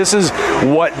 This is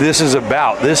what this is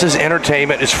about. This is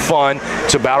entertainment. It's fun.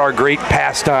 It's about our great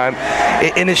pastime,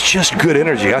 and it's just good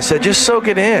energy. I said, just soak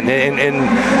it in.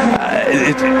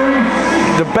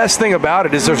 The best thing about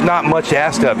it is there's not much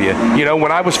asked of you.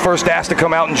 When I was first asked to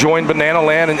come out and join Banana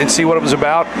Land and see what it was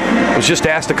about, I was just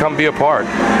asked to come be a part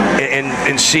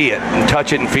and see it and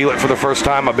touch it and feel it for the first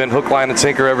time. I've been hook, line, and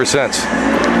sinker ever since.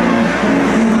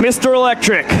 Mr.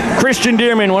 Electric, Christian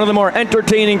Dearman, one of the more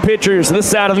entertaining pitchers this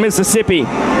side of Mississippi,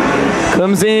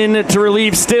 comes in to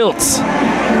relieve Stilts.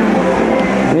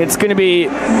 It's going to be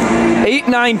 8,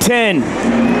 9,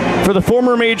 10 for the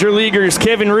former major leaguers.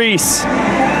 Kevin Reese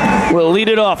will lead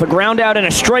it off. A ground out and a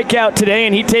strikeout today,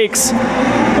 and he takes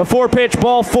a 4-pitch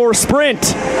ball 4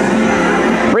 sprint.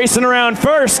 Racing around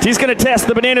first, he's going to test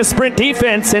the Banana sprint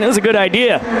defense, and it was a good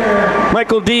idea.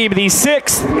 Michael Deeb, the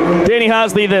 6th. Danny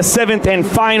Hosley, the 7th and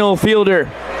final fielder,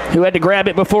 who had to grab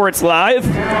it before it's live.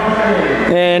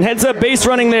 And heads up base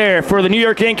running there for the New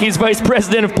York Yankees Vice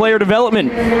President of Player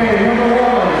Development.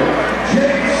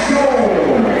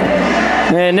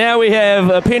 And now we have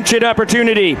a pinch hit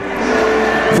opportunity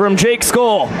from Jake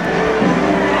Skoll.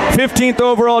 15th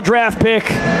overall draft pick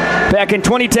back in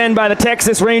 2010 by the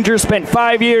Texas Rangers. Spent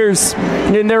 5 years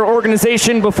in their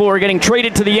organization before getting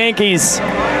traded to the Yankees.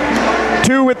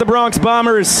 2 with the Bronx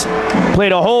Bombers.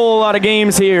 Played a whole lot of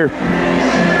games here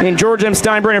in George M.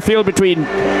 Steinbrenner Field between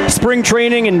spring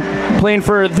training and playing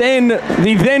for the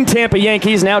then Tampa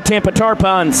Yankees, now Tampa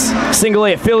Tarpons,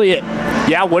 single-A affiliate.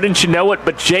 Yeah, wouldn't you know it,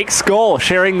 but Jake Skoll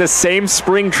sharing the same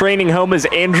spring training home as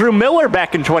Andrew Miller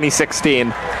back in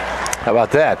 2016. How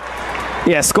about that?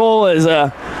 Yeah, Skoll is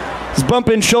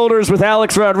bumping shoulders with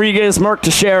Alex Rodriguez, Mark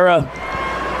Teixeira,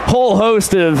 whole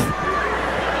host of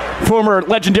former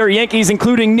legendary Yankees,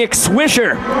 including Nick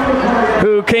Swisher,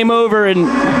 who came over, and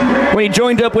when he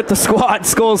joined up with the squad,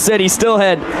 Skoll said he still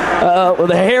had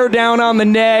the hair down on the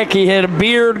neck, he had a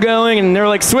beard going, and they were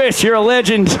like, Swish, you're a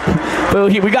legend.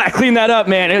 But we got to clean that up,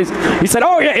 man. He said,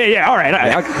 oh, yeah, all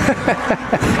right.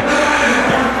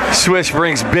 Swish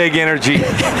brings big energy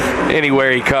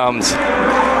anywhere he comes.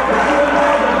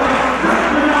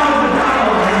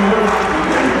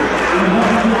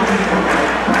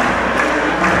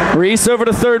 Reese over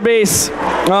to third base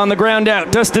on the ground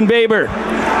out. Dustin Baber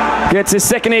gets his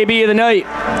second AB of the night.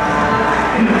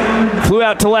 Flew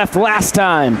out to left last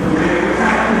time.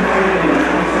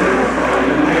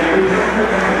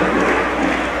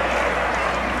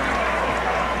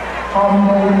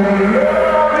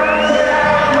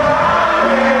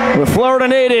 The Florida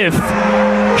native,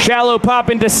 shallow pop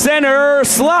into center,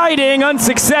 sliding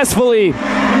unsuccessfully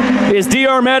is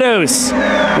DR Meadows.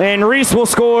 And Reese will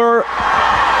score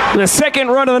the second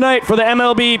run of the night for the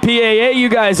MLB PAA. You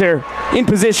guys are in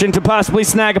position to possibly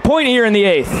snag a point here in the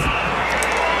 8th.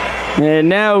 And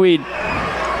now we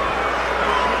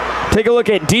take a look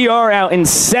at DR out in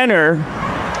center.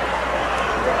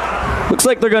 Looks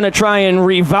like they're going to try and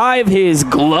revive his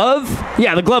glove.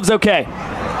 Yeah, the glove's okay.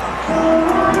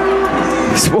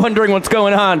 Just wondering what's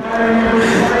going on.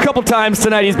 A couple times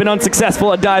tonight he's been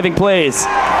unsuccessful at diving plays.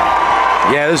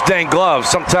 Yeah, those dang gloves,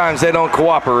 sometimes they don't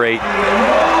cooperate.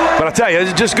 But I'll tell you,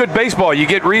 it's just good baseball. You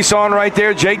get Reese on right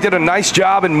there. Jake did a nice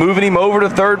job in moving him over to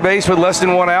third base with less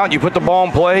than 1 out. You put the ball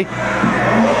in play.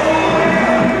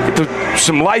 Get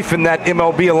some life in that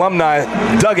MLB alumni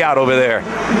dugout over there.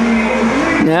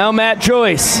 Now Matt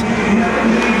Joyce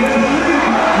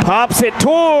pops it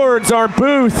towards our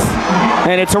booth,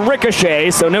 and it's a ricochet,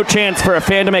 so no chance for a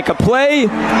fan to make a play.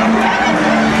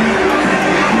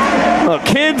 Well,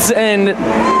 kids and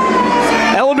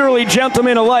elderly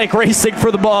gentlemen alike racing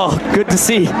for the ball. Good to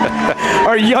see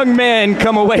our young man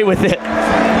come away with it.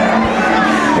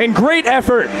 And great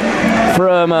effort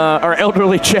from our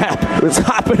elderly chap who's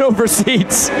hopping over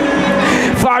seats,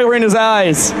 fire in his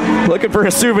eyes, looking for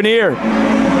a souvenir.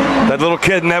 That little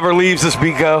kid never leaves us,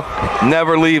 Biko.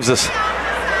 Never leaves us.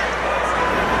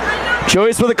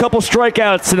 Joyce with a couple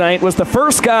strikeouts tonight, was the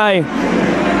first guy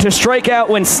to strike out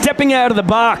when stepping out of the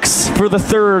box for the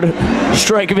third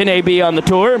strike of an AB on the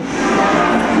tour.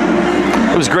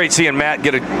 It was great seeing Matt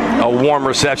get a warm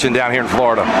reception down here in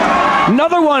Florida.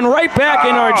 Another one right back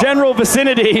in our general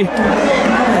vicinity.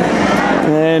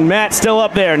 And Matt still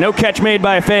up there. No catch made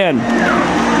by a fan.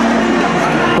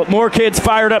 But more kids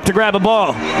fired up to grab a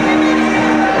ball.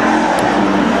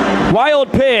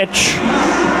 Wild pitch.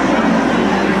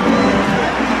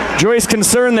 Joyce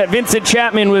concerned that Vincent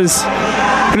Chapman was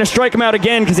going to strike him out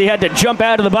again because he had to jump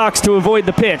out of the box to avoid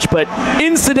the pitch. But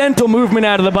incidental movement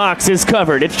out of the box is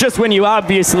covered. It's just when you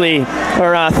obviously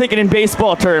are thinking in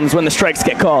baseball terms when the strikes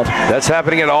get called. That's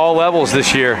happening at all levels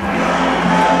this year.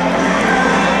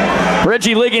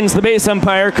 Reggie Liggins, the base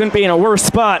umpire, couldn't be in a worse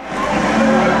spot.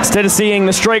 Instead of seeing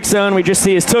the strike zone, we just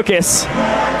see his tuchus.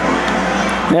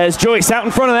 As Joyce out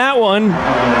in front of that one,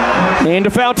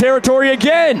 into foul territory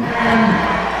again.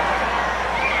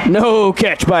 No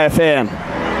catch by a fan.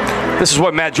 This is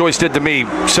what Matt Joyce did to me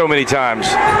so many times.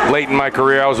 Late in my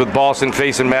career, I was with Boston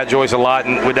facing Matt Joyce a lot,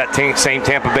 and with that same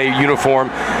Tampa Bay uniform.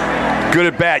 Good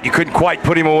at bat. You couldn't quite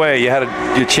put him away. You had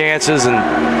your chances,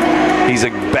 and he's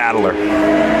a battler.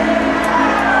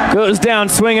 Goes down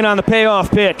swinging on the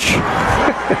payoff pitch.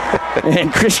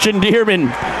 And Christian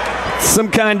Dearman,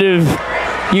 some kind of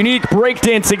unique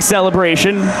breakdancing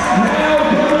celebration.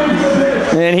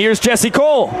 And here's Jesse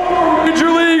Cole.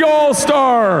 Major League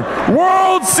All-Star,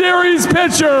 World Series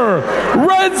pitcher,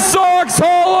 Red Sox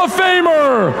Hall of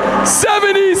Famer,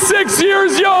 76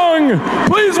 years young.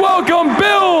 Please welcome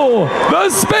Bill, the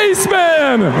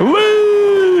Spaceman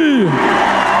Lee.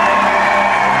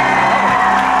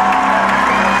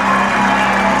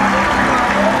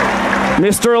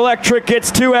 Mr. Electric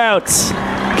gets 2 outs,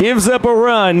 gives up a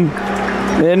run,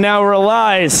 and now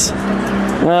relies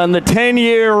on the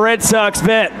 10-year Red Sox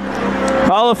vet,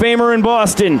 Hall of Famer in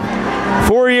Boston,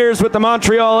 4 years with the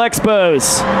Montreal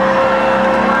Expos,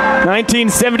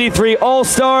 1973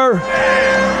 All-Star,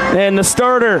 and the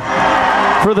starter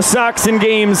for the Sox in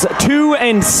games 2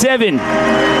 and 7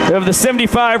 of the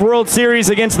 75 World Series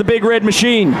against the Big Red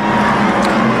Machine.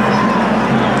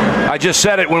 I just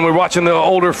said it when we're watching the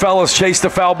older fellas chase the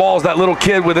foul balls. That little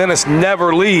kid within us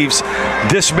never leaves.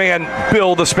 This man,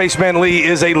 Bill, the Spaceman Lee,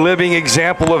 is a living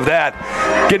example of that.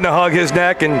 Getting to hug his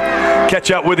neck and catch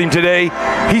up with him today.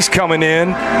 He's coming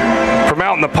in from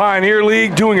out in the Pioneer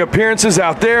League, doing appearances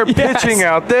out there, pitching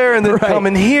out there, and then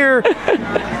coming here.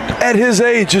 At his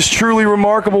age is truly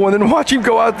remarkable, and then watch him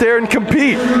go out there and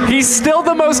compete. He's still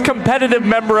the most competitive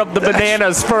member of the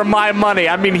Bananas for my money.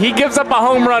 I mean, he gives up a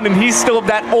home run, and he's still of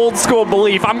that old school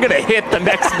belief, I'm going to hit the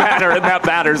next batter in that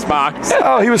batter's box.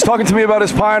 Oh, he was talking to me about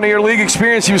his Pioneer League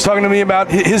experience. He was talking to me about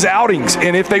his outings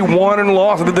and if they won and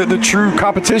lost, the true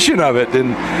competition of it.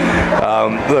 And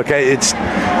look, it's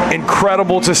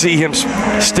incredible to see him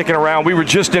sticking around. We were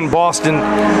just in Boston.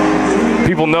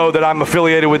 People know that I'm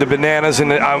affiliated with the Bananas,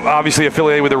 and I'm obviously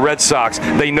affiliated with the Red Sox.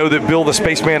 They know that Bill the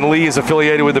Spaceman Lee is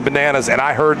affiliated with the Bananas, and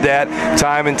I heard that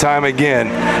time and time again.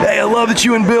 Hey, I love that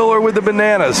you and Bill are with the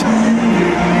Bananas.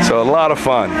 So a lot of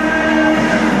fun.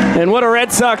 And what a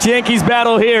Red Sox-Yankees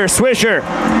battle here.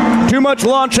 Swisher, too much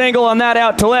launch angle on that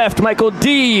out to left. Michael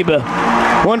Deeb,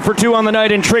 1 for 2 on the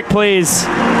night in trick plays.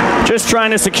 Just trying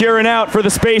to secure an out for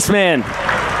the Spaceman.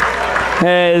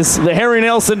 As the Harry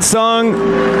Nelson song,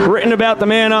 written about the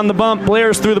man on the bump,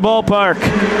 blares through the ballpark.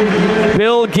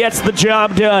 Bill gets the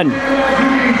job done.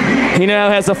 He now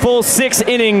has a full 6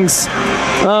 innings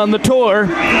on the tour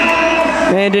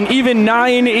and an even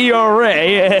 9 ERA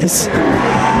as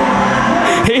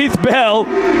Heath Bell,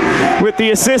 with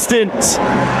the assistance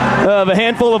of a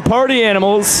handful of party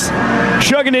animals,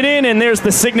 chugging it in, and there's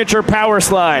the signature power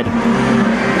slide.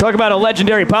 Talk about a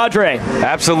legendary Padre.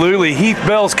 Absolutely. Heath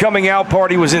Bell's coming out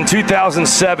party was in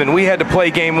 2007. We had to play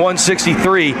game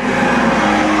 163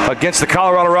 against the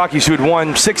Colorado Rockies, who had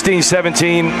won 16,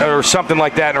 17, or something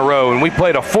like that in a row. And we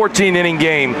played a 14-inning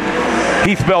game.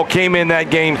 Heath Bell came in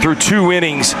that game through 2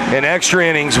 innings and extra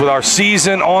innings with our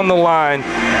season on the line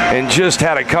and just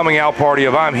had a coming out party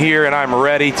of I'm here and I'm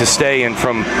ready to stay. And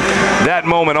from that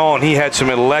moment on, he had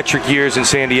some electric years in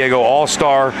San Diego,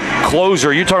 all-star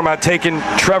closer. You're talking about taking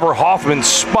Trevor Hoffman's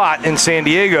spot in San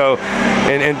Diego,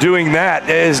 and doing that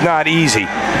is not easy.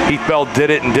 Heath Bell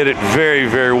did it and did it very,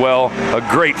 very well. A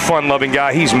great fun-loving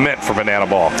guy. He's meant for banana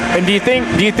ball. And do you think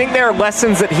there are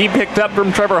lessons that he picked up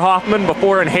from Trevor Hoffman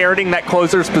before inheriting that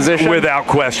closer's position? Without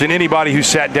question. Anybody who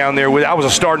sat down there I was a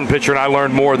starting pitcher, and I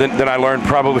learned more than I learned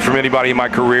probably from anybody in my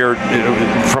career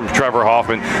from Trevor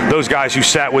Hoffman. Those guys who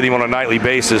sat with him on a nightly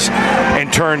basis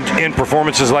and turned in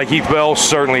performances like Heath Bell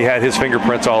certainly had his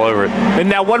fingerprints all over it. And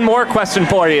now one more question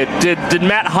for you. Did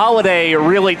Matt Holliday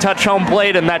really touch home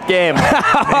plate in that game?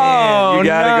 Man, you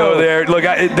got to go there. Look,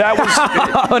 that was...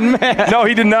 Oh, man. No,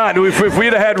 he did not. If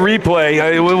we'd have had replay,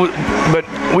 but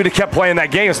we'd have kept playing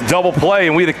that game. It's double play,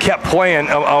 and we'd have kept playing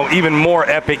an even more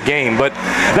epic game. But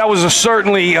that was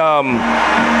certainly...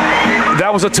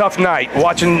 that was a tough night,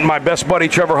 watching my best buddy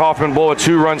Trevor Hoffman blow a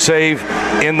 2-run save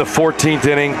in the 14th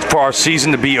inning for our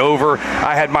season to be over.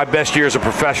 I had my best year as a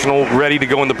professional, ready to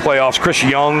go in the playoffs. Chris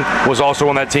Young was also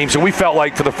on that team, so we felt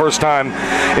like for the first time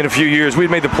in a few years, we'd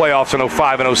made the playoffs in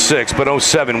 05 and 06, but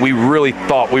 07, we really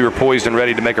thought we were poised and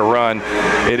ready to make a run.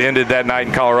 It ended that night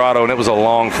in Colorado, and it was a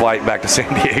long flight back to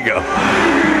San Diego.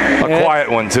 A quiet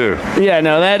one, too. Yeah,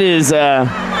 no, that is...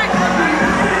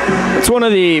 It's one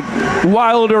of the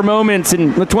wilder moments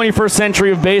in the 21st century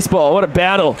of baseball. What a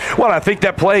battle. Well, I think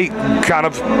that play kind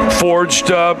of forged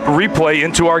replay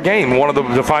into our game. One of the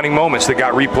defining moments that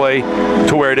got replay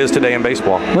to where it is today in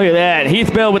baseball. Look at that.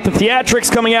 Heath Bell with the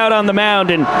theatrics coming out on the mound.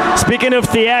 And speaking of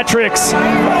theatrics,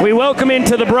 we welcome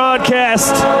into the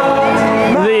broadcast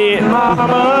the...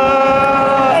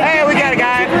 Hey, we got a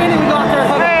guy.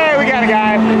 Hey, we got a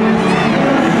guy.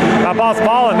 That ball's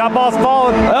falling. That ball's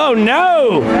falling. Oh,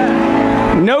 no.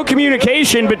 No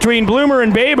communication between Bloomer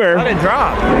and Baber. Let it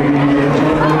drop.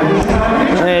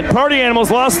 And Party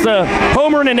Animals lost the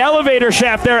homer in an elevator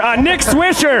shaft there. Nick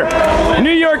Swisher,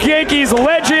 New York Yankees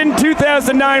legend,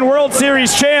 2009 World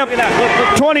Series champ,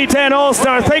 2010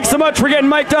 All-Star. Thanks so much for getting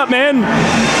mic'd up, man.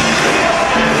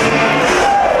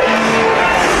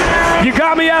 You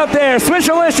got me out there,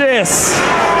 Swishalicious.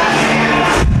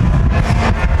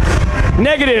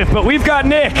 Negative, but we've got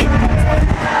Nick.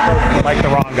 Like the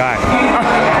wrong guy.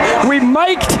 We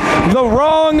mic'd the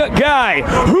wrong guy.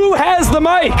 Who has the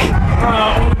mic?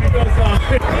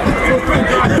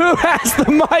 Who has the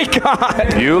mic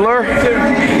on? Bueller?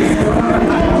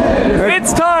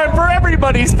 It's time for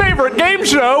everybody's favorite game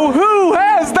show. Who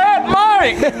has that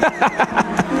mic?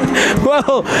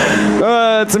 Well,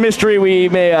 it's a mystery. We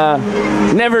may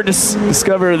never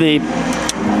discover the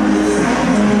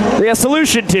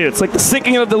solution to. It's like the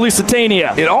sinking of the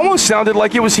Lusitania. It almost sounded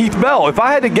like it was Heath Bell. If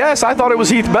I had to guess, I thought it was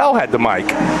Heath Bell had the mic.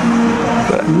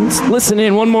 Let's listen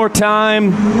in one more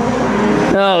time.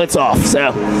 Oh, it's off,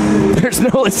 so there's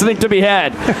no listening to be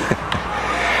had.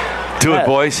 Do it,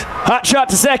 boys. Hot shot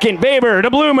to second. Baber to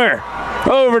Bloomer.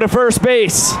 Over to first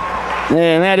base.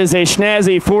 And that is a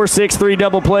snazzy 4-6-3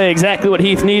 double play, exactly what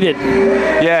Heath needed.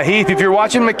 Yeah, Heath, if you're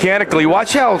watching mechanically,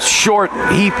 watch how short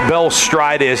Heath Bell's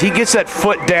stride is. He gets that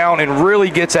foot down and really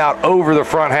gets out over the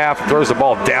front half and throws the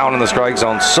ball down in the strike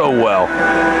zone so well.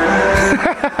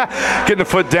 Getting the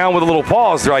foot down with a little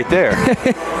pause right there.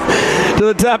 To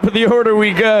the top of the order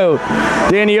we go.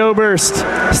 Danny Oberst,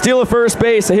 steal a first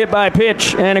base, a hit by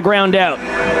pitch, and a ground out.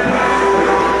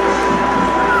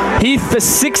 Heath, the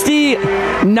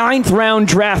 69th round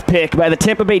draft pick by the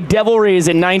Tampa Bay Devil Rays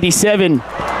in '97.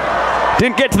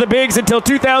 Didn't get to the bigs until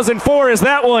 2004 as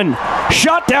that one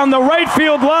shot down the right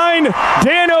field line.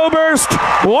 Dan Oberst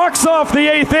walks off the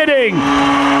 8th inning.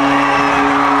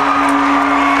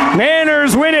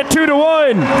 Manners win it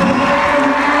 2-1.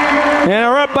 And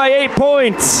are up by 8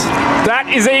 points. That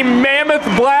is a mammoth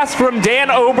blast from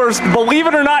Dan Oberst. Believe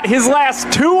it or not, his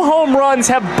last 2 home runs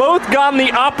have both gone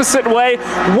the opposite way.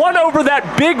 One over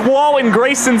that big wall in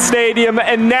Grayson Stadium,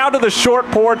 and now to the short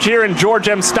porch here in George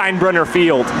M. Steinbrenner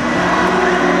Field.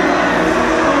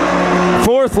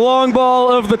 4th long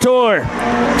ball of the tour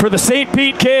for the St.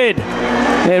 Pete kid.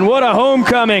 And what a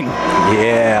homecoming.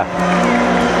 Yeah.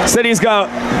 Said he's got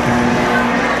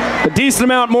a decent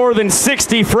amount more than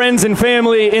 60 friends and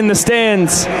family in the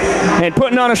stands and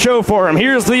putting on a show for him.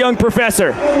 Here's the young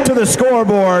professor. To the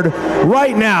scoreboard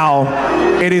right now,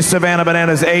 it is Savannah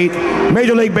Bananas 8,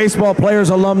 Major League Baseball Players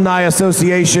Alumni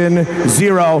Association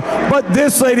 0. But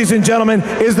this, ladies and gentlemen,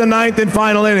 is the 9th and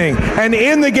final inning. And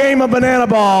in the game of banana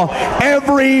ball,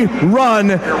 every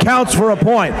run counts for a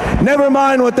point. Never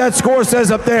mind what that score says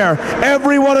up there.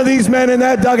 Every one of these men in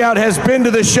that dugout has been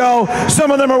to the show. Some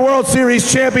of them are World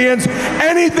Series champions.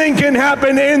 Anything can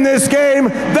happen in this game.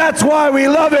 That's why we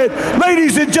love it.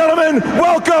 Ladies and gentlemen,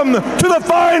 welcome to the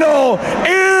final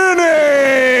inning.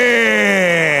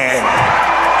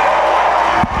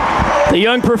 The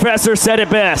young professor said it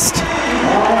best.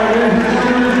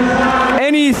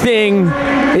 Anything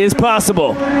is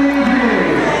possible.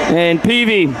 And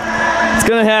Peavy, it's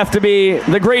going to have to be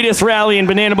the greatest rally in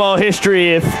banana ball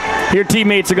history if your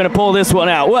teammates are going to pull this one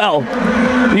out. Well,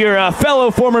 your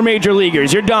fellow former major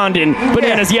leaguers, you're donned in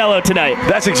bananas yellow tonight.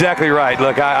 That's exactly right.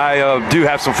 Look, I do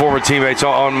have some former teammates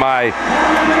on my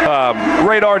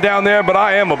radar down there, but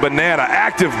I am a banana,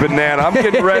 active banana. I'm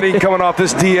getting ready, coming off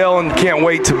this DL, and can't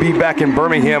wait to be back in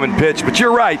Birmingham and pitch. But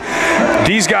you're right.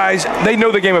 These guys, they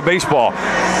know the game of baseball.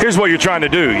 Here's what you're trying to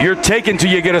do. You're taking till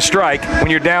you get a strike.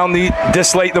 When you're down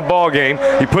this late in the ball game,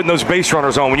 you're putting those base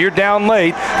runners on. When you're down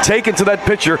late, taking to that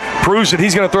pitcher proves that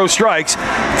he's going to throw strikes.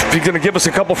 If he's going to give us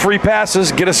a couple free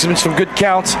passes, get us some good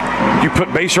counts, you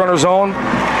put base runners on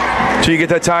till you get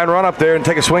that tie and run up there and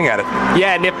take a swing at it.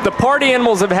 Yeah, and if the party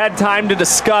animals have had time to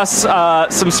discuss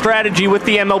some strategy with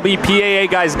the MLB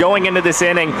PAA guys going into this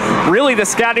inning, really the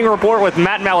scouting report with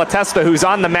Matt Malatesta, who's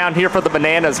on the mound here for the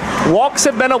Bananas, walks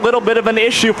have been a little bit of an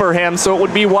issue for him, so it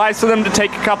would be wise for them to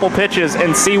take a couple pitches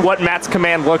and see what Matt's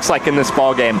command looks like in this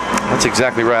ball game. That's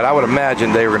exactly right. I would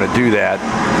imagine they were going to do that.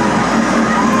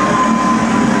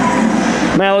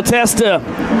 Malatesta,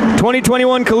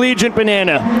 2021 Collegiate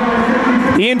Banana.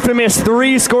 The infamous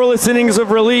 3 scoreless innings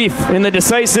of relief in the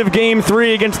decisive Game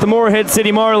 3 against the Morehead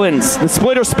City Marlins. The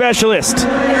splitter specialist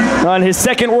on his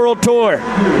second World Tour.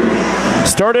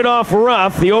 Started off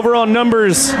rough. The overall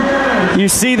numbers you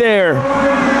see there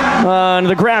on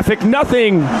the graphic,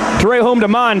 nothing to write home to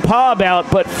Ma and Pa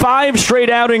about, but 5 straight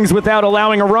outings without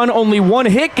allowing a run, only 1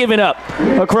 hit given up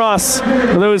across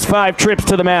those 5 trips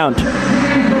to the mound.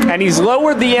 And he's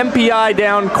lowered the MPI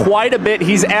down quite a bit.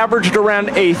 He's averaged around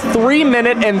a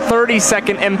 3-minute and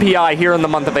 30-second MPI here in the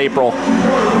month of April.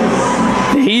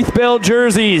 The Heath Bell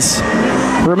jerseys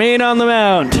remain on the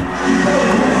mound.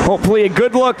 Hopefully a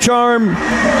good luck charm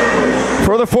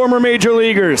for the former major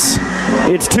leaguers.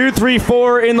 It's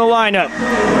 2-3-4 in the lineup.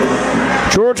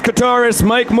 George Kataris,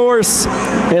 Mike Morse,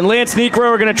 and Lance Necro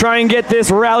are going to try and get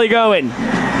this rally going.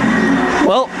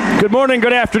 Well, good morning,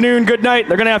 good afternoon, good night.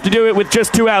 They're going to have to do it with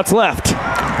just 2 outs left.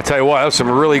 I tell you what, those some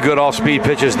really good off-speed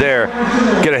pitches there.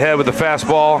 Get ahead with the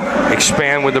fastball,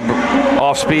 expand with the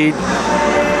off-speed,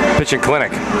 pitching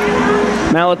clinic.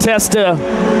 Malatesta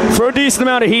throw a decent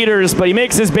amount of heaters, but he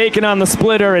makes his bacon on the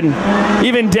splitter and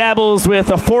even dabbles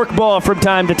with a fork ball from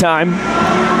time to time.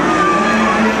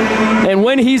 And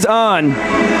when he's on,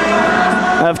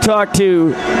 I've talked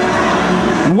to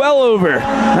well over,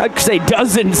 I'd say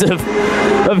dozens of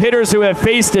hitters who have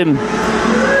faced him.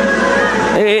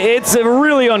 It's a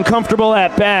really uncomfortable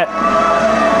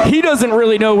at-bat. He doesn't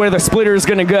really know where the splitter is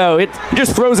going to go. It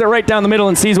just throws it right down the middle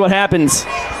and sees what happens.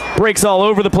 Breaks all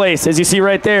over the place, as you see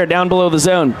right there, down below the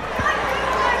zone.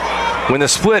 When the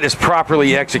split is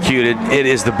properly executed, it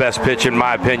is the best pitch, in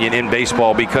my opinion, in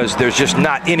baseball, because there's just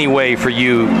not any way for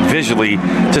you visually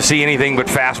to see anything but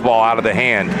fastball out of the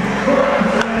hand.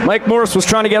 Mike Morse was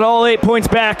trying to get all 8 points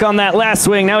back on that last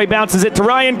swing. Now he bounces it to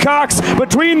Ryan Cox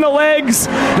between the legs.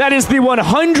 That is the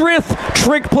 100th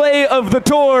trick play of the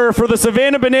tour for the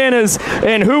Savannah Bananas.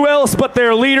 And who else but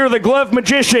their leader, the glove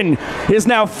magician, is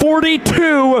now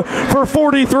 42 for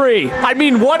 43. I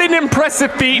mean, what an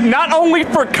impressive feat, not only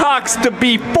for Cox to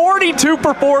be 42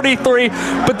 for 43,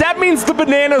 but that means the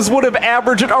Bananas would have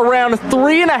averaged around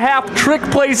 3.5 trick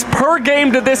plays per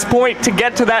game to this point to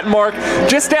get to that mark.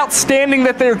 Just outstanding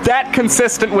that they're that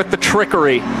consistent with the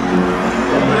trickery.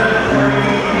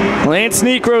 Lance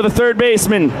Necro, the third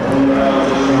baseman,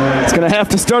 is going to have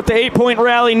to start the 8-point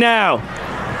rally now.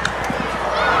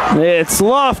 It's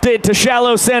lofted to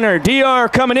shallow center. DR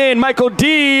coming in. Michael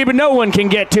Deeb, no one can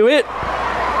get to it.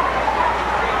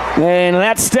 And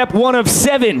that's step 1 of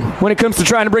 7 when it comes to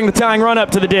trying to bring the tying run up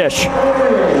to the dish.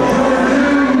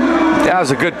 That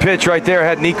was a good pitch right there.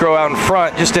 Had Necro out in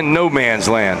front, just in no man's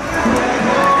land.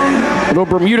 Little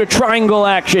Bermuda triangle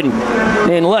action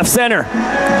in left center.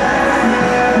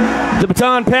 The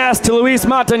baton pass to Luis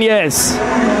Montañez.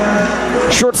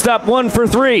 Shortstop 1 for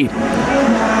 3.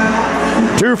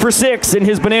 2 for 6 in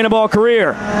his banana ball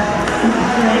career.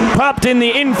 Popped in the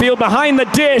infield behind the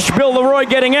dish. Bill Leroy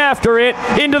getting after it.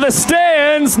 Into the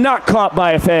stands. Not caught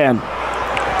by a fan.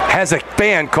 Has a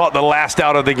fan caught the last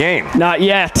out of the game? Not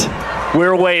yet.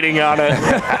 We're waiting on it.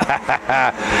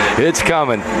 It's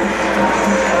coming.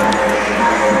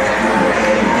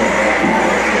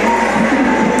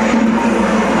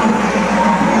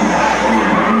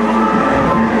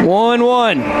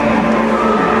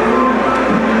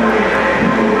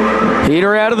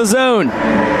 Heater out of the zone.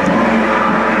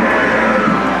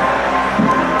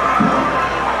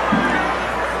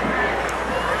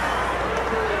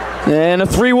 And a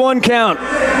 3-1 count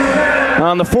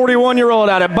on the 41-year-old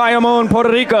out of Bayamon,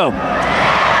 Puerto Rico.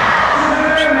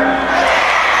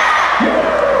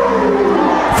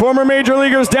 Former major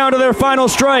leaguers down to their final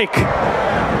strike.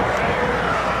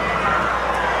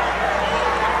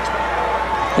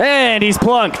 And he's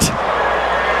plunked.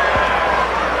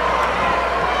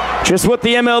 Just what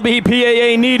the MLB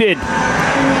PAA needed.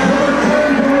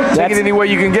 Take it any way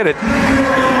you can get it.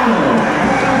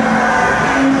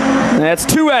 That's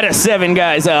 2 out of 7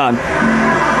 guys on.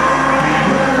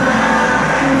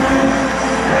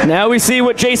 Now we see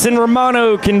what Jason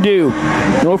Romano can do.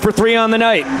 0 for 3 on the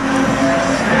night.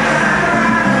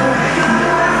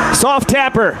 Soft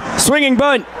tapper, swinging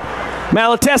bunt.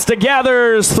 Malatesta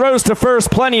gathers, throws to first,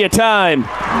 plenty of time.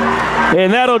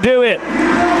 And that'll do it.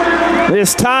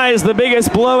 This ties the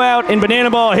biggest blowout in banana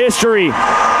ball history,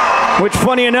 which,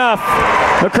 funny enough,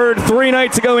 occurred 3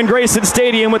 nights ago in Grayson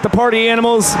Stadium with the Party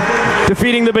Animals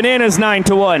defeating the Bananas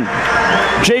 9-1.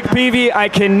 Jake Peavy, I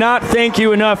cannot thank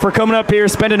you enough for coming up here,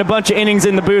 spending a bunch of innings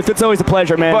in the booth. It's always a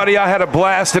pleasure, man. Buddy, I had a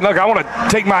blast. And look, I want to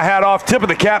take my hat off, tip of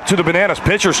the cap to the Bananas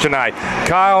pitchers tonight.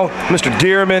 Kyle, Mr.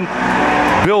 Dearman,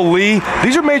 Bill Lee.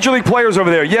 These are major league players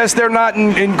over there. Yes, they're not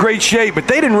in great shape, but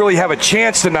they didn't really have a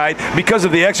chance tonight because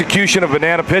of the execution of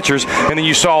Banana pitchers, and then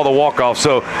you saw the walk-off.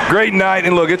 So, great night.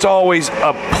 And look, it's always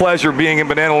a pleasure being in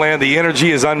Banana Land. The energy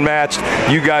is unmatched.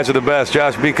 You guys are the best.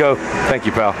 Josh Biko, thank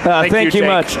you, pal. Thank you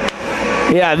much.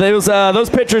 Yeah, those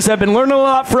pitchers have been learning a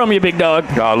lot from you, big dog.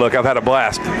 Oh, look, I've had a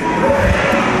blast.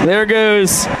 There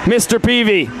goes Mr.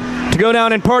 Peavy to go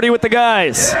down and party with the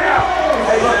guys.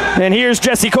 And here's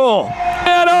Jesse Cole.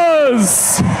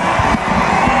 Bananas!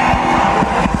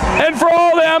 And for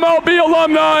all the MLB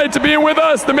alumni to be with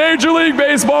us, the Major League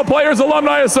Baseball Players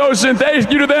Alumni Association, thank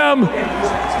you to them.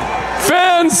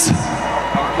 Fans,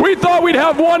 we thought we'd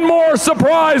have one more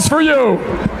surprise for you.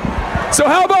 So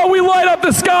how about we light up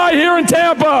the sky here in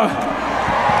Tampa?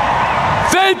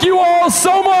 Thank you all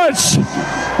so much.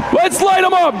 Let's light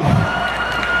them up.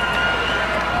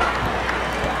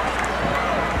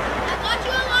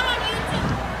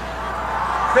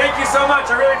 Thank you so much.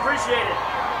 I really appreciate it.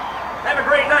 Have a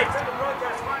great night. Turn the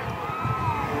broadcast light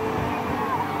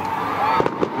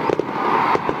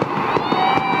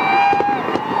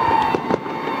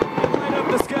up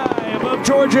the sky above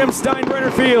George M.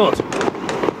 Steinbrenner Field.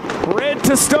 Red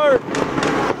to start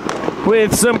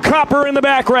with some copper in the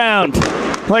background,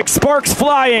 like sparks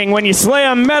flying when you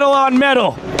slam metal on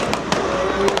metal.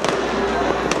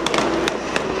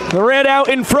 The red out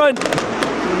in front.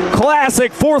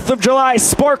 Classic 4th of July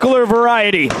sparkler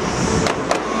variety.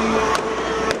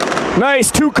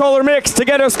 Nice 2-color mix to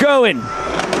get us going.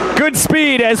 Good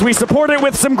speed as we support it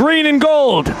with some green and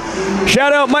gold.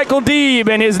 Shout out Michael Deeb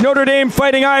and his Notre Dame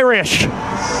Fighting Irish.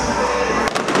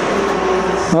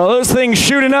 Well, those things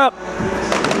shooting up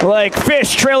like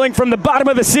fish trailing from the bottom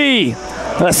of the sea.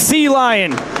 A sea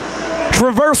lion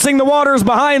traversing the waters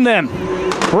behind them,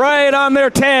 right on their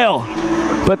tail.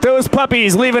 But those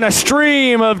puppies leaving a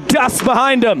stream of dust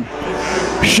behind them,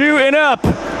 shooting up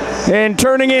and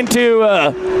turning into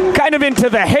kind of into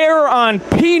the hair on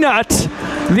Peanut,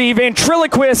 the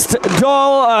ventriloquist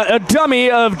doll, a dummy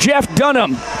of Jeff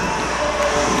Dunham.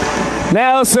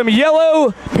 Now some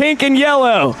yellow, pink, and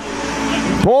yellow.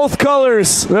 Both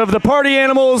colors of the Party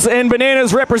Animals and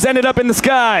Bananas represented up in the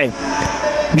sky.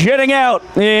 Jetting out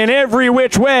in every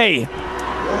which way.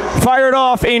 Fired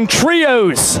off in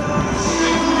trios.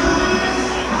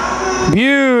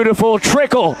 Beautiful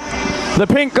trickle. The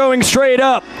pink going straight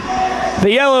up. The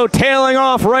yellow tailing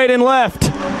off right and left.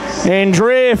 And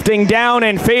drifting down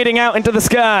and fading out into the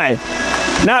sky.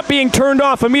 Not being turned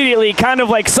off immediately, kind of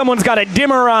like someone's got a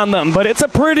dimmer on them, but it's a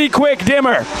pretty quick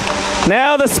dimmer.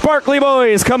 Now the sparkly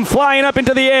boys come flying up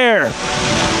into the air.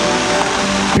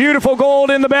 Beautiful gold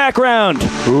in the background.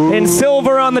 Ooh. And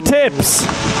silver on the tips.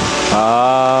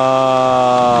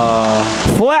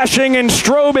 Flashing and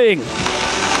strobing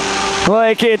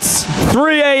like it's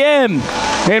 3 a.m.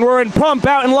 and we're in Pump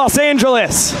out in Los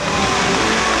Angeles.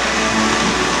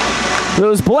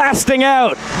 Those blasting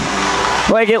out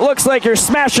like it looks like you're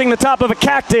smashing the top of a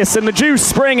cactus and the juice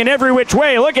spraying in every which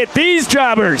way. Look at these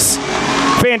jobbers.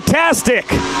 Fantastic.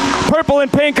 Purple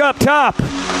and pink up top.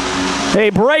 A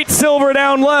bright silver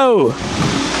down low.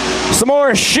 Some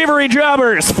more shivery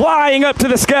jobbers flying up to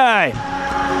the sky.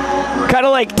 Kind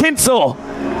of like tinsel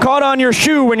caught on your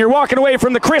shoe when you're walking away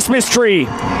from the Christmas tree.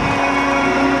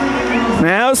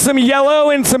 Now some yellow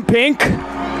and some pink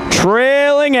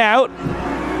trailing out,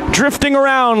 drifting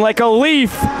around like a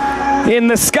leaf in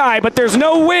the sky, but there's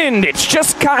no wind. It's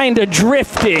just kind of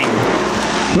drifting.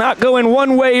 Not going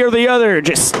one way or the other,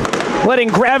 just letting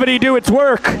gravity do its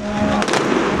work.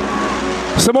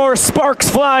 Some more sparks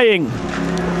flying.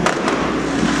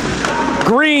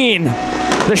 Green,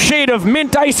 the shade of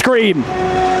mint ice cream.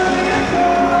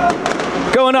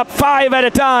 Going going up 5 at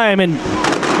a time and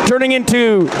turning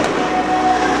into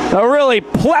a really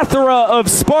plethora of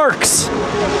sparks.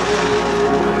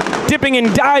 Dipping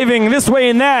and diving this way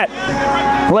and that,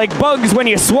 like bugs when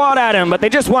you swat at them, but they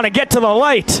just want to get to the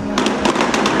light.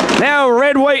 Now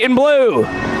red, white, and blue.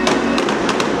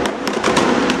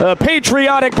 A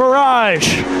patriotic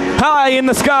barrage high in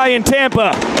the sky in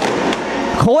Tampa.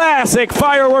 Classic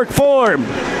firework form.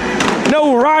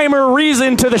 No rhyme or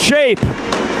reason to the shape,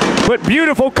 but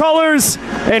beautiful colors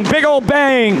and big old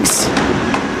bangs.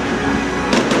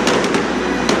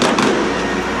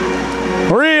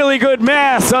 Really good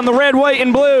mass on the red, white,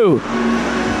 and blue.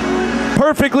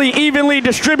 Perfectly evenly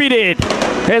distributed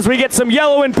as we get some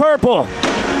yellow and purple.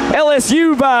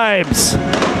 LSU vibes.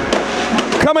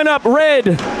 Coming up red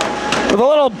with a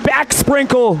little back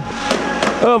sprinkle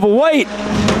of white,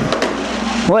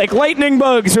 like lightning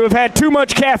bugs who have had too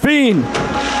much caffeine.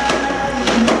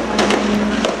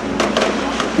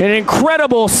 An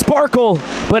incredible sparkle,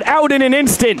 but out in an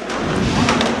instant.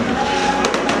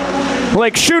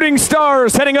 Like shooting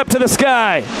stars heading up to the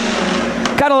sky.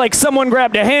 Kind of like someone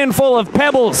grabbed a handful of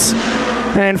pebbles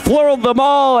and flurled them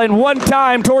all in one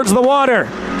time towards the water.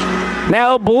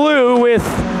 Now blue with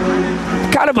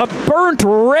kind of a burnt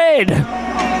red.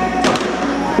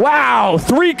 Wow,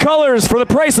 3 colors for the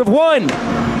price of 1.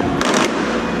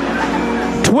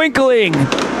 Twinkling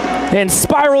and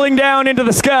spiraling down into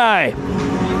the sky.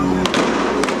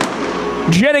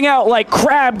 Jetting out like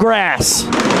crabgrass.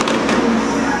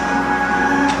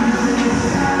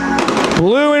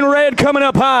 Blue and red coming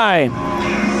up high.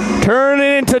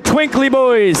 Turning into twinkly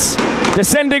boys.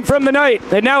 Descending from the night.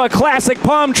 And now a classic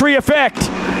palm tree effect.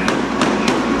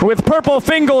 With purple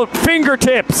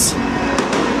fingertips.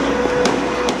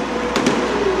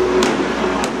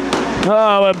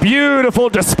 Oh, a beautiful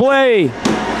display.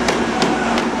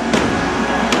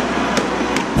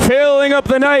 Filling up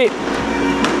the night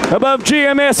above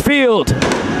GMS Field.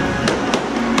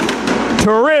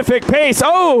 Terrific pace.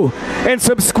 Oh, and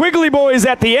some squiggly boys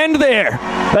at the end there.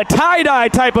 A tie-dye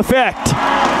type effect.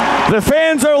 The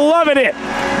fans are loving it.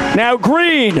 Now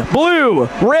green, blue,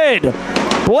 red,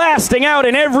 blasting out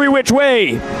in every which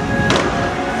way.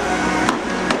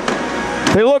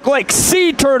 They look like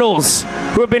sea turtles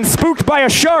who have been spooked by a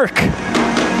shark.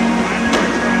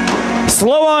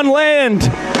 Slow on land,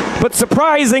 but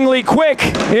surprisingly quick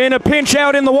in a pinch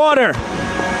out in the water.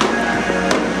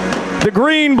 The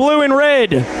green, blue, and red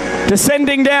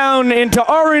descending down into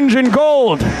orange and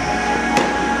gold.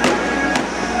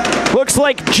 Looks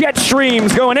like jet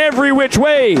streams going every which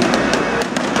way.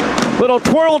 Little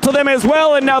twirl to them as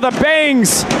well, and now the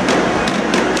bangs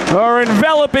are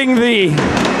enveloping the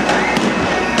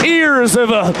ears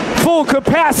of a full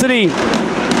capacity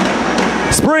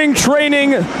spring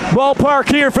training ballpark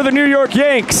here for the New York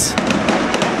Yanks.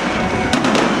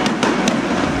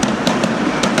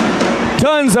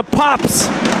 Tons of pops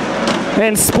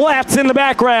and splats in the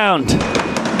background.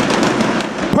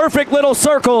 Perfect little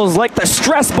circles like the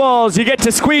stress balls you get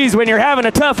to squeeze when you're having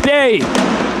a tough day.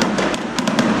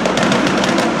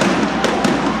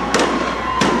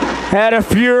 At a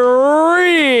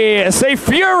furious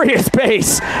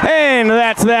pace, and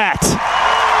that's that.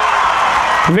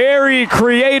 Very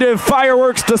creative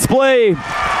fireworks display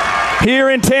here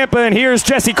in Tampa, and here's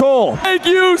Jesse Cole. Thank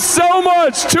you so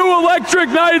much. 2 electric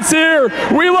nights here.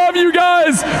 We love you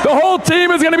guys. The whole team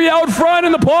is going to be out front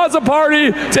in the Plaza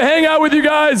Party to hang out with you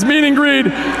guys, meet and greet.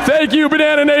 Thank you,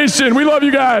 Banana Nation. We love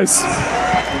you guys.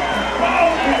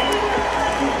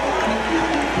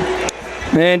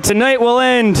 And tonight will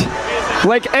end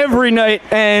like every night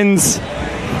ends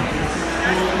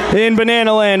in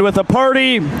Banana Land with a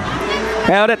party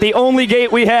out at the only gate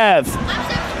we have.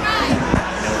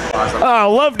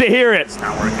 Oh, love to hear it.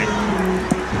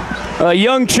 A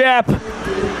young chap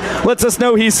lets us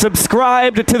know he's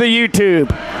subscribed to the YouTube.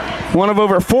 One of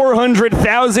over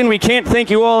 400,000. We can't thank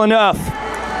you all enough.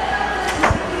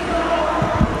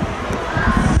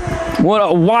 What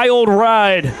a wild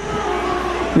ride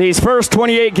these first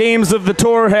 28 games of the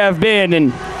tour have been.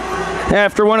 And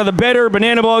after one of the better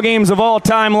banana ball games of all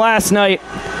time last night,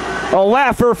 a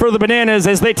laugher for the Bananas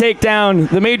as they take down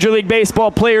the Major League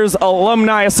Baseball Players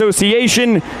Alumni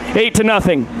Association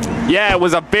 8-0. Yeah, it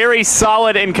was a very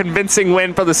solid and convincing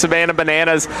win for the Savannah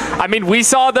Bananas. I mean, we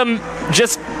saw them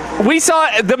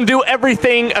do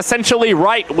everything essentially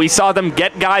right. We saw them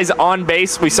get guys on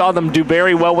base. We saw them do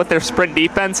very well with their sprint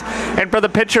defense. And for the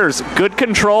pitchers, good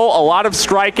control, a lot of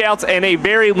strikeouts, and a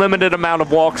very limited amount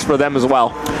of walks for them as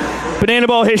well. Banana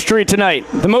Ball history tonight.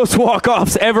 The most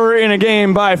walk-offs ever in a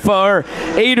game by far.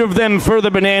 8 of them for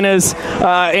the Bananas.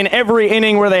 In every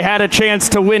inning where they had a chance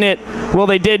to win it, well,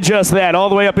 they did just that, all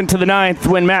the way up into the 9th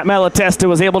when Matt Malatesta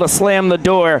was able to slam the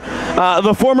door.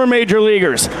 The former major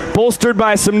leaguers, bolstered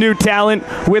by some new talent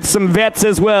with some vets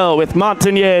as well, with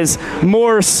Montañez,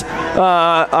 Morse,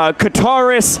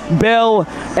 Kataris, Bell,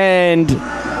 and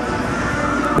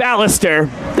Ballister.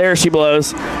 There she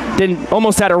blows.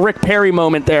 Almost had a Rick Perry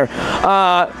moment there.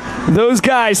 Those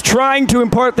guys trying to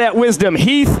impart that wisdom.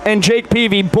 Heath and Jake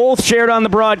Peavy both shared on the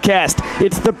broadcast.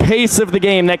 It's the pace of the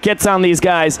game that gets on these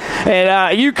guys.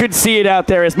 And you could see it out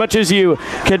there. As much as you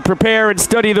could prepare and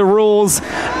study the rules,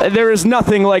 there is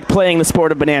nothing like playing the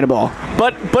sport of banana ball.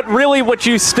 But really what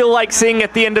you still like seeing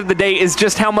at the end of the day is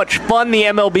just how much fun the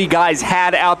MLB guys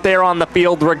had out there on the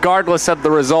field, regardless of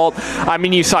the result. I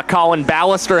mean, you saw Colin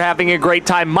Ballister having a great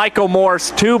time. Michael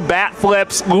Morse, 2 bat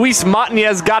flips. Luis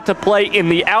Montañez got to play in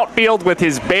the outfield with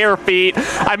his bare feet.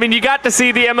 I mean, you got to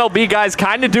see the MLB guys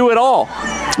kind of do it all.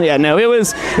 Yeah, no, it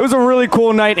was a really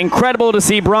cool night. Incredible to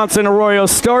see Bronson Arroyo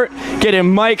start, get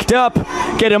him mic'd up,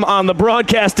 get him on the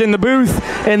broadcast in the booth,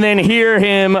 and then hear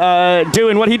him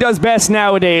doing what he does best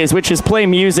nowadays, which is play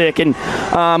music. And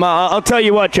I'll tell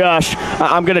you what, Josh,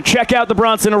 I'm going to check out the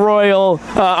Bronson Arroyo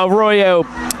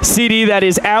CD that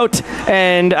is out,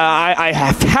 and I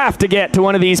have to get to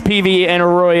one of these PV and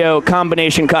Arroyo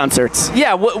combination concerts.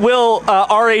 Yeah,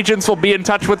 our agents will be in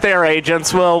touch with their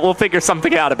agents. We'll figure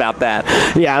something out about that.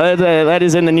 Yeah, that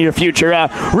is in the near future.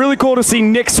 Really cool to see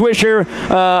Nick Swisher,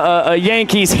 a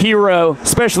Yankees hero,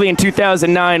 especially in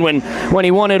 2009 when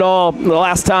he won it all, the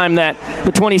last time that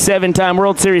the 27-time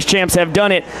World Series champs have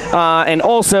done it, and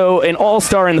also an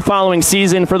all-star in the following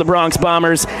season for the Bronx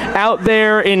Bombers, out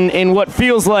there in what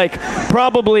feels like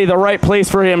probably the right place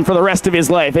for him for the rest of his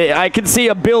life. I could see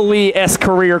a Bill Lee-esque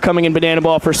career coming in banana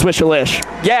ball for Swisher-Lish.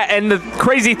 Yeah, and the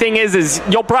crazy thing is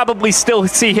you'll probably still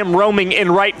see him roaming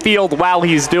in right field while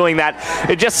he's doing that.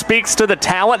 It just speaks to the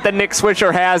talent that Nick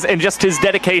Swisher has and just his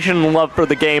dedication and love for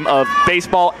the game of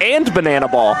baseball and banana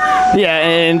ball. Yeah,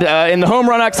 and in the home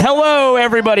run ox, hello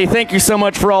everybody. Thank you so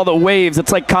much for all the waves.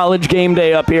 It's like college game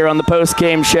day up here on the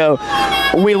post-game show.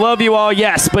 We love you all.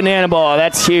 Yes, banana ball.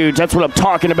 That's huge. That's what I'm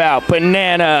talking about.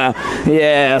 Banana.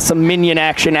 Yeah, some minion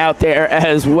action out there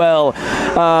as well.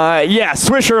 Yeah,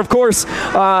 Swisher, of course,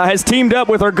 has teamed up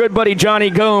with our good buddy Johnny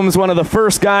Gomes, one of the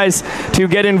first guys to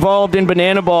get involved in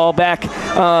banana ball back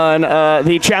on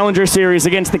the Challenger Series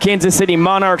against the Kansas City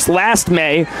Monarchs last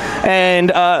May. And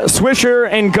Swisher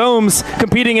and Gomes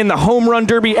competing in the Home Run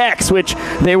Derby X, which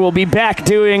they will be back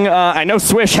doing. I know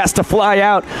Swish has to fly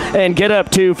out and get up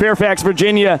to Fairfax,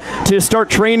 Virginia to start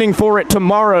training for it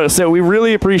tomorrow. So we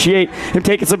really appreciate him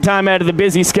taking some time out of the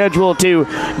busy schedule to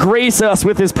grace us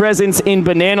with his presence in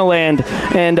Banana Land.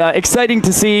 And exciting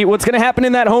to see what's going to happen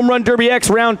in that Home Run Derby X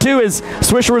round 2 as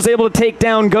Swisher was able to take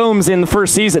down Gomes in the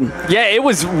first season. Yeah, it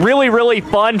was really, really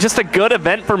fun. Just a good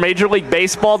event for Major League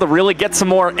Baseball to really get some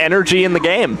more energy in the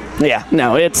game. Yeah,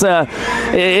 no,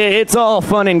 it's all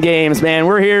fun and games, man.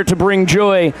 We're here to bring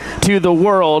joy to the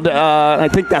world. I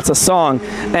think that's a song.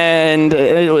 And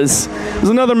it was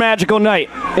another magical night.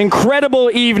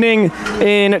 Incredible evening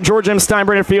in George M.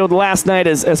 Steinbrenner Field last night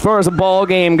as far as a ball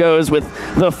game goes, with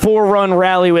the 4-run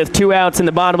rally with 2 outs in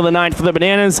the bottom of the 9th for the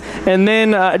Bananas, and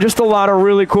then just a lot of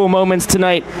really cool moments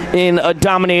tonight in a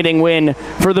dominating win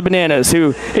for the Bananas,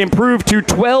 who improved to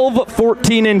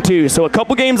 12-14-2. So a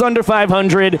couple games under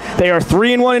 500. They are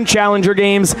 3-1 in Challenger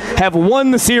games, have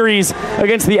won the series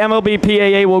against the MLB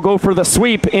PAA. Will go for the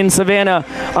sweep in Savannah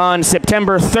on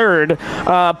September 3rd.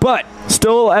 But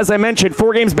still, as I mentioned,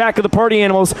 4 games back of the Party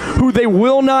Animals, who they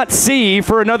will not see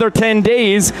for another 10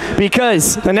 days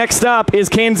because the next stop is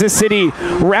Kansas City,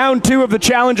 round 2 of the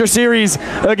Challenger Series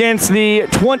against the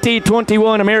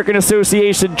 2021 American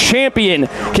Association champion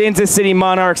Kansas City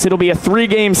Monarchs. It'll be a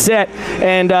 3-game set,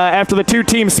 and after the 2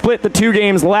 teams split the 2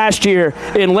 games last year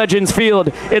in Legends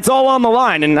Field, it's all on the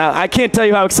line, and I can't tell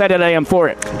you how excited I am for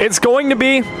it. It's going to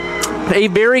be a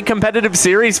very competitive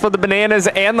series for the Bananas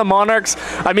and the Monarchs.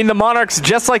 I mean, the Monarchs,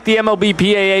 just like the MLB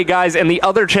PAA guys and the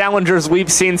other challengers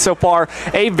we've seen so far,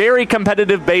 a very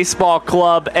competitive baseball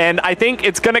club, and I think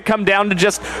it's going to come down to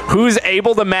just who's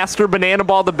able to master banana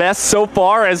ball the best so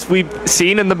far, as we've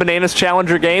seen in the Bananas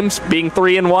Challenger games. Being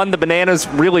 3-1, the Bananas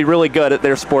really, really good at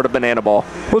their sport of banana ball.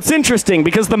 Well, it's interesting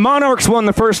because the Monarchs won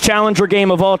the first Challenger game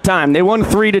of all time. They won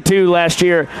 3-2 last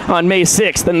year on May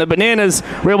 6th, and the Bananas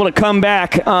were able to come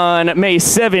back on May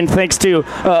 7th, thanks to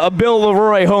a Bill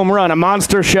Leroy home run, a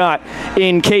monster shot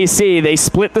in KC. They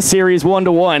split the series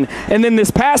 1-1. And then this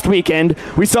past weekend,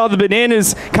 we saw the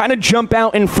Bananas kind of jump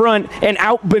out in front and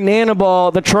out-banana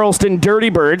ball the Charleston Dirty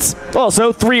Birds.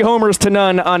 Also, 3 homers to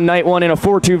none on night one, and a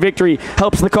 4-2 victory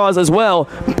helps the cause as well.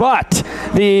 But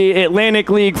the Atlantic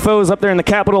League foes up there in the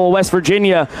capital of West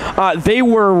Virginia, they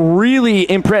were really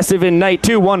impressive in night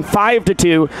two, won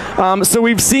 5-2. So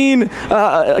we've seen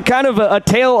kind of a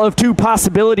tale of two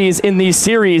possibilities in these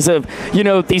series of,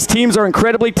 these teams are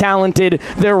incredibly talented.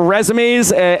 Their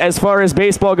resumes, as far as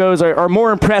baseball goes, are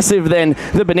more impressive than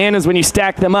the Bananas when you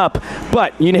stack them up.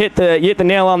 But you hit the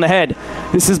nail on the head.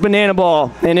 This is Banana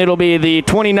Ball, and it'll be the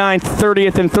 29th,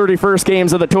 30th, and 31st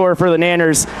games of the tour for the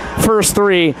Nanners. First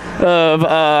 3 of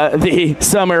the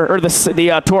summer, or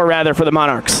the tour rather, for the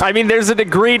Monarchs. I mean, there's a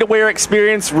degree to where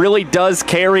experience really does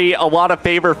carry a lot of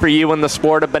favor for you in the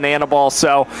sport of banana ball.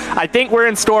 So I think we're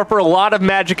in store for a lot of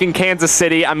magic in Kansas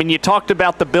City. I mean, you talked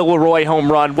about the Bill Leroy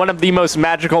home run, one of the most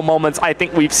magical moments I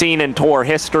think we've seen in tour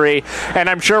history. And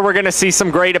I'm sure we're going to see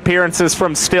some great appearances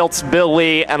from Stilts, Bill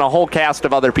Lee, and a whole cast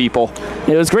of other people.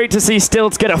 It was great to see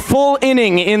Stilts get a full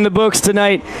inning in the books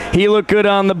tonight. He looked good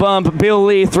on the bump. Bill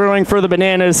Lee throwing for the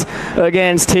Bananas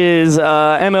against his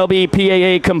MLB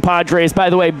PAA compadres. By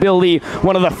the way, Bill Lee,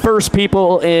 one of the first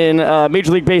people in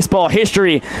Major League Baseball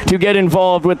history to get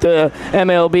involved with the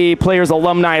MLB Players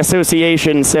Alumni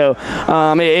Association. So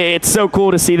it's so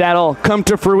cool to see that all come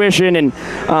to fruition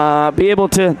and be able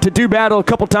to do battle a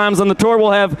couple times on the tour.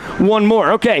 We'll have one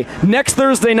more. Okay, next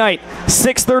Thursday night,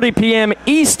 6:30 p.m.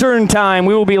 Eastern Time,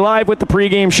 we will be live with the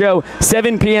pregame show.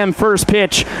 7 p.m. first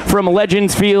pitch from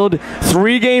Legends Field.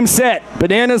 3-game set.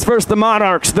 Bananas versus the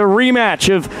Monarchs, the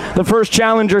rematch of the first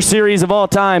Challenger Series of all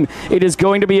time. It is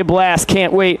going to be a blast.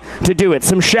 Can't wait to do it.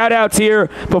 Some shout-outs here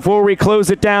before we close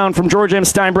it down from George M.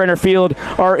 Steinbrenner Field.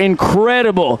 Our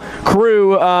incredible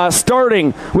crew,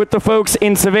 starting with the folks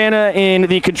in Savannah in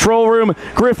the control room.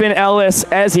 Griffin Ellis,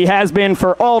 as he has been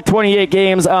for all 28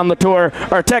 games on the tour.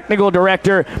 Our technical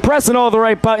director, pressing all the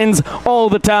right buttons all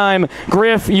the time.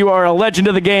 Griff, you are a legend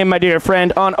of the game, my dear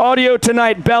friend. On audio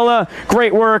tonight, Bella,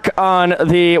 great work on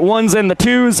the 1s and the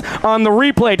 2s. On the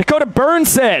replay, Dakota Burns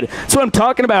said, that's what I'm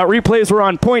talking about. Replays were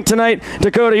on point tonight.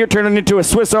 Dakota, you're turning into a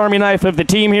Swiss Army knife of the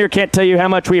team here. Can't tell you how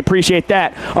much we appreciate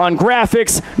that. On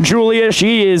graphics, Julia,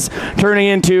 she is turning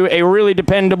into a really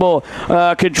dependable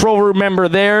control room member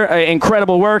there.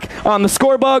 Incredible work. On the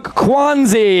scorebug,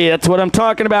 Kwanzi. That's what I'm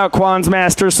talking about. Kwan's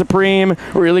Master Supreme.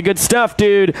 Really good stuff,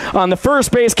 dude. On the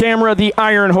first base camera, the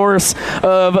Iron Horse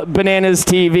of Bananas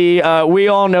TV. We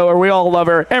all know her. We all love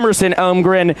her. Emerson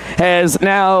Elmgren has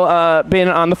now been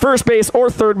on the first base or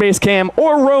third base cam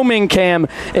or roaming cam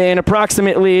in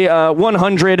approximately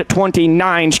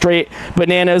 129 straight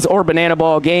Bananas or Banana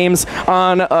Ball games.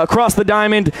 On Across the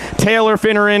Diamond, Taylor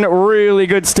Finneran. Really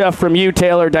good stuff from you,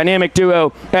 Taylor. Dynamic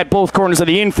duo at both corners of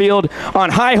the infield.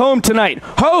 On High Home tonight,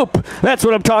 Hope. That's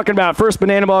what I'm talking about. First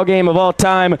Banana Ball game of all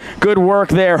time. Good work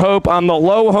there, Hope. On the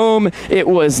Low Home, it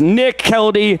was Nick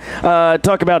Keldy.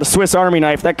 Talk about a Swiss Army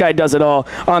knife. That guy does it all.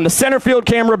 On the center field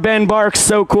camera, Ben Barks.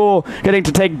 So cool getting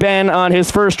to take Ben on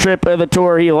his first trip of the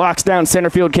tour. He locks down center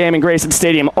field cam in Grayson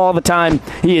Stadium all the time.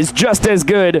 He is just as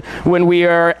good when we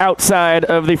are outside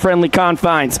of the friendly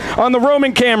confines. On the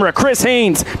roaming camera, Chris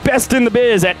Haynes, best in the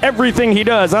biz at everything he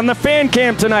does. On the fan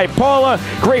cam tonight, Paula,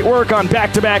 great work on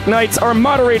back-to-back nights. Our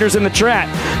moderators in the chat,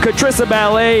 Katrissa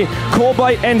Ballet,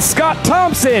 Colbite, and Scott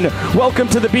Thompson. Welcome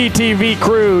to the BTV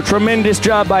crew. Tremendous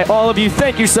job by all of you.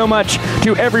 Thank you so much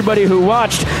to everybody who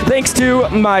watched. Thanks to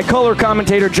my color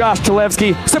commentator, Josh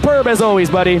Chalevsky. Superb as always,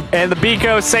 buddy. And the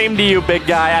Bico, same to you, big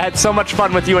guy. I had so much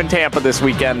fun with you in Tampa this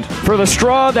weekend. For the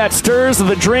straw that stirs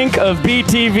the drink of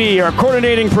BTV, our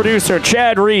coordinating producer,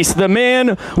 Chad Reese, the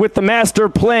man with the master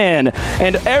plan,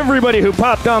 and everybody who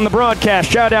popped on the broadcast.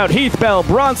 Shout out Heath Bell,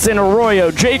 Bronson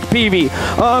Arroyo, Jake Peavy.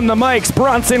 On the mics,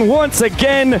 Bronson once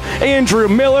again, Andrew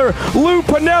Miller, Lou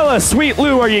Panella. Sweet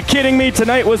Lou, are you kidding me?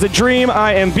 Tonight was a dream.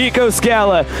 I am Bico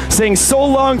Scala saying so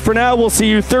long for now. We'll see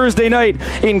you Thursday night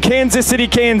in Kansas City,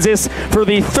 Kansas for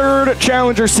the third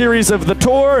Challenger Series of the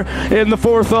tour in the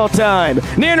fourth all-time.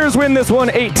 Nanners win this one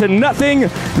 8-0.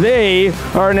 They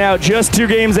are now just 2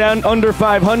 games out, under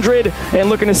 500, and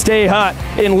looking to stay hot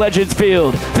in Legends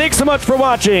Field. Thanks so much for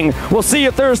watching. We'll see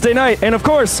you Thursday night, and of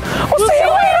course, we'll see you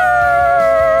later!